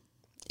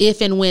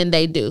and when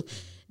they do,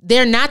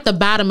 they're not the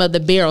bottom of the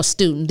barrel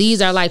student.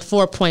 These are like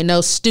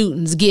 4.0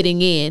 students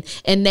getting in,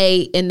 and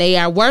they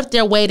are worth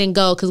their weight in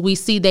gold because we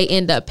see they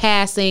end up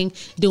passing,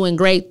 doing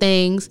great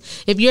things.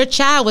 If your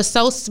child was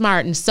so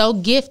smart and so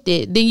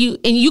gifted, then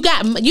you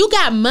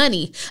got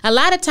money. A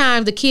lot of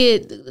times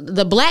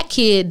the black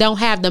kid don't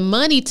have the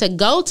money to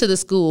go to the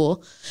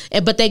school,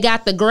 but they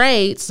got the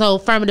grades. So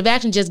affirmative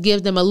action just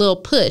gives them a little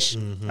push.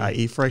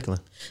 I.e. Franklin.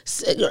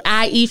 So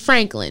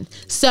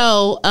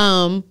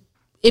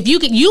if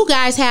you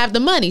guys have the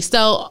money,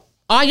 so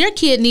all your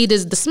kid need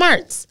is the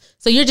smarts.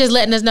 So you're just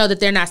letting us know that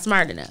they're not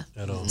smart enough.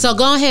 So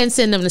go ahead and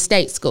send them to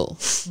state school.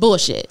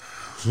 Bullshit.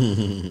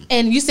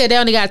 And you said they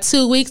only got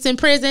 2 weeks in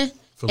prison,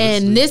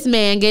 and this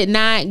man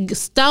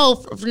stole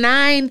for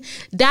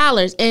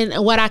 $9.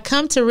 And what I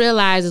come to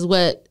realize is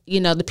what, you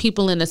know, the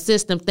people in the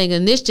system think,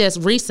 and this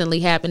just recently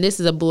happened. This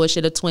is a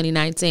bullshit of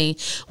 2019,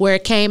 where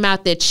it came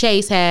out that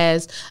Chase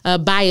has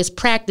biased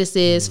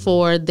practices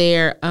for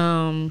their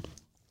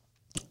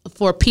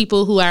for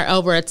people who are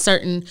over a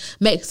certain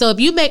so if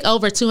you make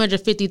over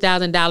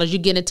 $250,000, you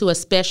get into a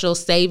special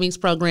savings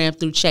program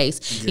through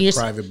Chase. You get a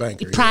private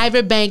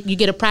banker. You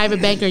get a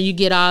private banker, and you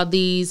get all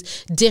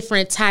these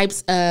different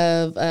types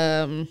of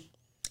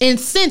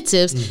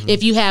incentives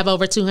if you have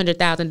over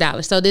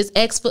 $200,000. So this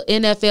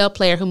ex-NFL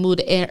player who moved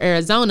to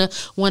Arizona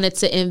wanted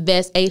to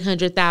invest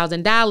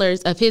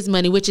 $800,000 of his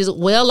money, which is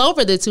well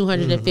over the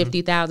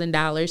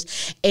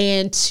 $250,000,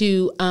 and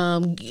to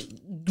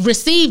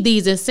receive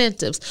these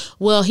incentives.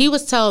 Well, he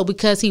was told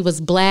because he was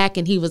black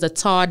and he was a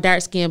tall,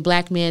 dark-skinned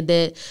black man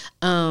that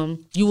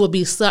you will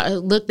be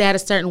looked at a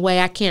certain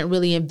way. I can't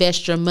really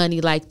invest your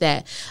money like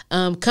that.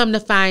 Come to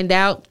find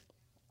out,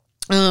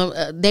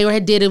 they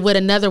did it with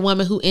another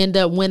woman who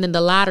ended up winning the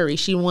lottery.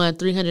 She won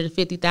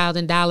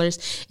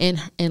 $350,000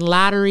 in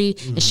lottery,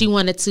 and she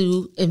wanted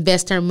to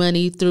invest her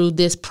money through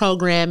this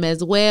program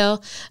as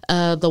well.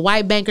 The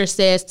white banker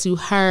says to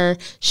her,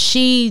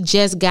 she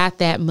just got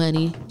that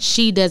money.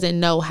 She doesn't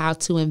know how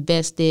to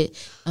invest it.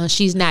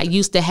 She's not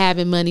used to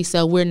having money,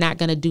 so we're not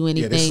going to do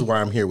anything. Yeah, this is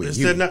why I'm here with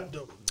you.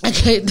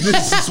 Okay.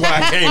 This is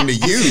why I came to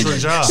you,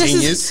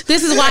 genius.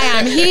 This is why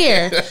I'm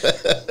here.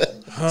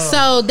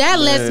 So that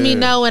lets me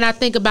know when I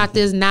think about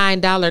this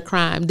 $9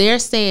 crime. They're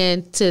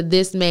saying to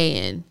this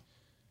man,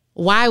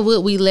 why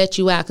would we let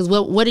you out? Because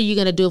what are you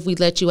going to do if we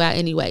let you out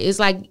anyway? It's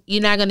like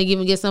you're not going to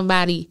even give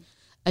somebody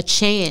a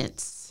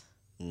chance.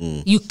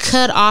 You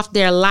cut off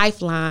their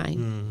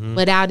lifeline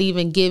without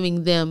even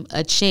giving them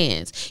a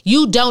chance.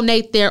 You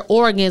donate their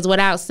organs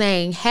without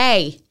saying,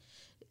 hey,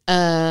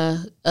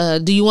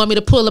 do you want me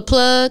to pull a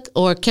plug,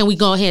 or can we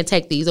go ahead and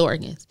take these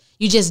organs?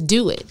 You just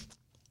do it.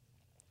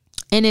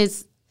 And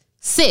it's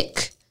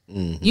sick.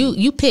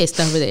 You pissed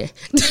over there.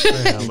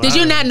 Did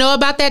you not know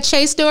about that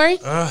Chase story?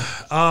 No,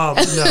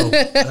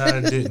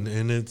 I didn't,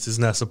 and it's just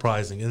not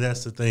surprising. And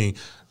that's the thing.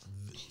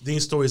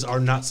 These stories are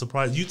not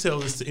surprising. You tell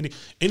this to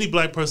any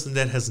black person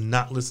that has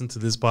not listened to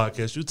this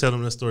podcast, you tell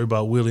them that story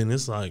about Willie, and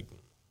it's like,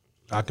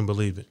 I can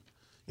believe it.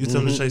 You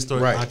tell them the Chase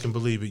story, I can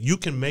believe it. You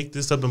can make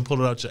this up and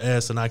pull it out your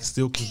ass, and I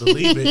still can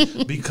believe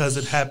it because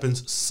it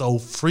happens so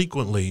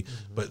frequently.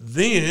 But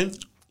then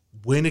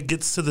when it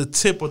gets to the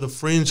tip or the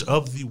fringe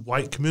of the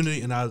white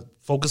community, and I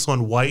focus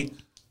on white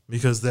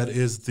because that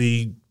is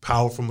the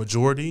powerful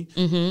majority,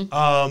 then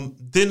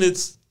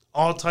it's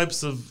all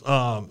types of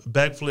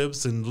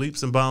backflips and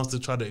leaps and bounds to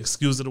try to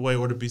excuse it away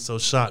or to be so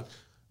shocked.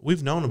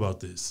 We've known about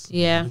this.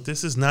 Yeah.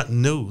 This is not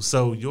new.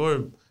 So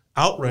your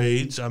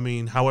outrage, I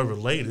mean, however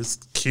late, it's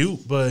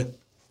cute, but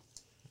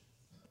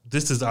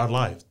this is our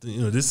life.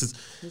 This is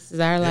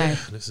our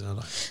life. This is our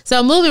life.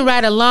 So moving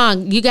right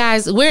along, you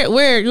guys, we're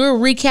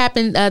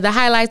recapping the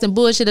highlights and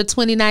bullshit of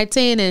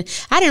 2019, and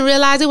I didn't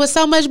realize it was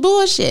so much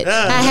bullshit.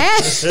 I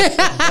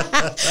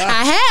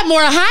had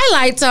more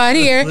highlights on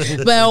here,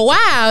 but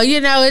wow,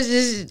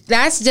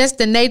 that's just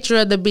the nature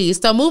of the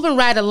beast. So moving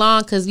right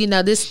along, because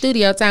this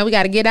studio time, we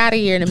got to get out of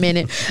here in a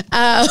minute.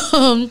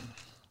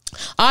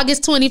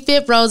 August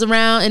 25th rolls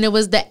around, and it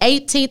was the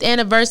 18th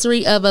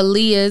anniversary of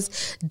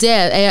Aaliyah's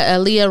death.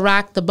 Aaliyah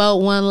rocked the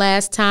boat one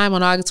last time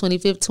on August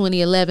 25th,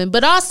 2011.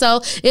 But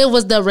also, it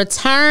was the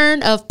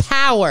return of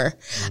power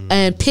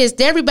and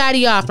pissed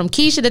everybody off, from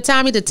Keisha to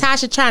Tommy to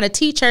Tasha, trying to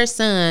teach her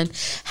son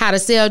how to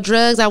sell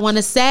drugs. I want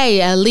to say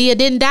Aaliyah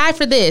didn't die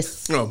for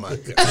this. Oh, my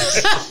God.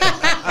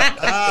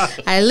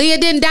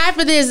 Aaliyah didn't die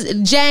for this,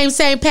 James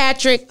St.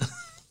 Patrick.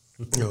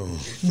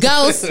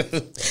 Ghost.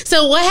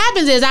 So what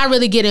happens is I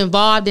really get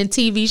involved in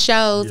TV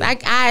shows.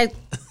 Yeah.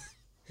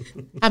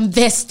 I'm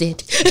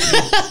vested.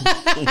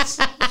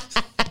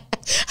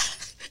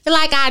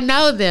 Like I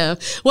know them.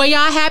 Were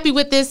y'all happy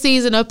with this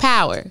season of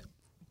Power?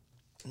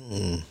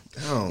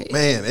 Oh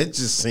man, it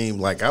just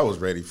seemed like I was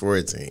ready for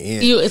it to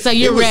end.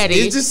 You're ready.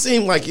 It just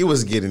seemed like it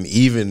was getting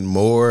even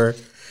more.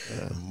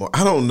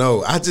 I don't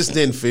know. I just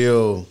didn't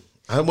feel.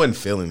 I wasn't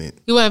feeling it.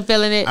 You wasn't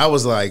feeling it? I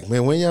was like,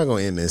 man, when y'all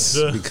gonna end this?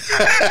 So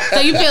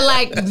you feel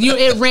like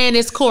it ran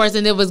its course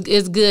and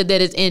it's good that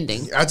it's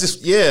ending? I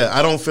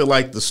don't feel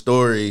like the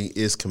story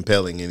is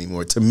compelling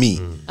anymore to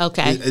me.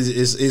 Okay.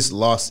 It's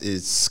lost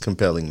its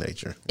compelling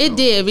nature. It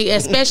did,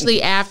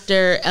 especially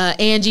after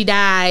Angie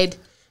died.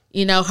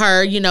 Is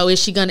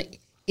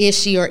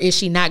she or is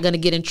she not gonna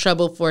get in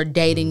trouble for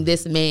dating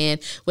this man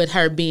with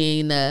her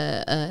being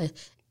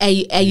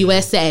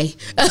AUSA.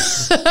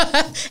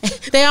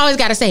 They always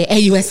got to say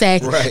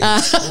AUSA. Right.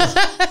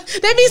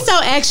 They be so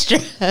extra.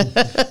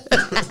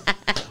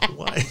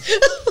 Why?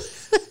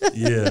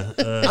 Yeah.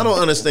 I don't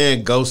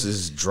understand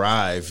Ghost's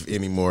drive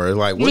anymore.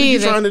 Like, what are you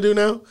trying to do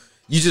now?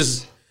 You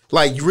just...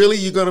 Like, really,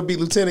 you're going to be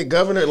lieutenant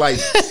governor? Like,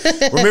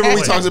 remember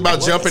we talked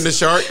about jumping the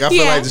shark? I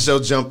feel like the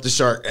show jumped the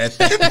shark at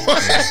that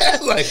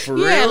point. Like, for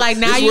real? Yeah, like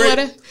now you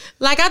want to...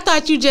 Like, I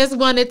thought you just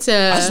wanted to...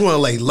 I just want to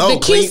lay low. The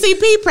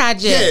QCP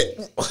project.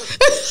 Yeah.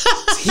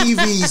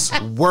 TV's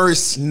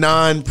worst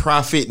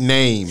non-profit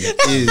name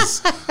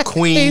is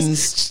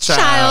Queen's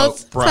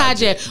Child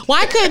Project.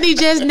 Why couldn't he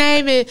just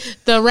name it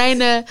the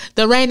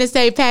Raina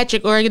St.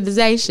 Patrick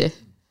Organization?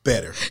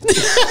 Better.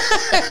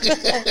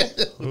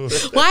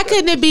 Why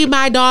couldn't it be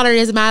My Daughter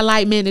Is My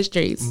Light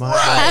Ministries? My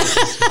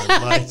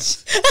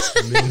Light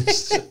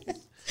Ministries.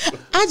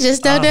 I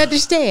just don't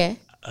understand.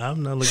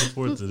 I'm not looking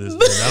forward to this.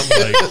 Man. I'm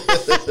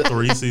like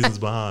 3 seasons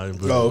behind.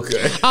 But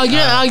Okay.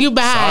 You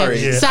behind?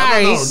 Sorry.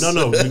 Sorry.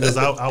 No, because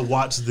I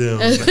watch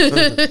them.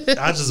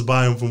 I just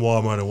buy them from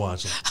Walmart and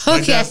watch them.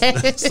 Like,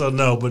 Okay. so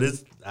no, but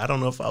I don't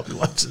know if I'll be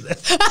watching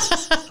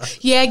that.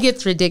 Yeah, it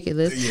gets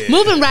ridiculous.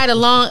 Moving right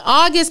along,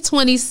 August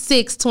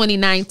 26,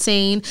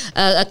 2019,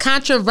 a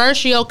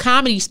controversial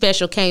comedy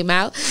special came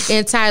out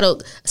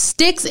entitled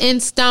Sticks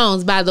and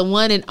Stones by the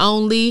one and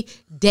only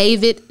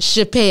David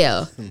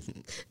Chappelle.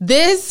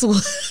 This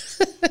was,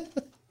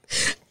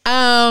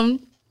 I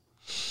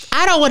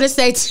don't want to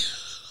say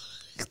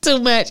too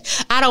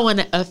much. I don't want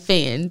to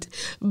offend,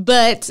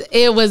 but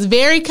it was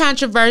very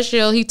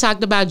controversial. He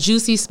talked about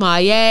Juicy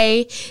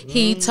Smollett.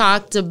 He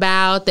talked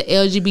about the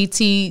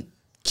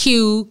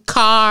LGBTQ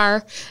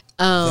car.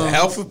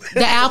 The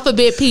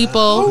alphabet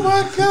people. Oh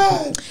my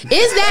God!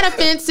 Is that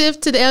offensive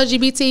to the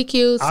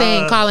LGBTQ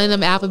saying calling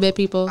them alphabet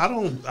people? I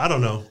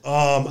don't know.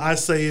 I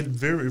say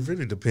it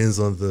really depends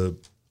on the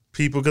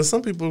people, because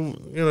some people,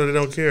 they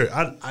don't care.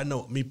 I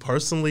know, me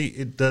personally,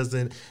 it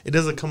doesn't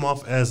come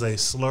off as a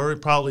slur.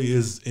 It probably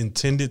is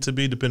intended to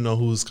be, depending on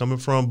who it's coming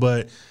from.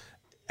 But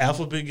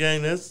alphabet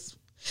gang, that's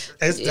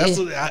what,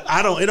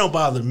 it don't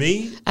bother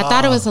me. I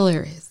thought it was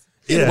hilarious.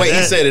 Yeah, the way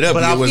he set it up,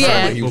 but it was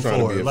he was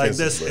trying to be like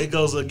offensive. it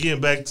goes again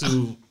back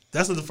to.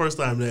 That's not the first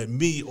time that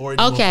me or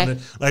okay.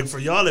 Like for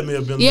y'all, it may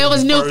have been. Yeah, it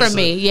was new for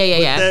me.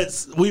 Yeah.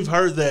 We've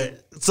heard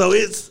that, so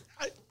it's.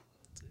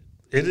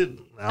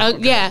 I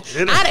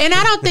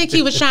don't think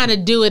he was trying to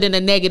do it in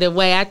a negative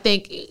way. I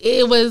think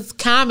it was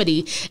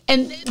comedy.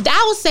 And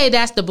I would say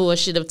that's the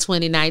bullshit of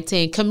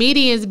 2019.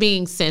 Comedians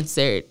being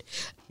censored.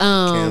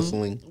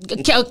 Canceling.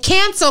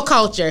 Cancel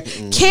culture.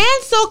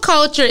 Cancel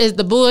culture is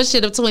the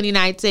bullshit of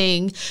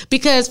 2019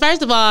 because,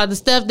 first of all, the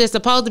stuff that's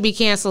supposed to be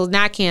canceled is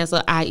not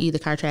canceled, i.e. the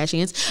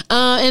Kardashians.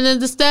 And then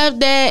the stuff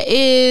that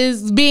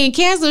is being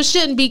canceled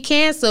shouldn't be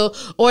canceled,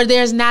 or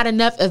there's not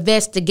enough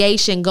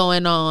investigation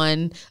going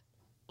on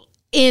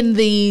in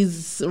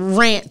these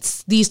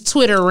rants, these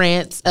Twitter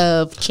rants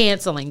of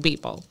canceling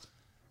people.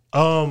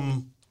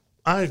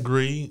 I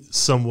agree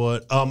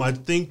somewhat. I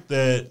think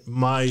that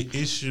my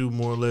issue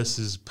more or less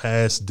is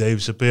past Dave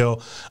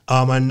Chappelle.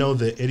 I know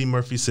that Eddie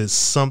Murphy said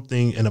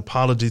something, an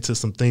apology to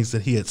some things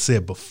that he had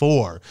said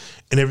before,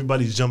 and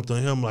everybody jumped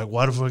on him like,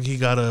 why the fuck he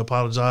gotta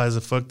apologize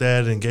and fuck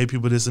that and gay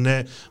people this and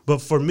that.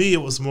 But for me,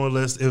 it was more or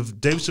less,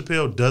 if Dave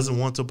Chappelle doesn't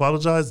want to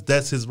apologize,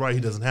 that's his right. He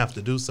doesn't have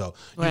to do so.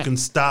 Right. You can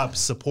stop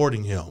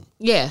supporting him.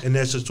 Yeah. And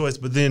that's your choice.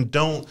 But then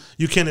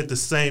you can't at the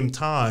same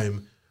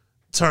time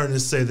turn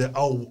and say that,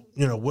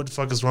 what the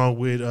fuck is wrong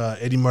with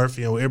Eddie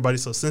Murphy and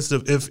everybody's so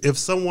sensitive. If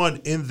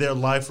someone in their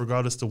life,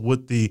 regardless to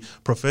what the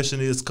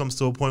profession is, comes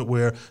to a point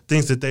where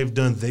things that they've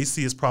done they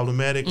see as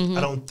problematic, I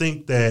don't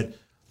think that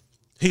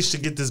he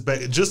should get this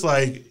back. Just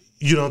like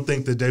you don't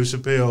think that Dave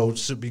Chappelle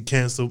should be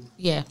canceled.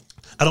 Yeah.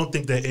 I don't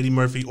think that Eddie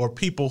Murphy or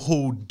people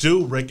who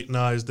do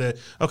recognize that,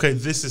 okay,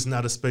 this is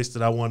not a space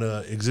that I want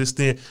to exist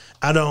in.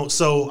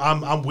 So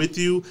I'm with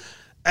you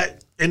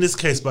in this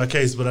case by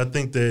case, but I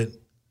think that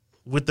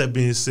with that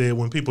being said,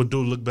 when people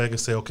do look back and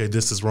say, okay,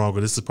 this is wrong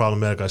or this is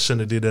problematic, I shouldn't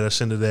have did that, I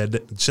shouldn't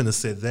have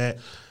said that,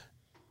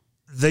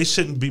 they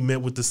shouldn't be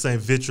met with the same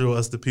vitriol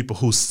as the people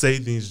who say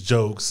these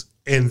jokes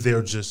and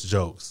they're just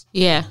jokes.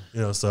 Yeah.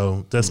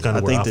 So that's kind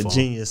of where I think the fall.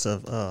 genius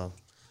of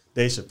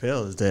Dave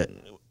Chappelle is that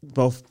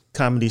both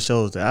comedy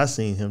shows that I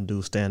seen him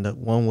do stand up,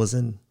 one was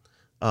in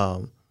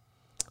the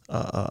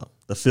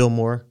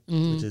Fillmore,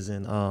 which is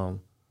in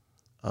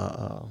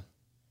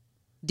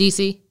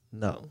DC?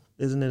 No.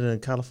 Isn't it in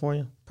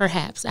California?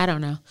 Perhaps. I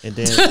don't know. And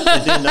then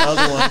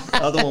the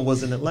other one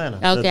was in Atlanta.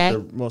 Okay. The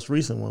most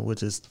recent one,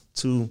 which is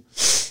 2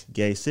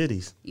 gay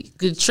cities.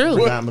 True.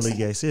 Predominantly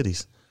gay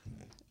cities.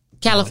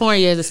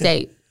 California is a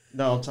state.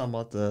 No, I'm talking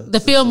about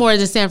the Fillmore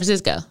is in San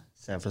Francisco.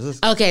 San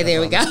Francisco. Okay, there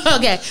we go.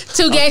 Okay,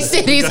 2 gay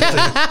cities. We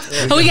got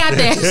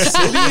there.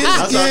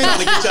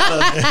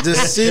 The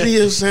city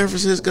of San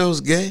Francisco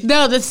is gay?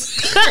 No, they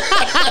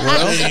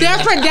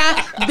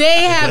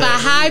have a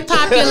high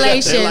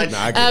population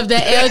of the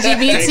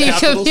LGBT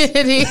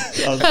community.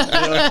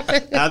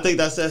 I think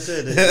that's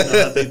it.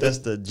 I think that's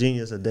the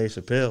genius of Dave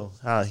Chappelle,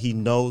 how he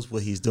knows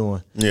what he's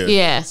doing.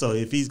 Yeah. So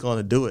if he's going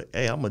to do it,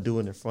 hey, I'm going to do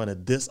it in front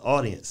of this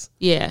audience.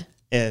 Yeah.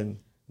 And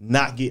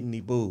not get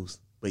any boos.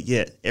 But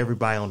yet,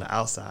 everybody on the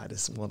outside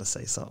is want to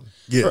say something.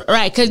 Yeah,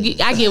 right. Because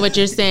I get what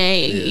you're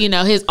saying.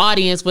 His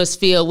audience was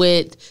filled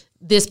with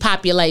this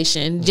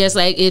population, just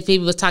like if he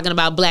was talking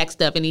about black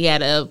stuff and he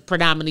had a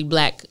predominantly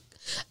black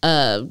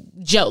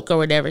joke or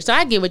whatever. So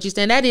I get what you're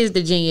saying. That is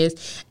the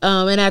genius.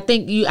 And I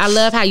think I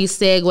love how you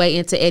segue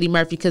into Eddie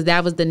Murphy, because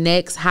that was the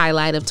next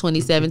highlight of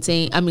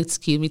 2019.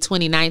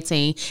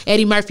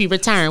 Eddie Murphy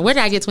returned. Where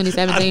did I get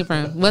 2017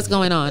 from? What's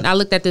going on? I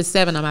looked at this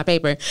 7 on my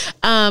paper.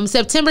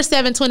 September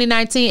 7,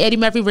 2019, Eddie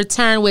Murphy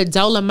returned with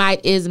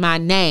Dolomite Is My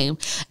Name.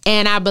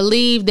 And I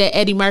believe that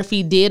Eddie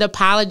Murphy did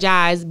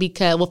apologize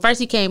because, well,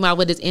 first he came out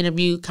with his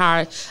interview,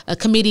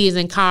 Comedians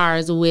in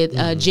Cars with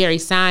Jerry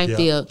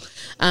Seinfeld,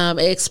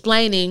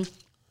 explaining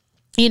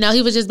you know,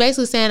 he was just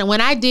basically saying,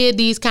 when I did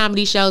these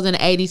comedy shows in the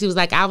 80s, he was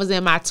like, I was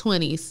in my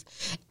 20s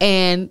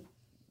and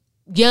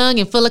young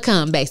and full of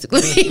cum,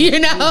 basically, you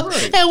know?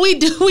 Right. And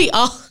we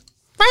all,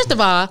 first of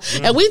all,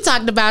 and we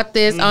talked about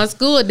this on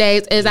School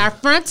Days, is our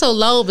frontal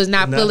lobe is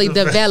not fully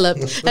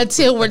developed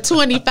until we're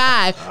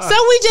 25. So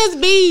we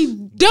just be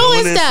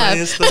doing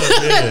stuff.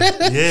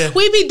 Yeah.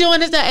 We be doing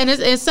this stuff,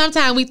 and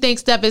sometimes we think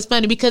stuff is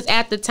funny because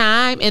at the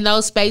time in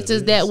those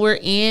spaces that we're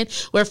in,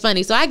 we're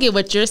funny. So I get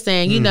what you're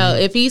saying. You know,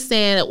 if he's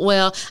saying,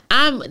 well,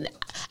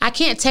 I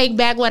can't take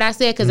back what I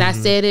said because I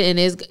said it and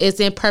it's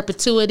in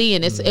perpetuity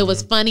and it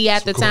was funny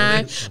at the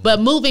time. But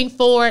moving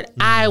forward,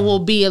 I will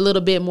be a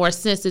little bit more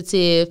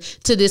sensitive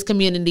to this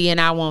community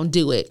and I won't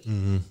do it.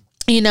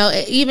 You know,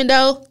 even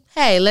though,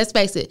 hey, let's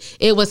face it,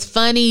 it was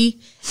funny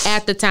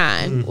at the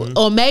time.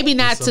 Or maybe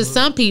not to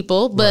some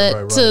people,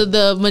 but to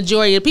the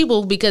majority of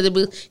people because it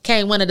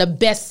became one of the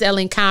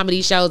best-selling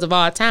comedy shows of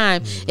all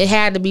time. It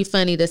had to be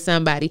funny to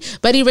somebody.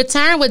 But he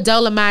returned with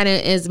Dolomite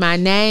Is My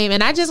Name.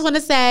 And I just want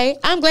to say,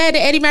 I'm glad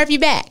that Eddie Murphy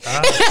back.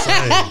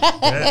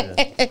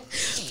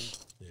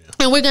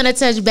 And we're going to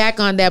touch back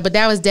on that, but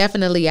that was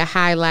definitely a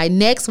highlight.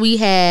 Next, we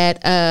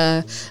had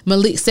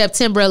Malik.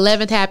 September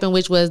 11th happened,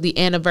 which was the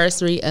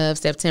anniversary of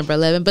September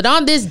 11th. But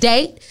on this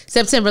date,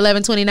 September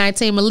 11,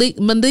 2019,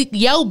 Malik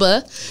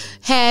Yoba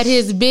had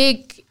his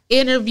big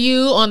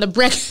interview on The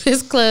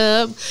Breakfast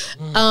Club.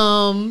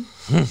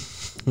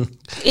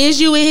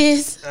 Is you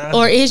is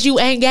or is you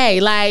ain't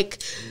gay?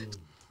 Like,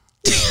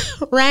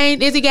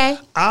 Rain, is he gay?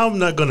 I'm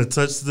not going to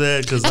touch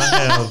that because I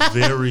have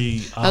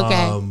very...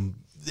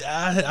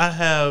 I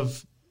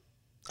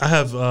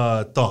have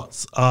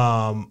thoughts.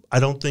 I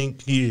don't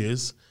think he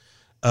is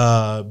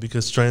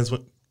because trans.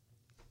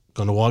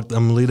 Gonna walk.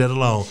 I'm gonna leave that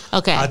alone.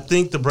 Okay. I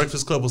think The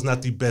Breakfast Club was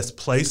not the best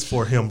place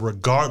for him,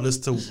 regardless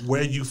to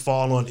where you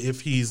fall on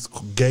if he's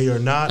gay or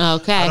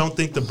not. Okay. I don't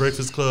think The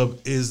Breakfast Club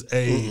is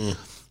a.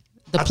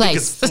 I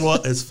place. Think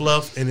it's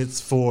fluff and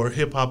it's for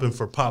hip hop and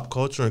for pop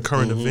culture and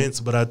current events.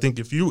 But I think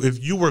if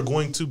you were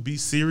going to be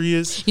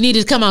serious, you need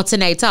to come on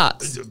Tonight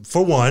Talks.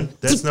 For one,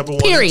 that's number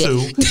one. Period.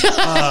 And two,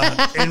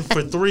 and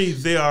for three,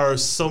 there are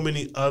so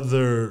many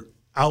other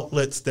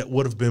outlets that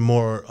would have been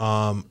more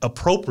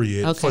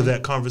appropriate for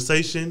that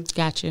conversation.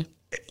 Gotcha.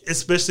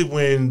 Especially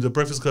when The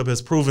Breakfast Club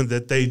has proven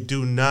that they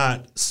do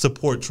not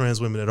support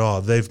trans women at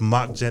all. They've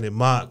mocked Janet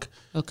Mock.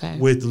 Okay.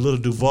 With Lil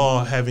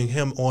Duval having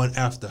him on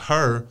after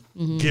her,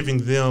 giving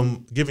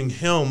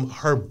him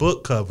her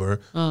book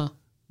cover,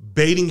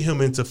 baiting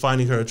him into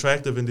finding her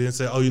attractive, and then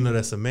say, "Oh, you know,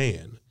 that's a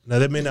man." Now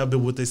that may not be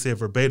what they said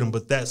verbatim,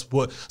 but that's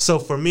what. So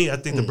for me, I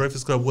think The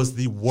Breakfast Club was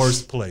the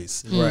worst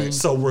place. Right.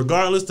 So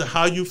regardless to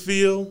how you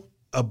feel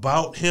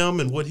about him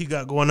and what he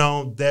got going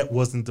on, that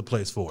wasn't the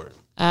place for it.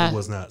 It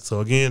was not. So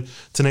again,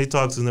 Tonight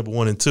Talks is number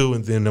 1 and 2,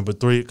 and then number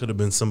 3 it could have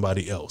been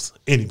somebody else,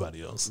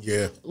 anybody else.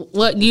 Yeah.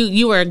 What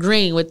you were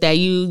agreeing with that?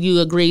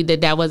 You agreed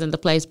that wasn't the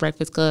place,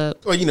 Breakfast Club.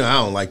 Well, you know, I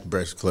don't like the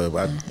Breakfast Club.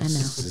 I know.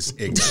 It's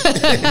just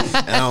ignorant,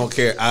 and I don't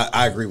care.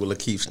 I agree with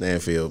Lakeith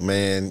Stanfield,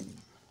 man.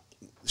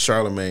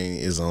 Charlemagne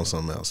is on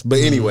something else. But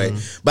anyway,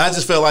 but I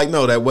just felt like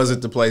no, that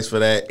wasn't the place for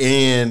that,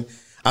 and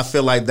I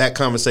feel like that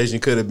conversation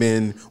could have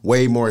been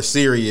way more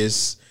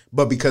serious.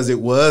 But because it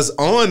was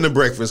on The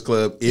Breakfast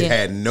Club, it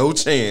had no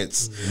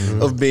chance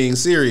of being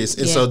serious.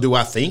 And so do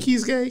I think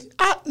he's gay?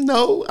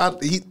 No.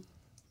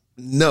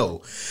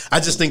 No. I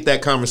just think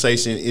that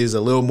conversation is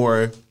a little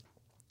more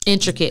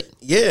intricate.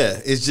 Yeah.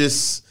 It's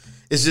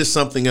just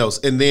something else.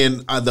 And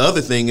then the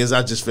other thing is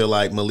I just feel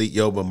like Malik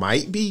Yoba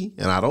might be,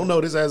 and I don't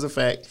know this as a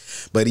fact,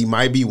 but he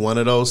might be one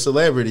of those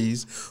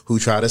celebrities who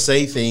try to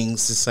say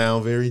things to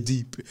sound very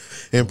deep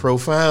and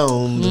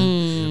profound.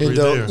 And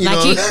don't, you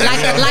know,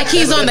 like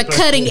he's on the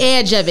cutting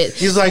edge of it.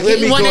 He's like, let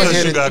me go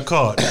ahead and got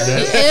caught.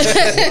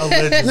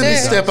 Let me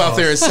step out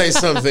there and say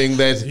something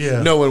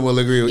that no one will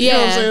agree with. You know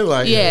what I'm saying?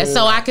 Like,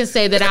 so I can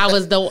say that I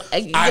was the one.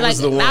 I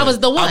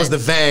was the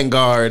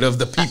vanguard of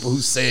the people who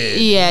said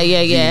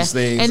these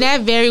things. And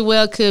that very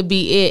well could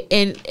be it.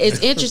 And it's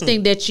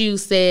interesting that you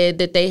said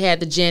that they had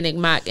the Janet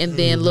Mock and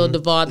then Lil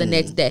Duval the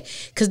next day,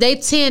 because they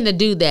tend to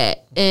do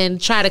that and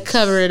try to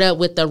cover it up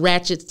with the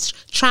ratchets,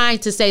 trying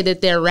to say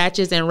that they're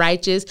ratchets and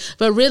righteous,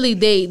 but really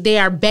they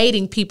are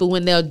baiting people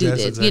when they'll do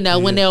this. Exactly, you know,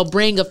 when they'll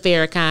bring a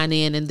Farrakhan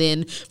in and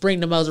then bring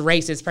the most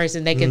racist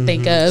person they can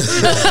think of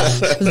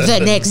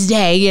the next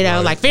day. You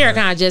know, like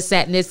Farrakhan just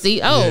sat in his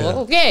seat.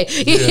 Oh, okay.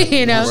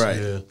 You know,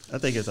 right. I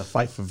think it's a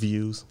fight for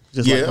views,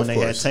 just like when they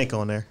had Tank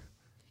on there.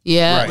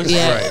 Yeah, right.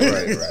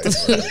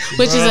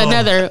 Which is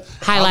another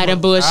highlight of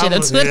bullshit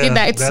of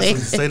 2019.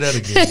 Say that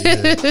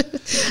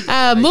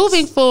again.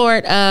 Moving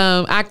forward,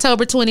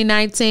 October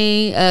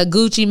 2019,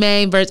 Gucci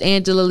Mane versus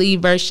Angela Yee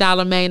versus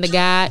Charlemagne the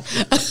God.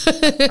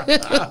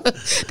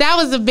 That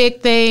was a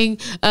big thing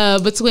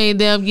between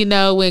them, you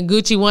know, when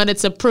Gucci wanted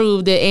to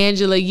prove that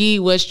Angela Yee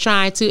was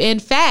trying to, in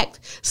fact,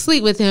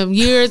 sleep with him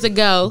years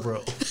ago.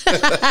 Bro.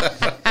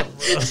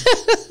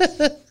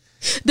 Bro.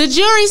 The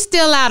jury's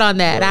still out on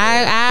that.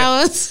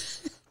 I was.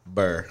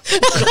 Burr.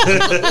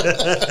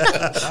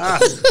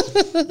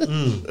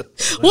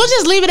 We'll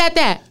just leave it at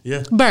that.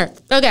 Yeah. Burr.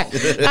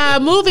 Okay.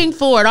 Moving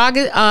forward,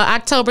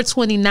 October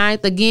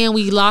 29th, again,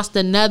 we lost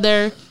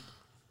another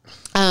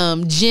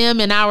gem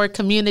in our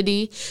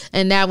community,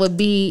 and that would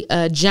be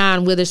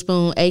John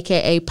Witherspoon,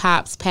 a.k.a.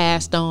 Pops,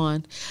 passed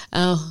on.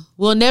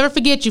 We'll never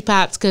forget you,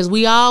 Pops, because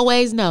we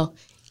always know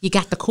you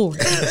got to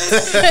coordinate.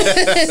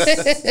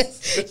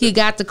 You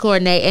got to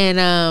coordinate.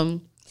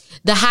 And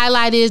the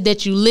highlight is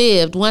that you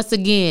lived. Once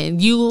again,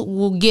 you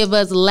will give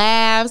us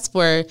laughs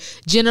for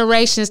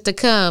generations to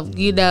come.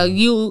 You know,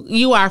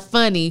 you are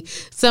funny.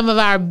 Some of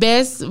our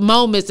best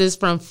moments is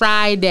from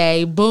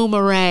Friday,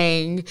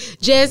 Boomerang.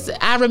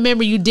 I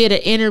remember you did an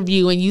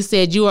interview and you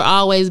said you will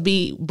always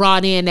be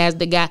brought in as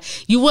the guy.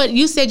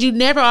 You said you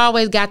never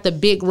always got the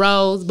big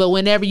roles, but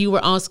whenever you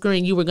were on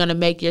screen, you were going to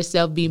make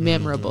yourself be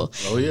memorable.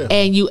 Oh, yeah.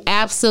 And you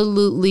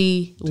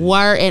absolutely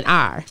were and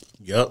are.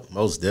 Yep,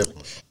 most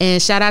definitely.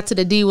 And shout out to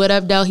the D. What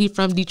up, though? He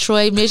from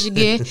Detroit,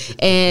 Michigan.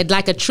 And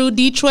like a true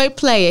Detroit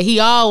player, he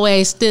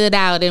always stood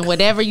out in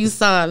whatever you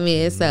saw him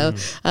in. So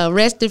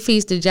rest in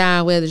peace to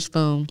John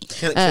Witherspoon.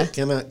 Can I?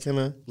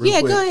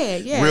 Yeah, go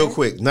ahead. Yeah. Real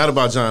quick, not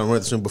about John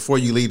Witherspoon, before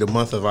you leave the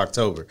month of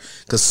October.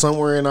 Because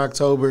somewhere in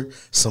October,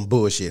 some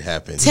bullshit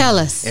happened. Tell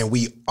us. And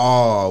we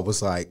all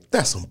was like,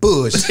 that's some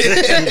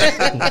bullshit.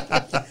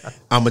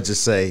 I'm going to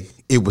just say,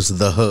 it was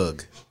the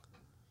hug.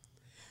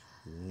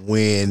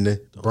 When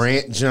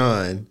Brant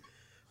John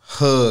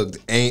hugged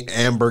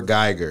Amber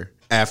Geiger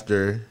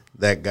after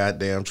that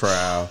goddamn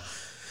trial.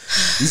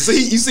 You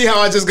see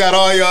how I just got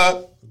all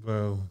y'all?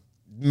 Bro.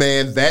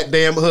 Man, that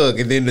damn hug,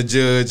 and then the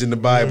judge in the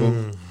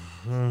Bible.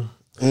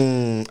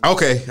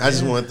 Okay, I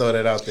just want to throw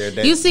that out there.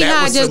 You see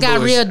how I just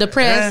got real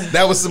depressed?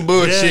 That was some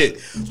bullshit.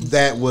 Yeah.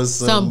 That was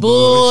some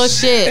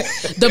bullshit.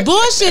 The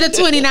bullshit of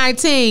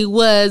 2019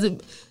 was...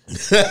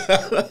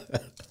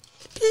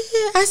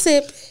 I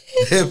said...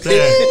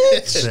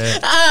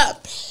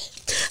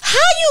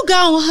 how you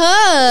gonna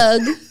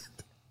hug?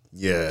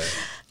 Yeah,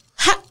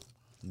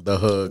 the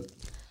hug.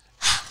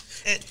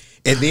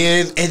 And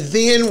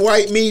then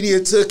white media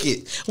took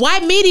it.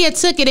 White media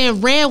took it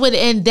and ran with it,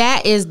 and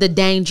that is the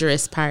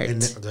dangerous part.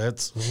 And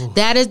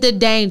that is the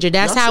danger.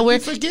 That's how we're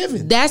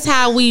forgiven. That's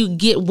how we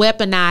get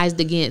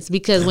weaponized against,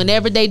 because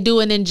whenever they do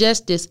an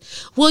injustice,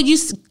 well, you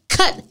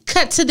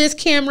cut to this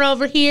camera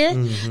over here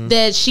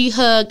that she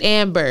hugged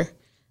Amber.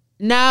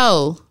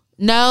 No.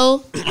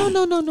 No. I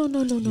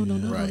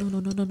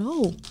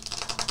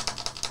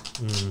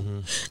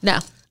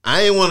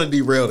ain't want to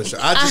derail the show.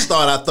 I just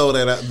thought I'd throw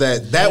that out.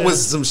 That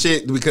was some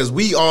shit, because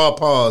we all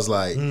paused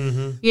like,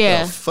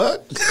 yeah, the fuck?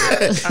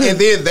 And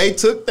then they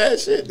took that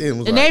shit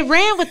and they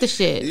ran with the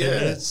shit.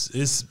 Yeah.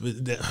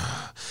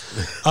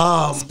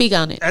 Speak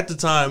on it. At the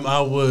time, I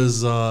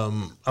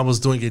was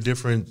doing a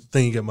different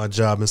thing at my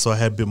job, and so I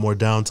had a bit more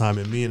downtime,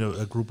 and me and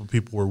a group of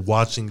people were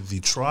watching the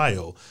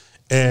trial.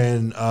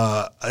 And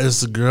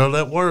it's a girl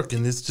at work,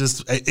 and it's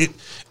just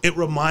it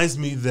reminds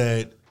me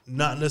that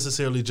not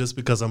necessarily just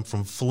because I'm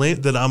from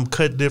Flint that I'm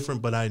cut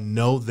different, but I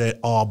know that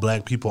all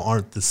black people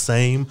aren't the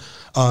same.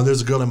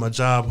 There's a girl at my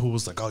job who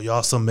was like, "Oh,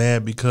 y'all so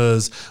mad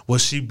because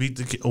she beat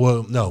the kid."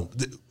 Well, no,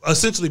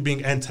 essentially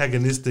being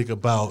antagonistic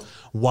about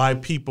why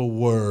people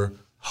were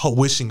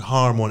wishing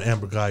harm on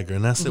Amber Geiger,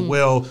 and I said,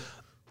 well,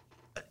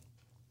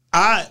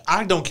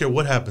 I don't care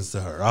what happens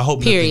to her. I hope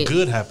nothing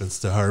good happens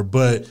to her.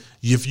 But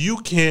if you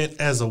can't,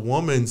 as a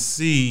woman,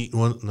 see,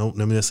 well, no,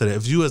 let me just say that.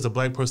 If you, as a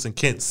black person,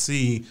 can't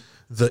see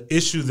the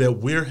issue that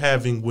we're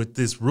having with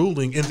this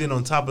ruling, and then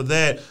on top of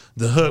that,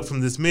 the hug from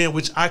this man,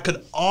 which I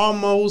could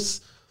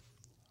almost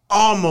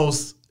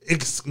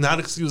not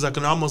excuse, I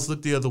can almost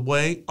look the other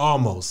way.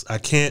 Almost. I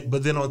can't.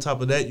 But then on top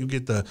of that, you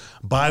get the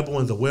Bible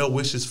and the well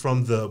wishes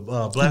from the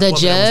black woman that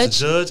was the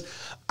judge.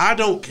 I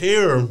don't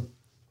care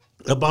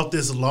about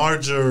this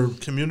larger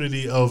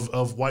community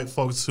of white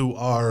folks who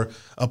are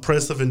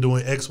oppressive and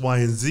doing X, Y,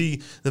 and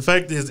Z. The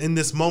fact is, in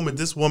this moment,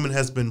 this woman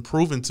has been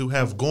proven to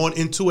have gone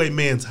into a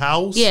man's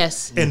house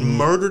and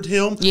murdered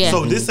him. Yeah.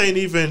 So this ain't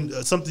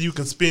even something you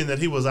can spin that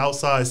he was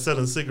outside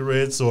selling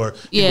cigarettes or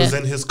he was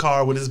in his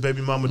car with his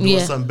baby mama doing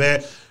something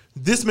bad.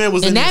 This man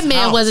was in his house. And that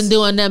man wasn't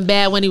doing nothing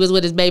bad when he was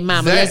with his baby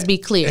mama. Let's be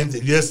clear. And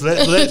yes,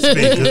 let's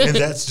be. And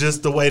that's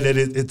just the way that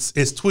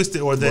it's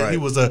twisted, or that he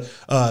was a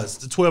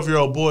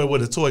 12-year-old boy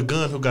with a toy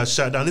gun who got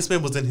shot down. This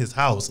man was in his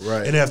house.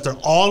 Right. And after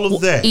all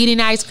of that. Eating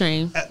ice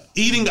cream,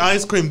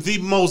 the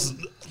most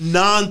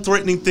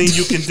non-threatening thing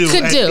you can do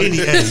at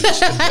any age.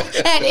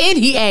 At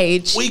any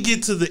age. We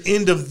get to the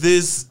end of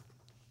this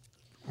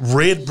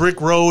red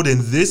brick road,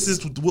 and this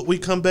is what we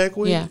come back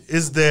with,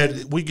 is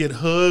that we get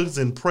hugs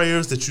and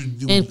prayers that you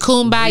do and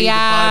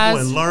kumbayas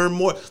and learn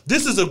more.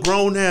 This is a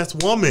grown-ass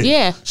woman.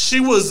 Yeah. She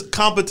was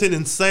competent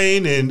and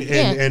sane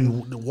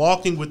and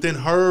walking within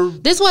her.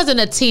 This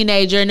wasn't a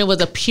teenager and it was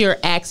a pure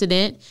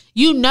accident.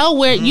 You know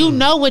where you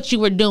know what you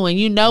were doing.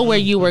 You know where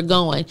you were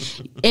going.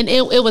 And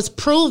it was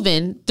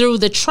proven through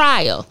the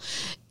trial.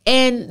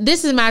 And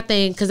this is my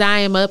thing, because I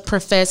am a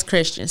professed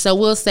Christian. So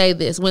we'll say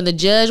this. When the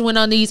judge went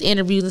on these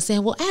interviews and said,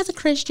 well, as a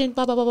Christian,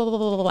 blah, blah, blah, blah, blah,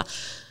 blah, blah.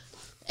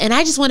 And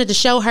I just wanted to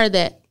show her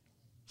that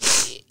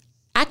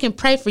I can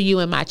pray for you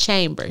in my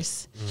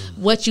chambers.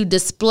 What you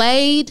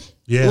displayed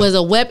was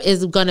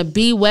is going to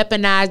be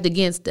weaponized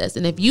against us.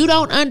 And if you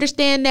don't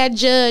understand that,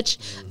 Judge,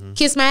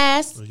 kiss my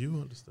ass. Well,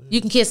 you understand. You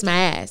can kiss my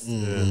ass.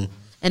 Mm-hmm.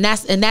 And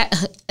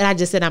I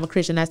just said I'm a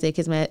Christian. I said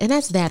kiss my ass. And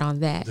that's that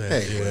on that.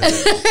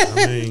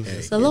 I mean,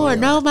 The Lord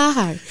know my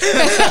heart.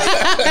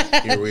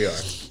 Here we are.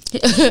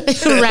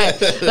 Right.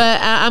 But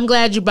I'm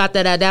glad you brought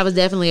that up. That was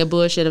definitely a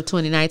bullshit of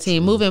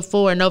 2019. Moving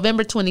forward,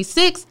 November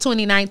 26,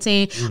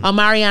 2019, on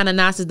Mariana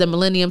Nas's The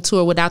Millennium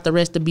Tour without the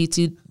rest of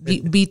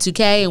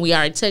B2K, and we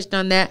already touched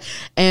on that.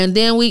 And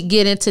then we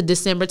get into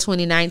December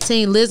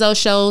 2019. Lizzo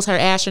shows her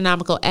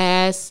astronomical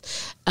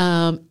ass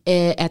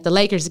at the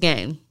Lakers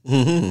game.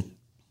 Mm-hmm.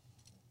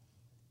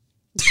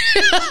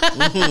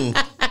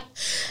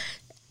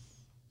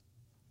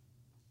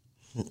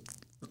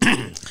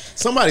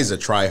 Somebody's a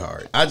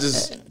tryhard.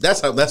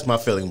 That's my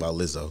feeling about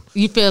Lizzo.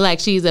 You feel like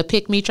she's a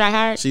pick-me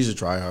tryhard? She's a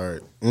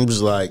tryhard. I'm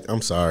just like,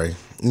 I'm sorry.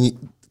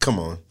 Come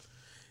on.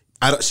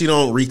 She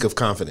don't reek of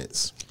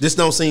confidence. This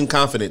don't seem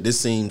confident. This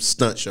seems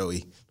stunt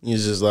showy. You're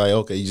just like,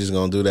 okay, you just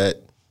gonna do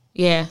that?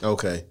 Yeah.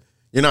 Okay.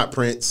 You're not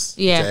Prince.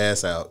 Yeah. Get your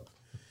ass out.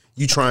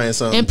 You trying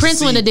something. And Prince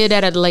wouldn't have did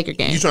that at the Laker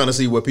game. You trying to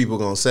see what people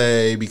gonna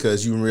say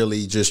because you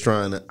really just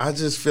trying to. I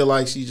just feel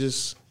like she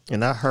just.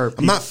 And I heard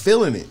I'm not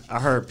feeling it. I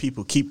heard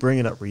people keep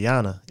bringing up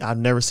Rihanna. I've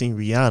never seen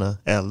Rihanna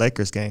at a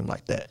Lakers game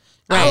like that.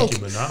 Right. Nicki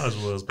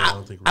Minaj was, but I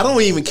don't think I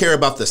don't even care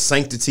about the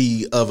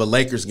sanctity of a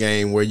Lakers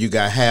game where you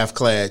got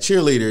half-clad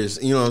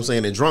cheerleaders, you know what I'm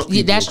saying, and drunk people.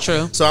 Yeah, that's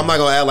true. So I'm not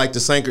going to act like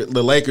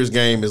the Lakers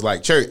game is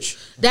like church.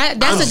 That's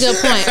a good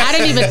point. I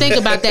didn't even think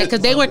about that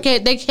because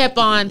they kept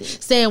on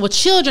saying, well,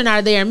 children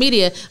are there in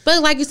media.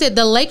 But like you said,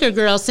 the Laker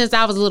girl, since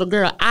I was a little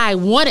girl, I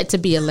wanted to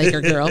be a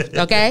Laker girl,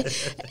 okay?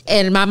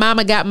 And my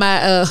mama got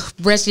my,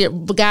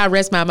 God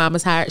rest my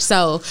mama's heart.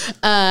 So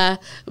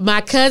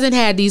my cousin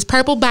had these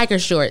purple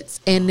biker shorts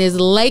and this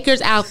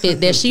Lakers outfit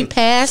that she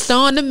passed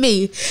on to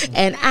me.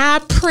 And I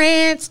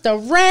pranced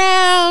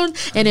around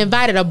and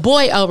invited a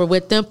boy over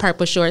with them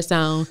purple shorts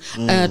on,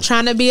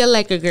 trying to be a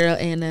Laker girl,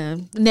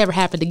 and never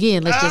happened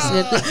again. Let's just.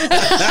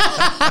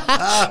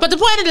 But the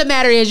point of the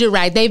matter is, you're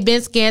right. They've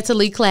been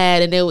scantily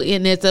clad,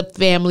 and it's a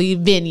family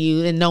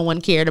venue, and no one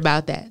cared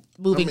about that.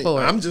 Moving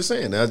forward, I'm just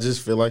saying. I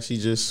just feel like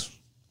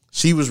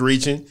she was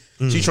reaching.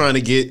 She trying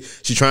to get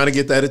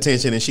that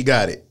attention, and she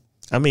got it.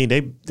 I mean,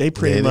 they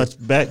pretty much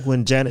back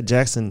when Janet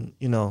Jackson,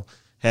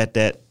 had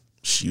that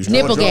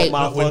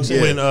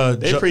Nipplegate.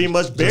 They pretty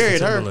much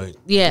buried her.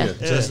 Yeah.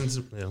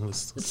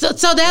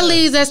 So that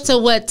leads us to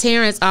what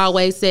Terrence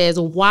always says.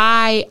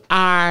 Why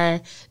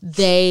are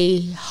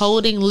they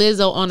holding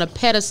Lizzo on a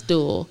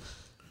pedestal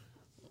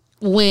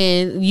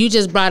when you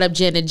just brought up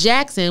Janet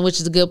Jackson, which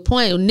is a good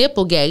point,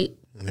 Nipplegate.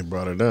 And they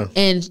brought her down.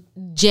 And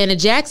Janet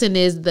Jackson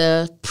is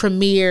the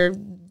premier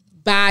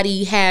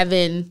body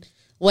having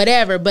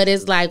whatever, but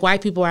it's like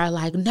white people are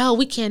like, no,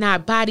 we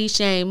cannot body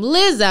shame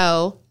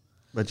Lizzo.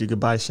 But you could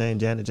body shame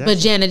Janet Jackson. But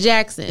Janet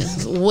Jackson,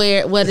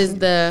 what is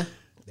the...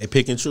 They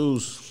pick and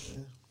choose.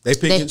 They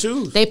pick and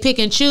choose. They pick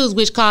and choose,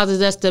 which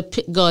causes us to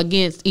go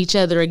against each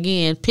other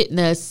again, pitting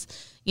us,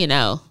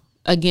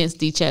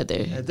 against each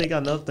other. I think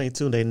another thing,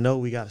 too, they know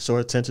we got a short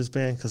attention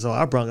span, because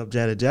I brought up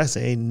Janet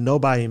Jackson. Ain't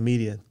nobody in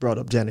media brought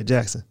up Janet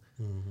Jackson.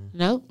 Mm-hmm.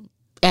 Nope.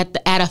 At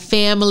a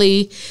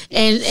family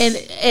and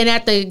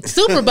at the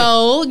Super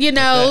Bowl,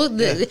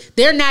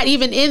 they're not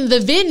even in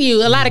the venue.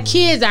 A lot of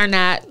kids are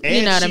not. And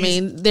you know what I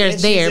mean? They're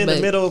there, in but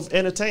the middle of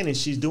entertaining,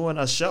 she's doing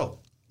a show.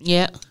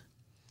 Yeah.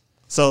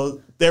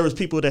 So there was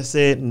people that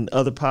said in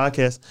other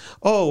podcasts,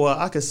 "Oh, well,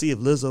 I could see if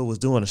Lizzo was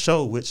doing a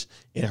show," which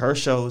in her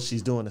show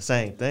she's doing the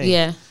same thing.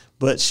 Yeah.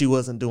 But she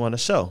wasn't doing a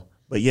show.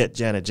 But yet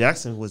Janet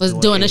Jackson was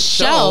doing a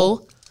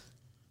show.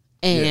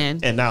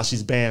 And now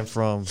she's banned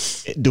from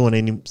doing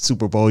any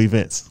Super Bowl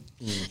events.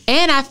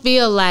 And I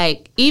feel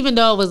like even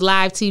though it was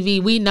live TV,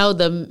 we know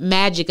the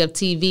magic of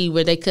TV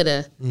where they could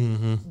have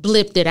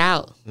blipped it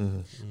out.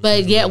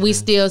 But yet we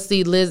still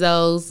see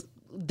Lizzo's,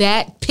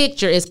 that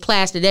picture is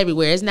plastered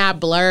everywhere. It's not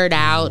blurred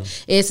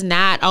out. It's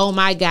not, oh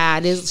my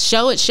God. It's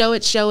show it.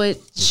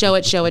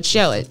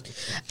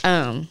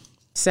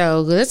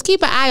 So let's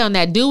keep an eye on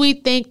that. Do we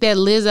think that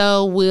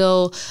Lizzo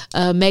will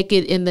make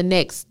it in the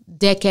next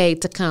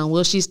decade to come?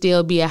 Will she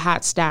still be a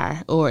hot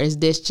star, or is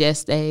this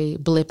just a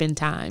blip in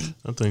time?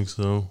 I think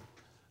so.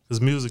 Because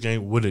music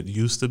ain't what it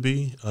used to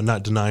be.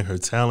 Not denying her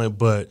talent,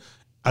 but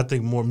I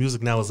think more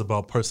music now is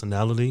about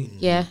personality.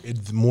 Yeah.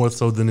 It's more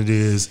so than it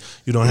is,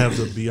 you don't have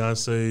the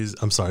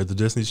the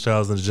Destiny's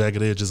Childs and the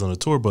Jagged Edges on a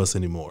tour bus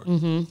anymore.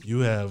 Mm-hmm. You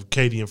have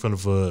Katie in front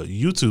of a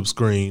YouTube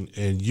screen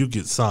and you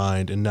get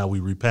signed and now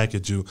we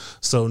repackage you.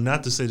 So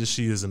not to say that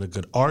she isn't a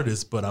good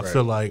artist, but I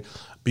feel like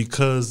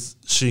because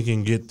she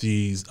can get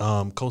these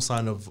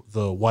cosign of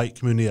the white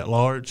community at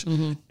large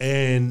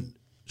and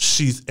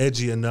she's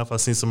edgy enough. I've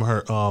seen some of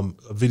her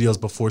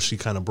videos before she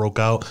kind of broke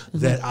out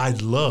that I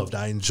loved.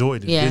 I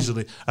enjoyed it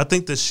visually. I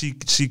think that she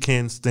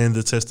can stand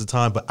the test of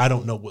time, but I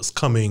don't know what's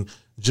coming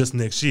just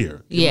next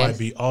year. It might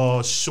be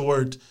all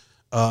short,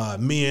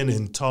 men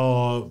and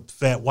tall,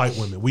 fat white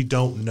women. We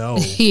don't know.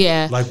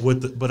 Yeah. Like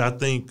but I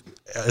think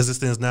as it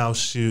stands now,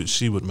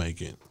 she would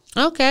make it.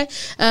 Okay.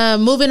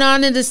 Moving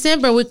on in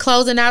December, we're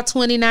closing out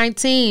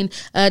 2019.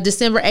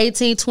 December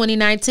 18,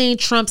 2019,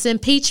 Trump's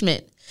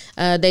impeachment.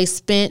 They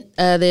spent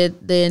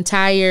the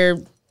entire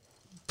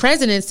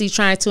presidency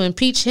trying to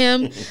impeach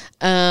him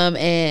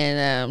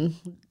and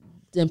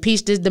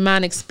impeach this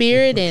demonic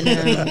spirit. And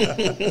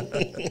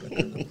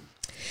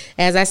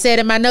as I said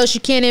in my notes,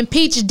 you can't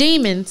impeach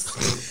demons.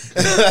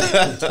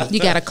 You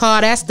got to call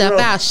that stuff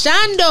out.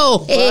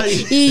 Shando.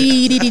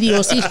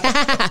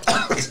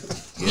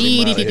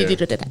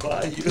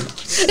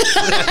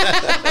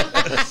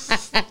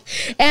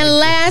 And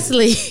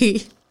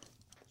lastly,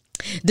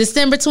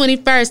 December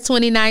 21st,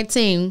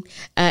 2019,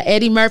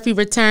 Eddie Murphy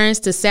returns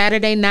to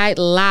Saturday Night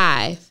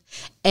Live.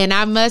 And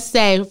I must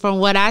say, from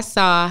what I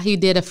saw, he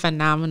did a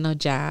phenomenal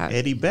job.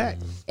 Eddie back.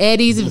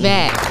 Eddie's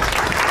back.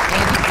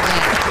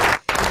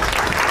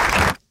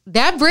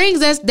 That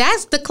brings us,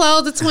 that's the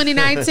close of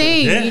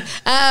 2019.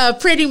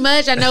 Pretty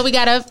much. I know we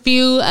got a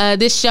few.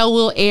 This show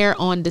will air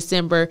on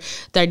December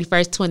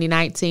 31st,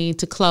 2019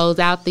 to close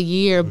out the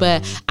year.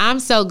 But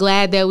I'm so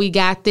glad that we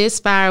got this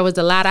far. It was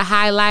a lot of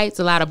highlights,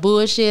 a lot of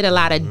bullshit, a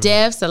lot of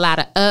deaths, a lot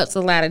of ups,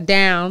 a lot of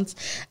downs.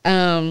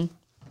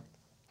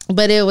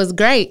 But it was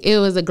great. It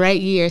was a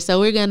great year. So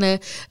we're going to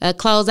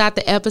close out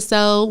the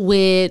episode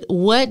with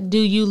what do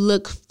you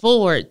look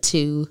forward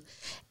to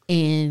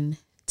in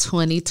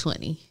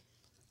 2020?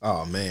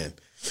 Oh, man.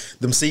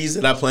 Them seeds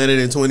that I planted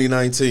in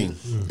 2019,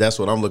 that's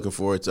what I'm looking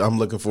forward to. I'm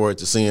looking forward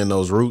to seeing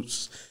those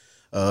roots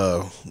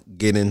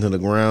get into the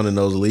ground and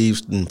those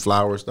leaves and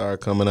flowers start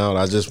coming out.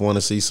 I just want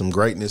to see some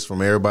greatness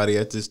from everybody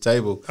at this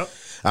table.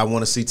 I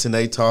want to see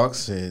Tanae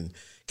Talks and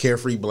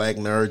Carefree Black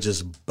Nerd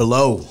just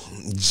blow.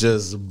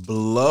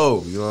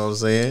 You know what I'm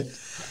saying?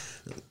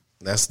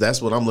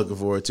 That's what I'm looking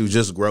forward to,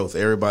 just growth.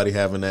 Everybody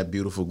having that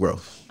beautiful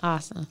growth.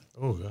 Awesome.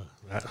 Oh, God.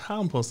 How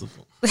I'm supposed to?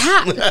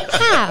 How?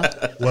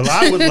 Well,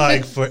 I would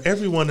like for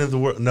everyone in the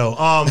world. No,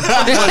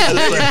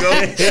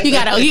 you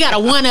gotta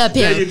one up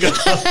him. There you go.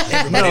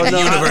 No,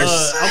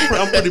 universe.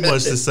 I'm pretty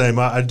much the same.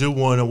 I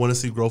want to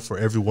see growth for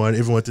everyone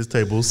at this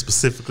table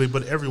specifically,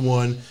 but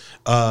everyone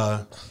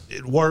at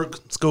work,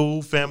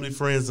 school, family,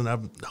 friends, and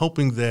I'm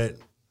hoping that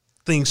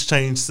things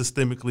change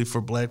systemically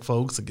for Black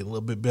folks and get a little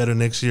bit better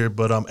next year.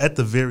 But at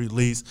the very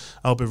least,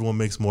 I hope everyone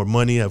makes more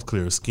money, have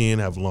clearer skin,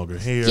 have longer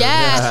hair,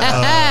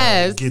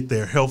 get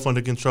their health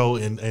under control,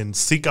 and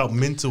seek out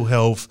mental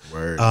health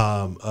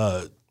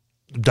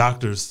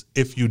doctors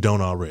if you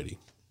don't already.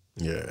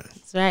 Yeah.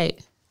 That's right.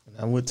 And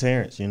I'm with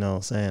Terrence, you know what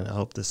I'm saying? I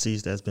hope the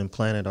seeds that's been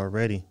planted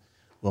already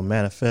will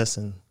manifest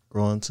and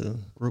grow into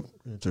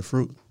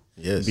fruit.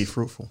 Yes. Be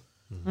fruitful.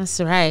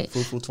 That's right.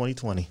 Fruitful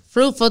 2020.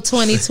 Fruitful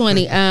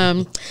 2020.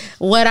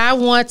 What I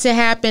want to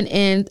happen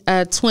in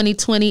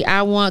 2020,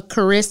 I want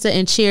Carissa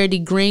and Charity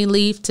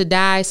Greenleaf to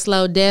die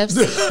slow deaths.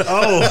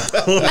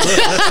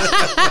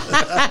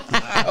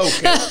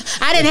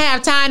 I didn't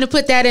have time to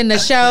put that in the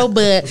show,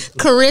 but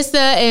Carissa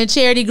and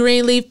Charity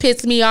Greenleaf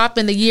pissed me off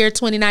in the year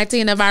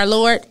 2019 of our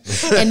Lord,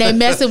 and they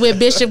messing with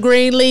Bishop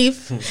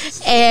Greenleaf,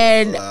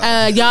 and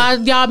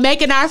y'all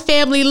making our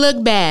family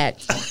look bad.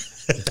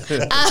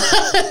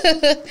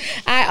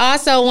 I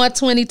also want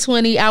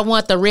 2020, I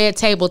want the Red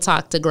Table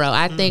Talk to grow.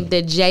 I think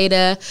that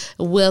Jada,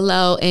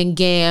 Willow, and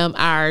Gam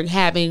are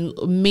having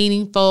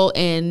meaningful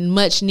and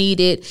much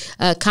needed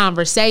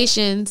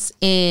conversations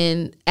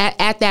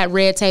at that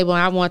Red Table.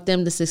 I want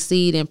them to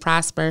succeed and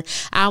prosper.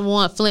 I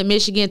want Flint,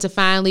 Michigan to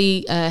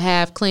finally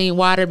have clean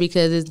water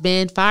because it's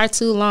been far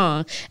too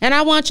long. And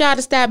I want y'all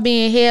to stop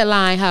being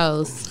headline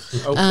hoes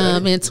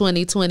in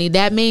 2020.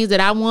 That means that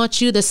I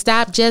want you to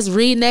stop just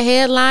reading the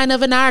headline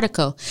of an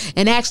article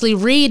and actually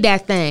read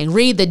that thing,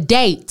 read the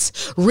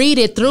dates, read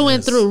it through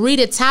and through, read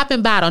it top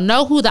and bottom,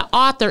 know who the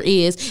author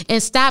is,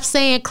 and stop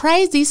saying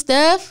crazy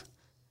stuff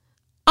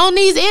on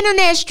these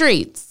internet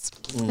streets.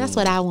 That's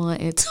what I want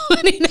in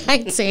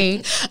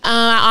 2019.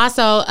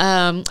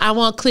 I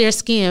want clear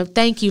skin.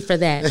 Thank you for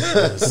that.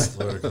 Yes,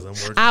 Lord,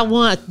 I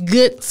want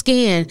good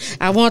skin.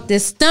 I want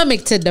this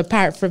stomach to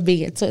depart from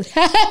being.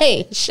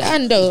 Hey,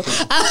 Shando.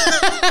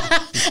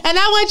 And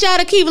I want y'all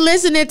to keep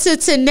listening to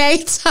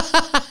Tanae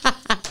Talks.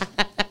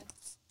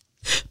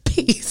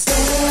 Peace.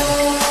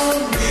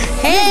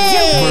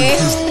 Hey.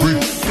 Is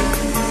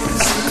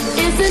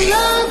it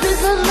love?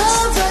 Is it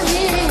love right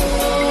here?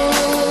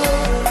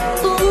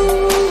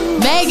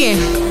 Megan,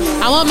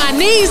 I want my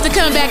knees to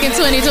come back in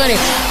 2020.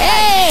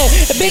 Hey,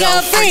 big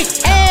old freak.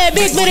 Hey,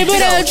 big booty,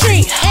 big old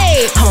treat.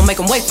 Hey, I'ma make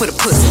him wait for the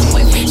pussy.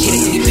 Hit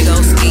it to your big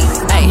old ski.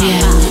 Hey,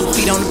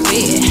 feet on the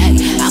bed.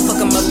 Hey, I fuck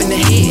him up in the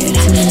head.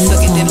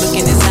 Suck it, then look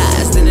in his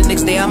eyes. Then the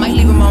next day I might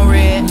leave him on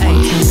red. Hey,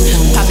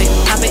 pop it,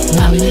 pop it,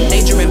 pop it.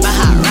 Daydreaming by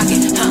hot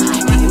rocket.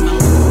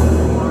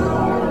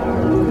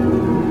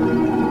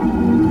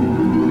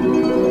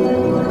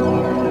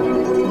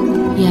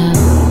 Yeah.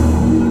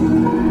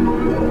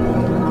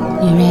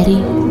 You ready?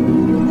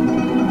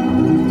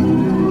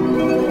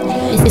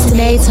 It's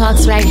Tanae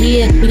Talks right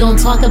here. We gonna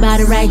talk about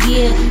it right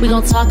here. We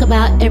gonna talk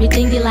about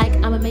everything you like.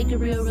 make it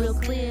real